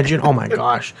imagine? Oh my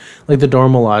gosh! Like the Dora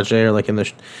Milaje are like in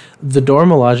the Dora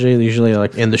Milaje usually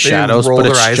like in the shadows, roll but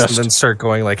their it's eyes just and then start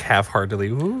going like half-heartedly.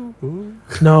 Ooh, ooh.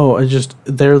 no. It's just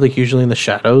they're like usually in the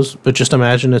shadows, but just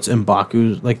imagine it's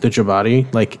M'Baku, like the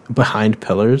Jabari, like behind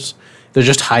pillars. They're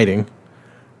just hiding.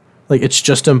 Like it's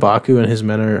just M'Baku and his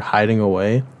men are hiding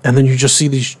away, and then you just see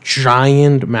these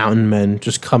giant mountain men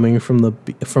just coming from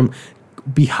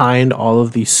behind all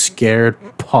of these scared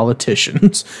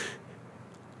politicians.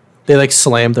 They like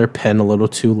slam their pen a little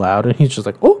too loud, and he's just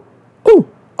like, oh, oh,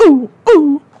 oh,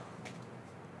 oh,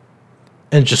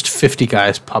 and just 50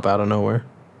 guys pop out of nowhere.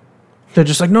 They're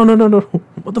just like, no, no, no, no,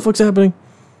 what the fuck's happening?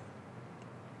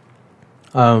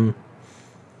 Yeah,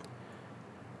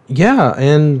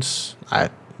 and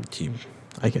I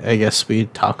guess we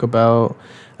talk about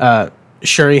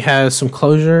Shuri has some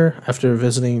closure after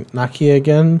visiting Nakia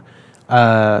again,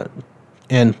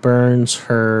 and burns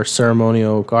her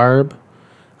ceremonial garb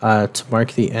to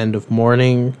mark the end of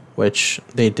mourning, which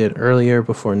they did earlier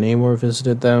before Namor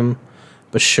visited them,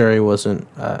 but Shuri wasn't.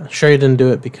 Shuri didn't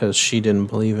do it because she didn't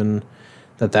believe in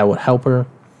that would help her.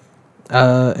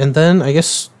 And then I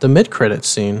guess the mid-credits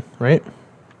scene, right?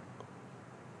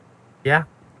 Yeah.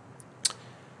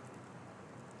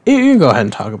 You can go ahead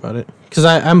and talk about it. Because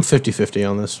I'm 50-50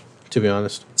 on this, to be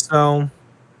honest. So,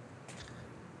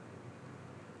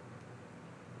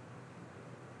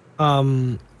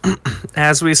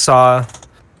 as we saw,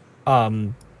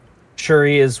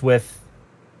 Shuri is with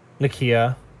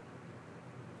Nakia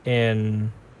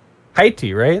in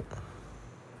Haiti, right?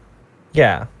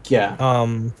 Yeah. Yeah.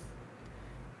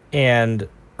 And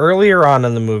earlier on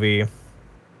in the movie,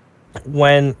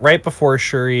 right before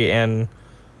Shuri and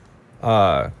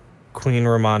Queen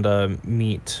Ramonda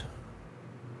meet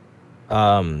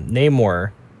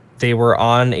Namor, they were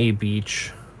on a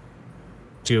beach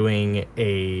doing at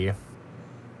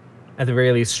the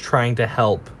very least trying to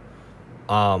help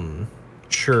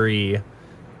Shuri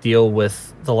deal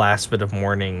with the last bit of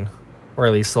mourning, or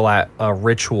at least the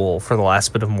ritual for the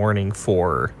last bit of mourning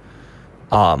for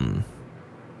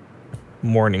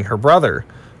mourning her brother,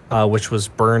 which was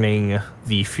burning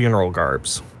the funeral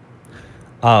garbs.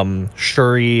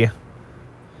 Shuri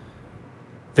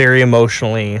very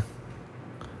emotionally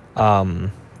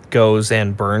goes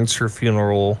and burns her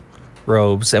funeral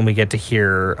robes, and we get to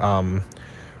hear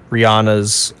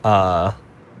Rihanna's song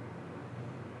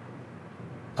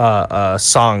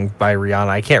by Rihanna.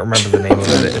 I can't remember the name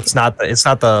of it. It's not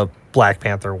the Black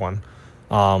Panther one,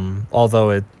 although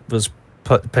it was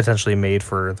potentially made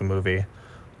for the movie.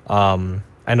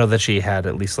 I know that she had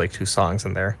at least like 2 songs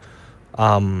in there.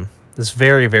 This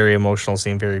very, very emotional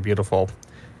scene, very beautiful.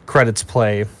 Credits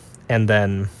play, and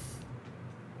then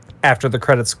after the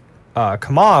credits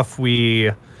come off,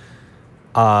 we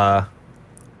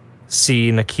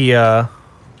see Nakia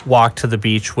walk to the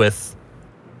beach with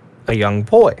a young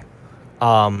boy.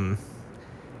 And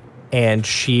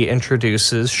she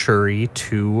introduces Shuri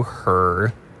to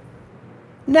her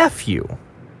nephew.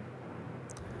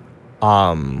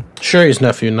 Shuri's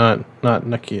nephew, not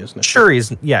Nakia's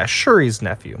nephew. Shuri's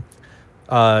nephew.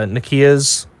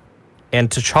 Nakia's and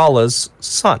T'Challa's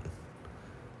son.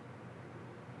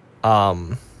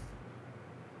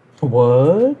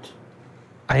 What?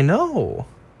 I know.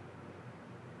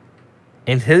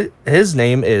 And his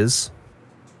name is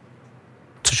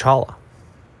T'Challa.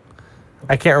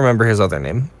 I can't remember his other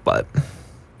name, but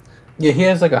yeah, he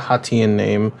has like a Hatian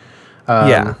name.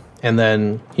 Yeah, and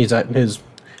then he's at his.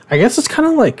 I guess it's kind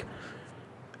of like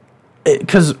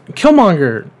because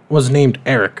Killmonger was named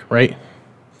Eric, right?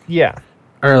 Yeah,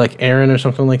 or like Aaron or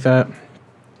something like that.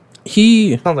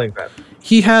 Something like that.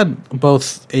 he had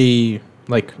both a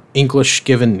like English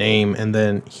given name, and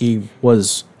then he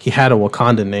had a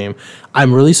Wakanda name.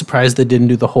 I'm really surprised they didn't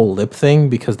do the whole lip thing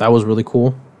because that was really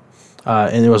cool,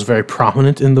 and it was very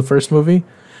prominent in the first movie.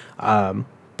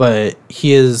 But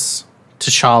he is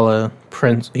T'Challa,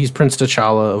 Prince. He's Prince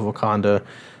T'Challa of Wakanda,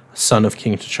 son of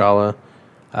King T'Challa.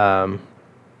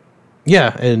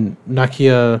 Yeah, and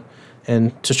Nakia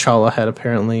and T'Challa had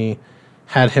apparently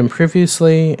had him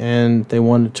previously, and they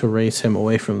wanted to raise him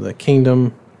away from the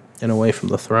kingdom and away from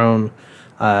the throne.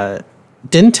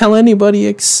 Didn't tell anybody.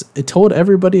 It told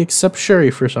everybody except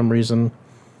Shuri for some reason.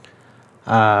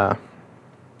 And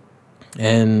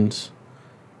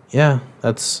yeah,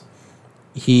 that's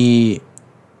he.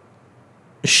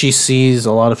 She sees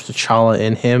a lot of T'Challa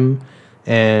in him,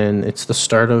 and it's the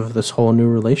start of this whole new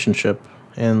relationship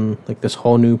and like this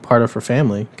whole new part of her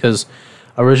family. Because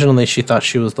originally she thought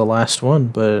she was the last one,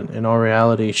 but in all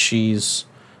reality, she's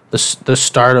the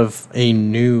start of a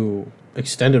new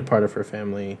extended part of her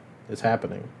family is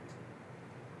happening.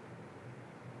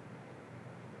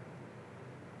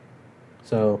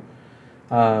 So,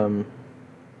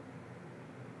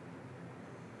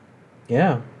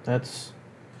 yeah, that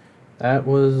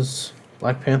was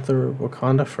Black Panther: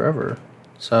 Wakanda Forever.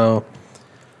 So,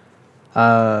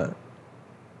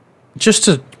 just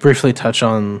to briefly touch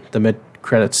on the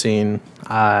mid-credit scene,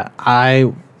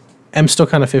 I am still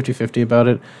kind of 50-50 about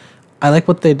it. I like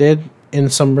what they did in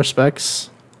some respects.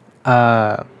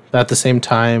 But at the same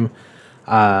time,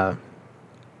 I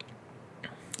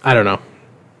don't know.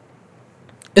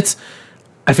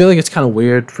 I feel like it's kind of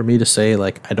weird for me to say,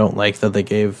 like, I don't like that they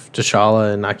gave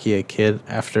T'Challa and Nakia a kid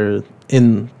after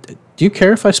in... Do you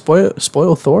care if I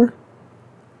spoil Thor?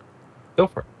 Go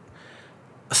for it.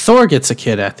 Thor gets a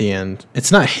kid at the end.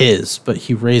 It's not his, but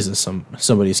he raises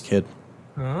somebody's kid.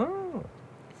 Oh.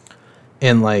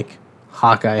 And, like,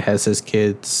 Hawkeye has his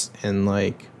kids, and,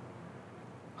 like,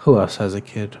 who else has a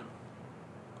kid?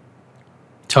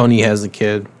 Tony has a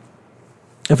kid.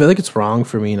 I feel like it's wrong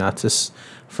for me not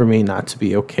to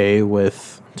be okay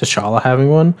with T'Challa having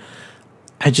one.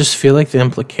 I just feel like the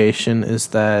implication is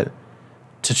that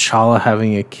T'Challa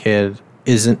having a kid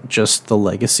isn't just the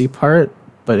legacy part,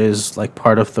 but is like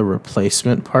part of the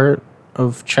replacement part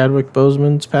of Chadwick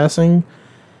Boseman's passing.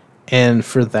 And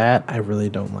for that, I really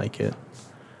don't like it.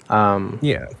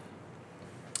 Yeah.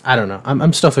 I don't know.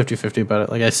 I'm still 50-50 about it.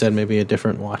 Like I said, maybe a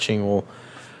different watching will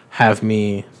have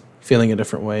me feeling a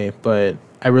different way, but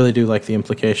I really do like the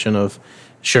implication of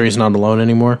Shuri's not alone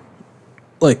anymore.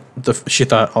 Like, she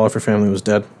thought all of her family was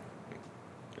dead.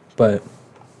 But,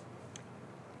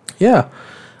 yeah.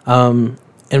 And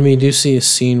we do see a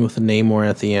scene with Namor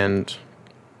at the end.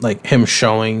 Like, him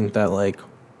showing that, like,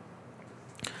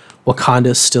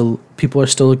 people are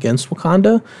still against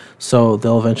Wakanda, so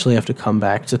they'll eventually have to come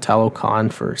back to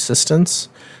Talokan for assistance.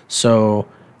 So,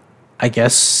 I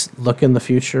guess look in the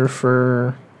future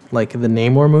for, like, the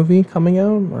Namor movie coming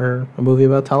out, or a movie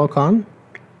about Talokan.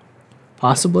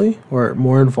 Possibly, or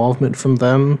more involvement from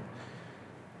them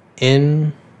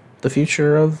in the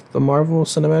future of the Marvel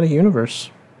Cinematic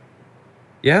Universe.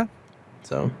 Yeah.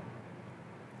 So,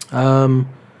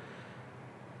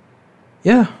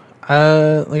 yeah.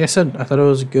 Like I said, I thought it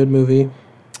was a good movie.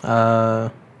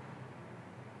 And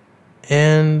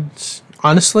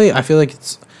honestly, I feel like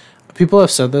people have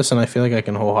said this, and I feel like I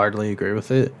can wholeheartedly agree with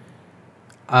it.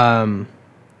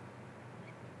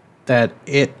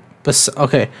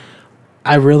 Okay.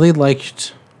 I really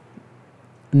liked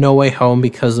No Way Home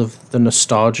because of the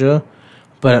nostalgia,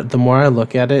 but the more I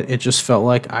look at it, it just felt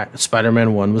like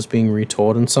Spider-Man 1 was being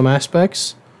retold in some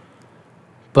aspects.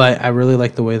 But I really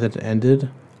like the way that it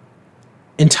ended.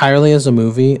 Entirely as a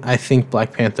movie, I think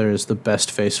Black Panther is the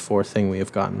best Phase 4 thing we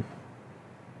have gotten.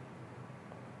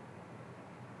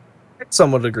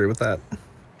 Some would agree with that.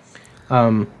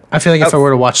 I feel like if I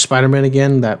were to watch Spider-Man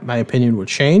again, that my opinion would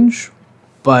change,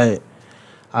 but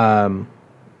I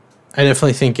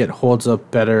definitely think it holds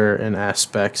up better in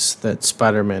aspects that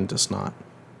Spider-Man does not.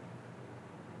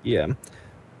 Yeah.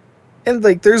 And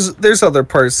like there's other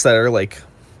parts that are like,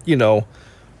 you know,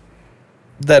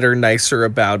 that are nicer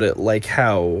about it, like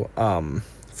how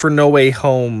for No Way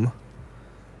Home,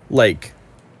 like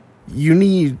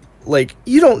you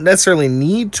don't necessarily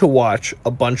need to watch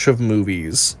a bunch of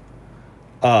movies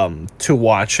to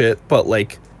watch it, but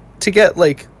like to get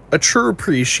like a true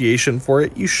appreciation for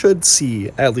it, you should see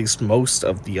at least most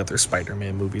of the other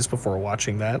Spider-Man movies before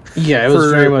watching that. Yeah, it was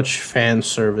very much fan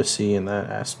servicey in that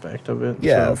aspect of it.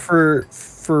 Yeah, so. For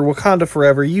Wakanda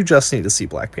Forever, you just need to see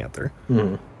Black Panther.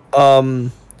 Mm-hmm.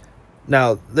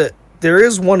 Now there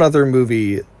is one other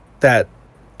movie that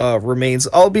remains,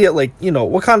 albeit like,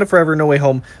 Wakanda Forever, No Way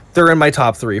Home. They're in my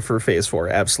top 3 for Phase 4,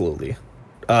 absolutely,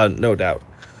 no doubt.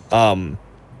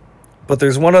 But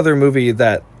there's one other movie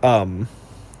that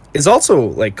is also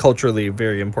like culturally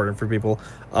very important for people.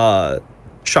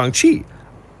 Shang-Chi.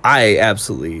 I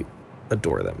absolutely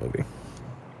adore that movie.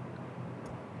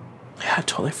 Yeah, I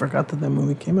totally forgot that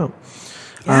movie came out.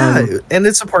 Yeah, and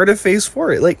it's a part of Phase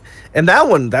 4. And that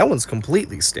one's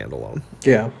completely standalone.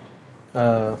 Yeah.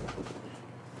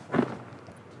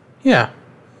 Yeah.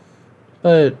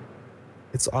 But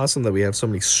it's awesome that we have so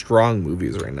many strong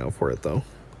movies right now for it, though.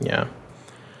 Yeah.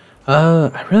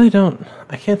 I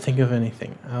can't think of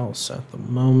anything else at the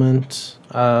moment.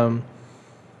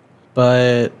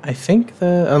 But I think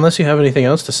that, unless you have anything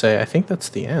else to say, I think that's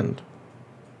the end.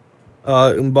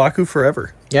 M'Baku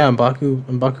Forever. Yeah,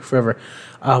 M'Baku Forever.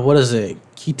 What is it?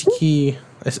 Kitiki.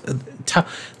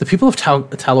 The people of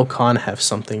Talokan have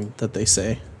something that they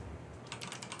say.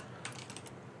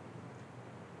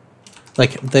 The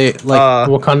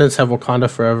Wakandans have Wakanda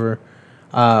Forever.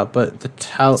 But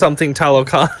the something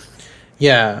Talokan.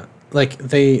 Yeah,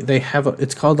 they have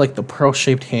it's called the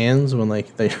pearl-shaped hands when they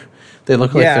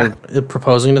look like they're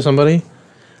proposing to somebody.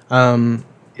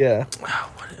 Yeah.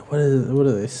 What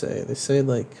do they say? They say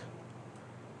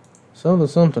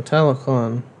something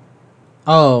Talokan.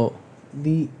 Oh,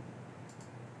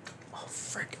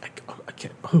 frick! I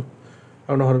can't. I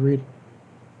don't know how to read.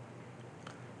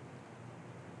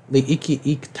 The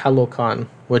Ik Talokan,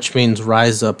 which means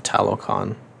rise up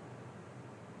Talokan.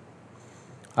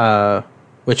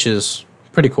 Which is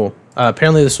pretty cool.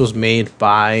 Apparently, this was made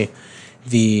by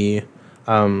the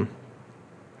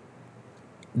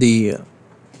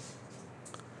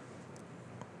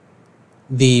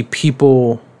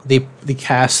people, the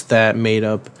cast that made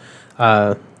up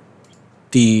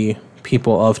the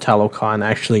people of Talokan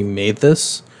actually made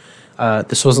this.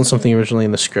 This wasn't something originally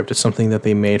in the script. It's something that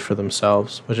they made for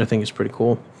themselves, which I think is pretty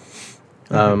cool.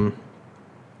 But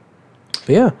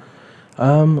yeah,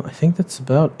 I think that's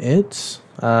about it.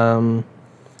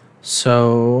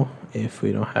 So if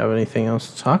we don't have anything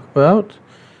else to talk about,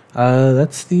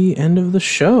 that's the end of the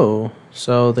show.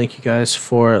 So thank you guys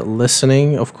for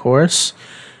listening, of course.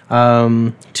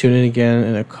 Tune in again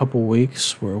in a couple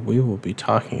weeks where we will be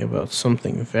talking about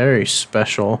something very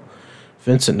special.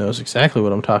 Vincent knows exactly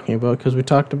what I'm talking about because we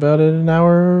talked about it an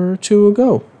hour or two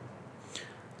ago.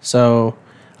 So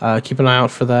keep an eye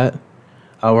out for that.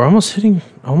 We're almost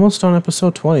on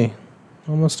episode 20.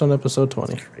 That's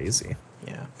crazy.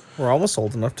 Yeah. We're almost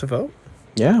old enough to vote.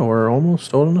 Yeah, we're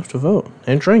almost old enough to vote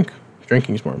and drink.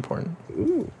 Drinking is more important.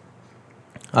 Ooh.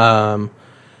 But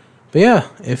yeah,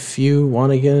 if you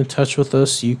want to get in touch with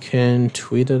us, you can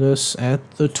tweet at us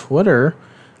at the Twitter,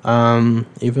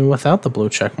 even without the blue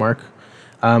check mark.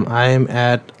 I am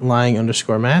at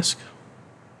lying_mask.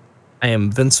 I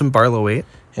am Vincent Barlow 8.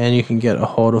 And you can get a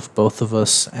hold of both of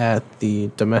us at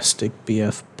the Domestic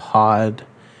BF Pod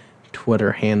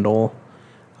Twitter handle.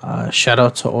 Shout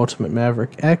out to Ultimate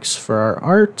Maverick X for our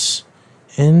art.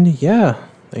 And yeah,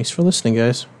 thanks for listening,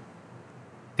 guys.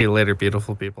 See you later,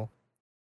 beautiful people.